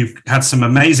you've had some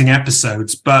amazing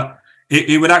episodes, but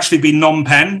it would actually be Phnom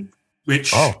Penh,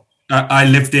 which I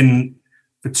lived in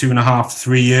for 2.5,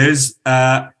 3 years.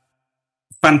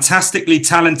 Fantastically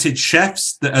talented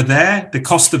chefs that are there. The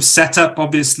cost of setup,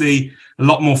 obviously, a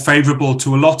lot more favorable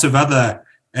to a lot of other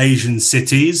Asian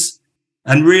cities,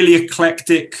 and really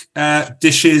eclectic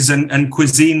dishes and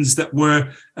cuisines that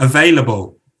were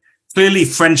available. Clearly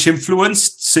French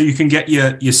influenced, so you can get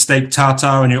your steak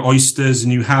tartare and your oysters,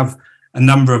 and you have a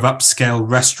number of upscale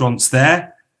restaurants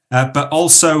there, but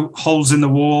also holes in the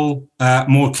wall,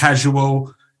 more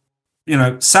casual.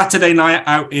 Saturday night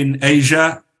out in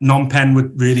Asia, Phnom Penh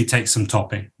would really take some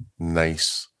topping.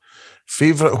 Nice.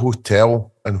 Favorite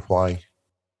hotel and why?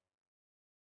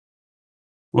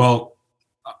 Well,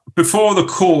 before the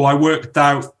call, I worked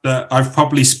out that I've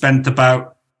probably spent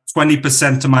about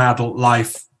 20% of my adult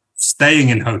life staying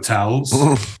in hotels.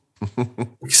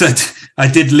 Because I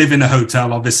did live in a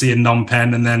hotel, obviously, in Phnom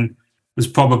Penh, and then was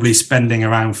probably spending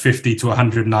around 50 to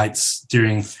 100 nights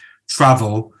during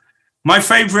travel. My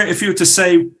favorite, if you were to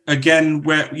say, again,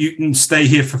 where you can stay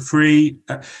here for free,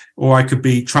 or I could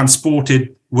be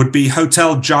transported, would be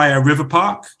Hotel Jaya River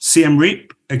Park, Siem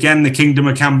Reap, again, the Kingdom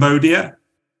of Cambodia.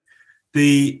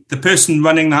 The person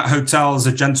running that hotel is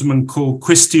a gentleman called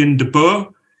Christian de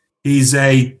Boer. He's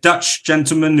a Dutch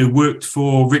gentleman who worked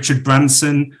for Richard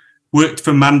Branson, worked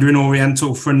for Mandarin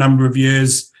Oriental for a number of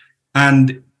years.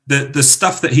 And the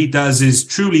stuff that he does is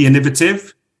truly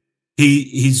innovative.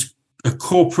 He's a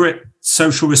corporate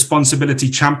social responsibility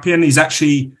champion. He's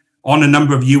actually on a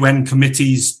number of UN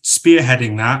committees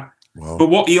spearheading that. Wow. But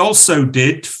what he also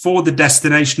did for the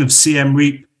destination of Siem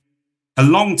Reap a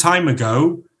long time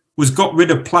ago was got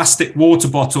rid of plastic water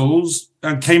bottles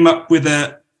and came up with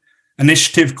an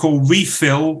initiative called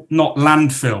Refill, Not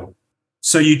Landfill.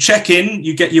 So you check in,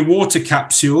 you get your water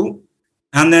capsule,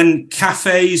 and then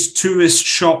cafes, tourist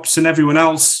shops, and everyone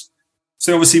else,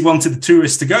 so obviously wanted the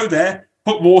tourists to go there,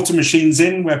 put water machines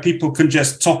in where people can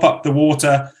just top up the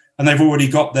water and they've already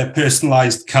got their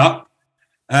personalized cup.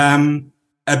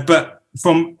 But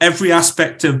from every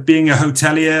aspect of being a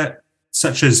hotelier,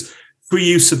 such as free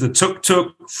use of the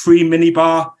tuk-tuk, free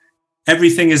minibar,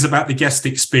 everything is about the guest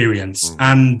experience.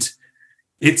 And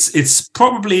it's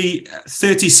probably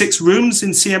 36 rooms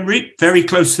in Siem Reap, very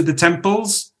close to the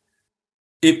temples.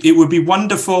 It would be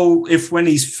wonderful if when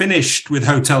he's finished with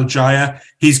Hotel Jaya,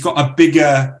 he's got a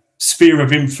bigger sphere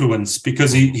of influence,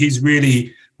 because he's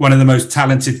really one of the most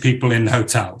talented people in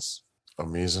hotels.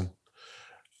 Amazing.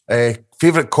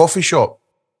 Favorite coffee shop?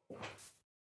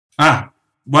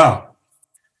 Well,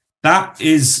 that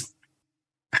is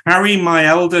Harry, my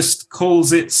eldest,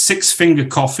 calls it Six Finger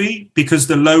Coffee because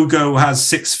the logo has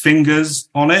 6 fingers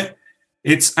on it.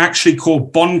 It's actually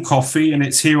called Bon Coffee, and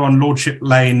it's here on Lordship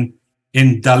Lane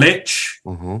in Dulwich.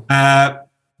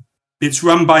 It's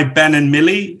run by Ben and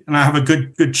Millie, and I have a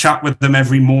good chat with them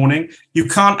every morning. You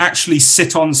can't actually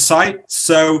sit on site,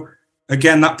 so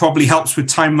again, that probably helps with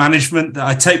time management, that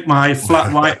I take my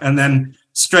flat white and then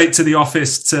straight to the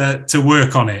office to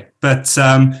work on it. But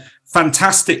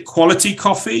fantastic quality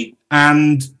coffee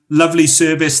and lovely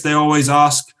service. They always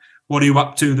ask, what are you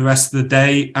up to the rest of the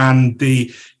day? And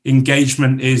the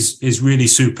engagement is really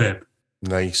superb.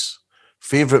 Nice.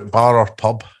 Favorite bar or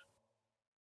pub?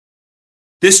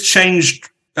 This changed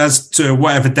as to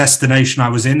whatever destination I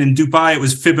was in. In Dubai, it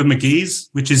was Fibber McGee's,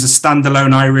 which is a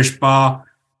standalone Irish bar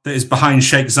that is behind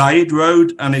Sheikh Zayed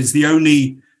Road, and it's the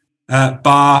only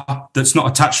bar that's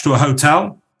not attached to a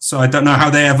hotel. So I don't know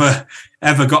how they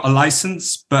ever got a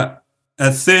license. But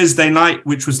a Thursday night,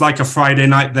 which was like a Friday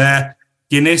night there,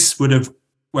 Guinness would have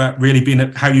really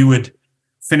been how you would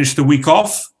finish the week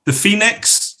off. The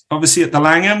Phoenix, obviously at the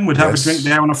Langham, would have a drink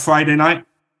there on a Friday night.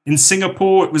 In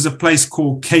Singapore, it was a place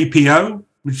called KPO,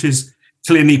 which is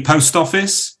Clearly Post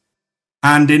Office.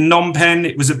 And in Phnom Penh,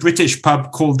 it was a British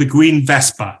pub called the Green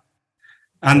Vespa.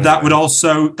 And that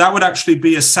would actually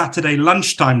be a Saturday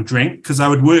lunchtime drink, because I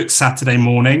would work Saturday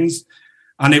mornings.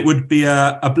 And it would be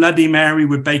a Bloody Mary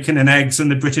with bacon and eggs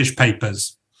and the British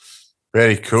papers.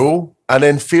 Very cool. And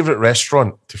then favourite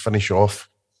restaurant to finish off?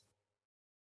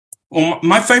 Well,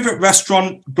 my favourite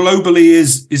restaurant globally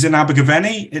is in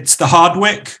Abergavenny. It's the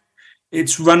Hardwick.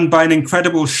 It's run by an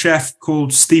incredible chef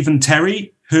called Stephen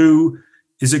Terry, who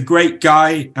is a great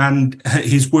guy, and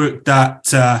he's worked at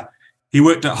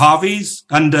Harvey's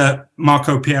under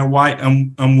Marco Pierre White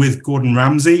and with Gordon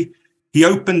Ramsay. He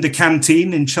opened a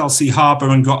canteen in Chelsea Harbour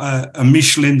and got a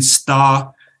Michelin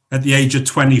star at the age of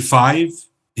 25.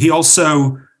 He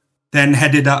also then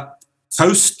headed up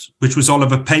Toast, which was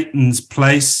Oliver Payton's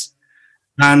place.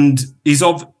 And he's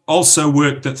also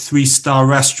worked at 3-star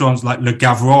restaurants like Le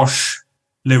Gavroche,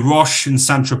 Le Roche in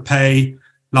Saint-Tropez,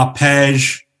 La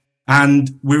Pege.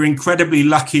 And we're incredibly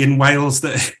lucky in Wales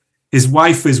that his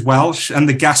wife is Welsh, and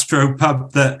the gastro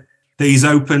pub that he's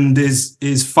opened is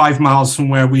 5 miles from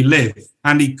where we live.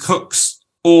 And he cooks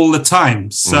all the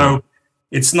time. So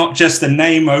it's not just a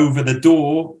name over the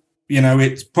door. You know,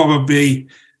 it's probably,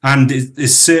 and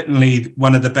is certainly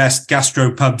one of the best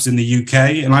gastro pubs in the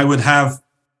UK. And I would have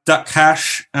duck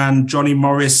hash and Johnny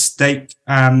Morris steak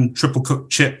and triple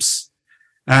cooked chips,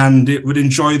 and it would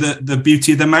enjoy the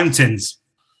beauty of the mountains.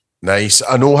 Nice.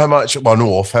 I know I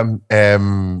know of him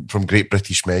from Great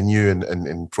British Menu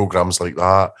and programmes like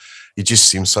that. He just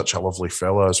seems such a lovely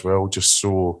fella as well, just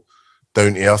so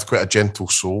down to earth, quite a gentle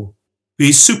soul.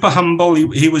 He's super humble.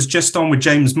 He was just on with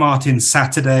James Martin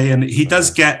Saturday, and he does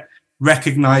get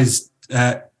recognised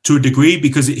to a degree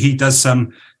because he does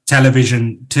some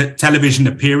television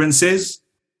appearances.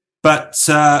 But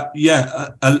a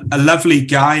lovely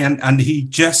guy, and he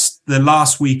just the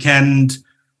last weekend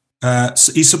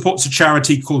he supports a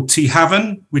charity called Tea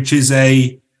Haven, which is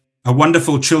a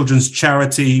wonderful children's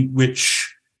charity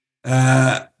which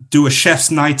do a chef's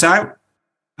night out,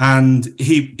 and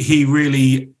he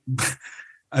really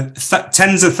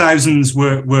tens of thousands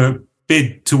were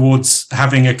bid towards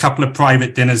having a couple of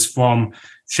private dinners from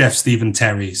Chef Stephen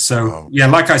Terry. So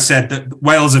like I said,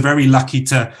 Wales are very lucky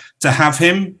to have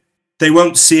him. They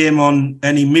won't see him on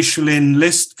any Michelin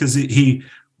list because he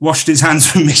washed his hands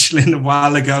from Michelin a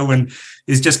while ago and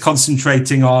is just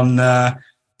concentrating on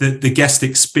the guest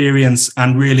experience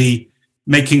and really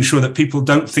making sure that people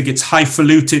don't think it's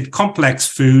highfalutin, complex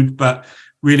food, but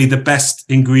really the best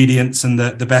ingredients and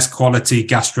the best quality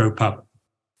gastropub.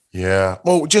 Yeah.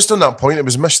 Well, just on that point, it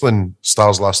was Michelin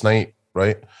stars last night,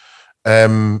 right?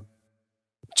 Do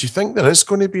you think there is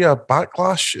going to be a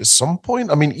backlash at some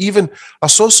point? I mean, even I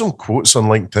saw some quotes on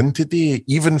LinkedIn today,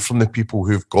 even from the people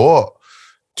who've got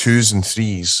 2s and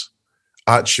 3s,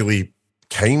 actually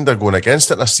kind of going against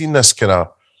it. And I've seen this kind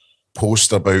of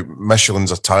post about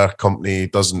Michelin's a tire company,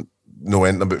 doesn't know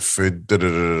anything about food.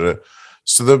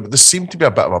 So there seemed to be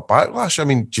a bit of a backlash. I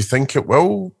mean, do you think it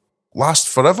will last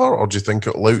forever, or do you think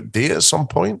it'll outdate at some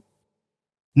point?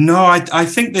 No, I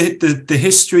think the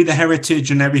history, the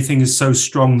heritage and everything is so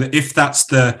strong that if that's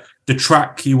the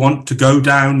track you want to go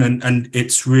down and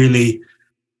it's really,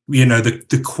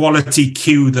 the quality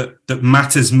cue that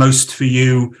matters most for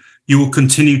you, you will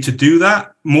continue to do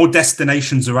that. More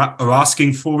destinations are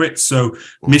asking for it. So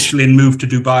Michelin moved to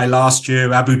Dubai last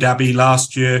year, Abu Dhabi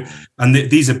last year, and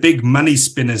these are big money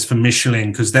spinners for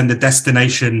Michelin, because then the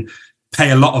destination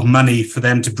pay a lot of money for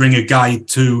them to bring a guide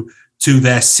to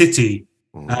their city.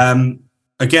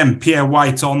 Again, Pierre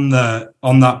White on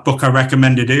that book I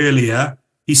recommended earlier,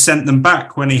 he sent them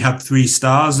back when he had 3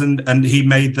 stars, and he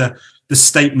made the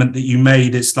statement that you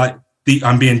made. It's like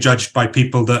I'm being judged by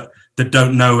people that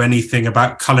don't know anything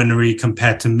about culinary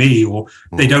compared to me, or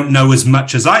they don't know as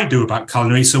much as I do about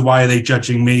culinary. So why are they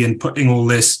judging me and putting all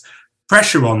this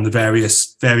pressure on the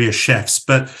various chefs?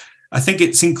 But I think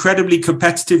it's incredibly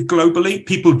competitive globally.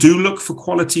 People do look for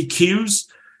quality cues.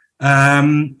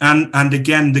 And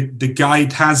again, the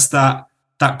guide has that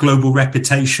global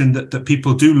reputation that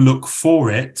people do look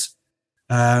for it.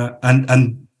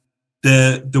 And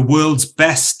the world's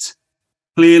best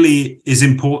clearly is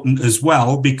important as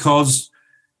well, because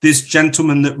this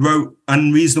gentleman that wrote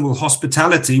Unreasonable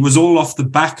Hospitality was all off the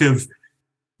back of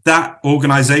that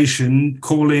organization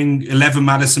calling 11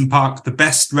 Madison Park the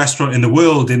best restaurant in the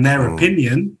world, in their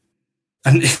opinion.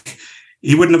 And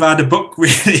he wouldn't have had a book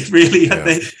really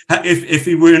if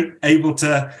he weren't able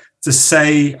to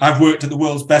say, I've worked at the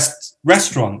world's best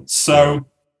restaurants. So,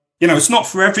 it's not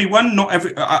for everyone.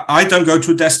 I don't go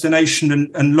to a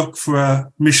destination and look for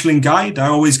a Michelin guide. I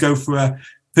always go for a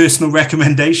personal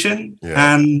recommendation.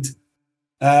 And,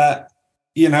 but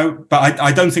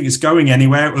I don't think it's going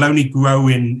anywhere. It will only grow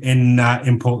in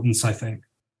importance, I think.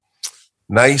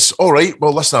 Nice. All right.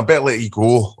 Well, listen, I better let you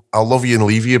go. I'll love you and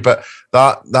leave you, but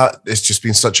that it's just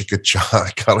been such a good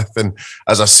chat, Gareth. And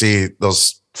as I say,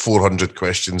 there's 400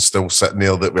 questions still sitting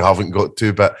there that we haven't got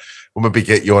to, but we'll maybe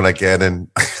get you on again, and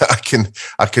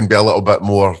I can be a little bit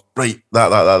more right. That.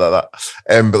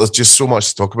 But there's just so much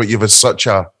to talk about. You've had such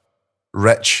a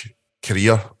rich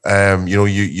career.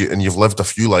 You and you've lived a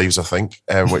few lives, I think,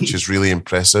 which is really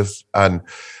impressive. And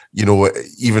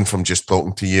even from just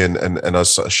talking to you and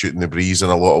us sort of shooting the breeze in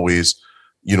a lot of ways,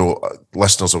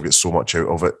 listeners will get so much out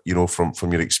of it,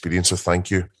 from your experience. So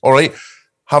thank you. All right.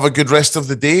 Have a good rest of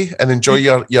the day and enjoy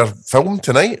your film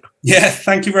tonight. Yeah,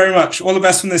 thank you very much. All the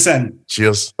best from this end.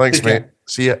 Cheers. Thanks, Take mate. care.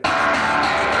 See ya.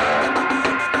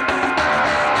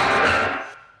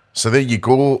 So there you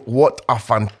go. What a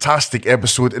fantastic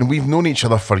episode. And we've known each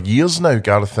other for years now,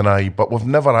 Gareth and I, but we've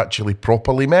never actually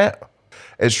properly met.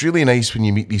 It's really nice when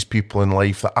you meet these people in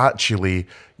life that actually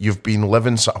you've been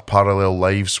living sort of parallel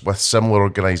lives with similar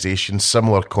organisations,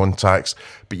 similar contacts,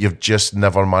 but you've just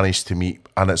never managed to meet.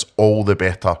 And it's all the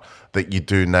better that you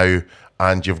do now.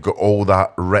 And you've got all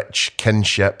that rich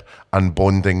kinship and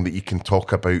bonding that you can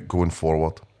talk about going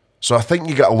forward. So I think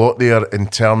you get a lot there in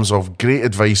terms of great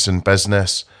advice in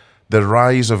business, the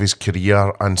rise of his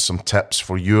career and some tips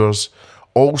for yours.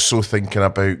 Also thinking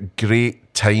about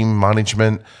great time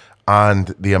management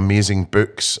and the amazing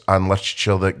books and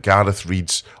literature that Gareth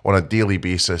reads on a daily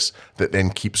basis that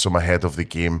then keeps him ahead of the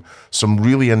game. Some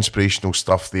really inspirational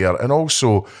stuff there, and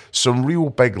also some real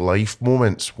big life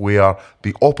moments where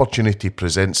the opportunity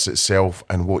presents itself,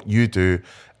 and what you do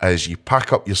is you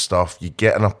pack up your stuff, you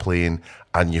get in a plane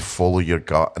and you follow your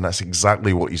gut, and that's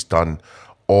exactly what he's done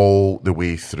all the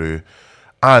way through.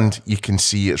 And you can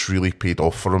see it's really paid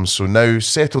off for him. So now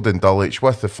settled in Dulwich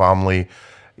with the family,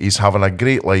 he's having a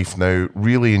great life now,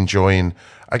 really enjoying,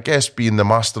 I guess, being the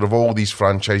master of all these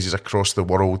franchises across the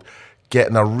world,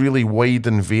 getting a really wide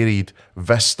and varied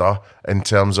vista in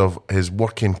terms of his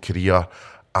working career,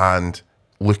 and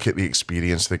look at the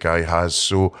experience the guy has.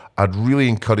 So I'd really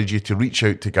encourage you to reach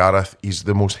out to Gareth. He's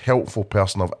the most helpful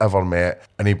person I've ever met,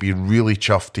 and he'd be really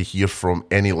chuffed to hear from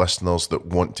any listeners that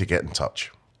want to get in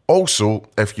touch. Also,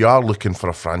 if you are looking for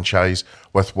a franchise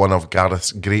with one of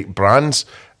Gareth's great brands,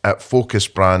 at Focus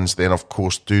Brands, then of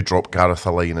course do drop Gareth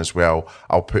a line as well.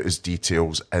 I'll put his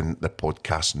details in the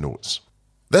podcast notes.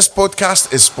 This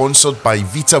podcast is sponsored by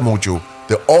Vita Mojo,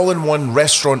 the all-in-one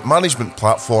restaurant management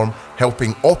platform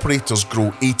helping operators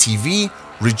grow ATV,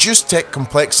 reduce tech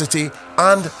complexity,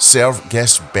 and serve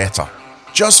guests better.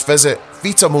 Just visit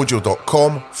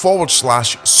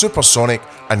vitamojo.com/supersonic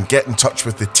and get in touch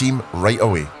with the team right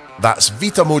away. That's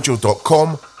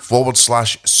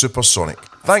vitamojo.com/supersonic.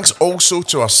 Thanks also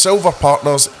to our silver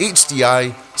partners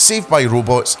HDI, Saved by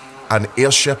Robots, and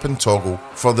Airship and Toggle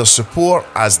for their support,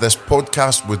 as this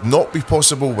podcast would not be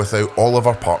possible without all of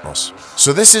our partners.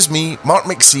 So this is me, Mark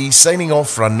McSee, signing off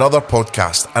for another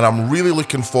podcast, and I'm really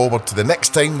looking forward to the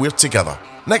next time we're together.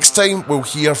 Next time we'll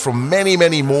hear from many,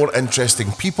 many more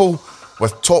interesting people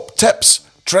with top tips,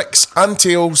 tricks and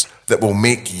tales that will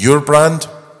make your brand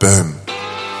boom.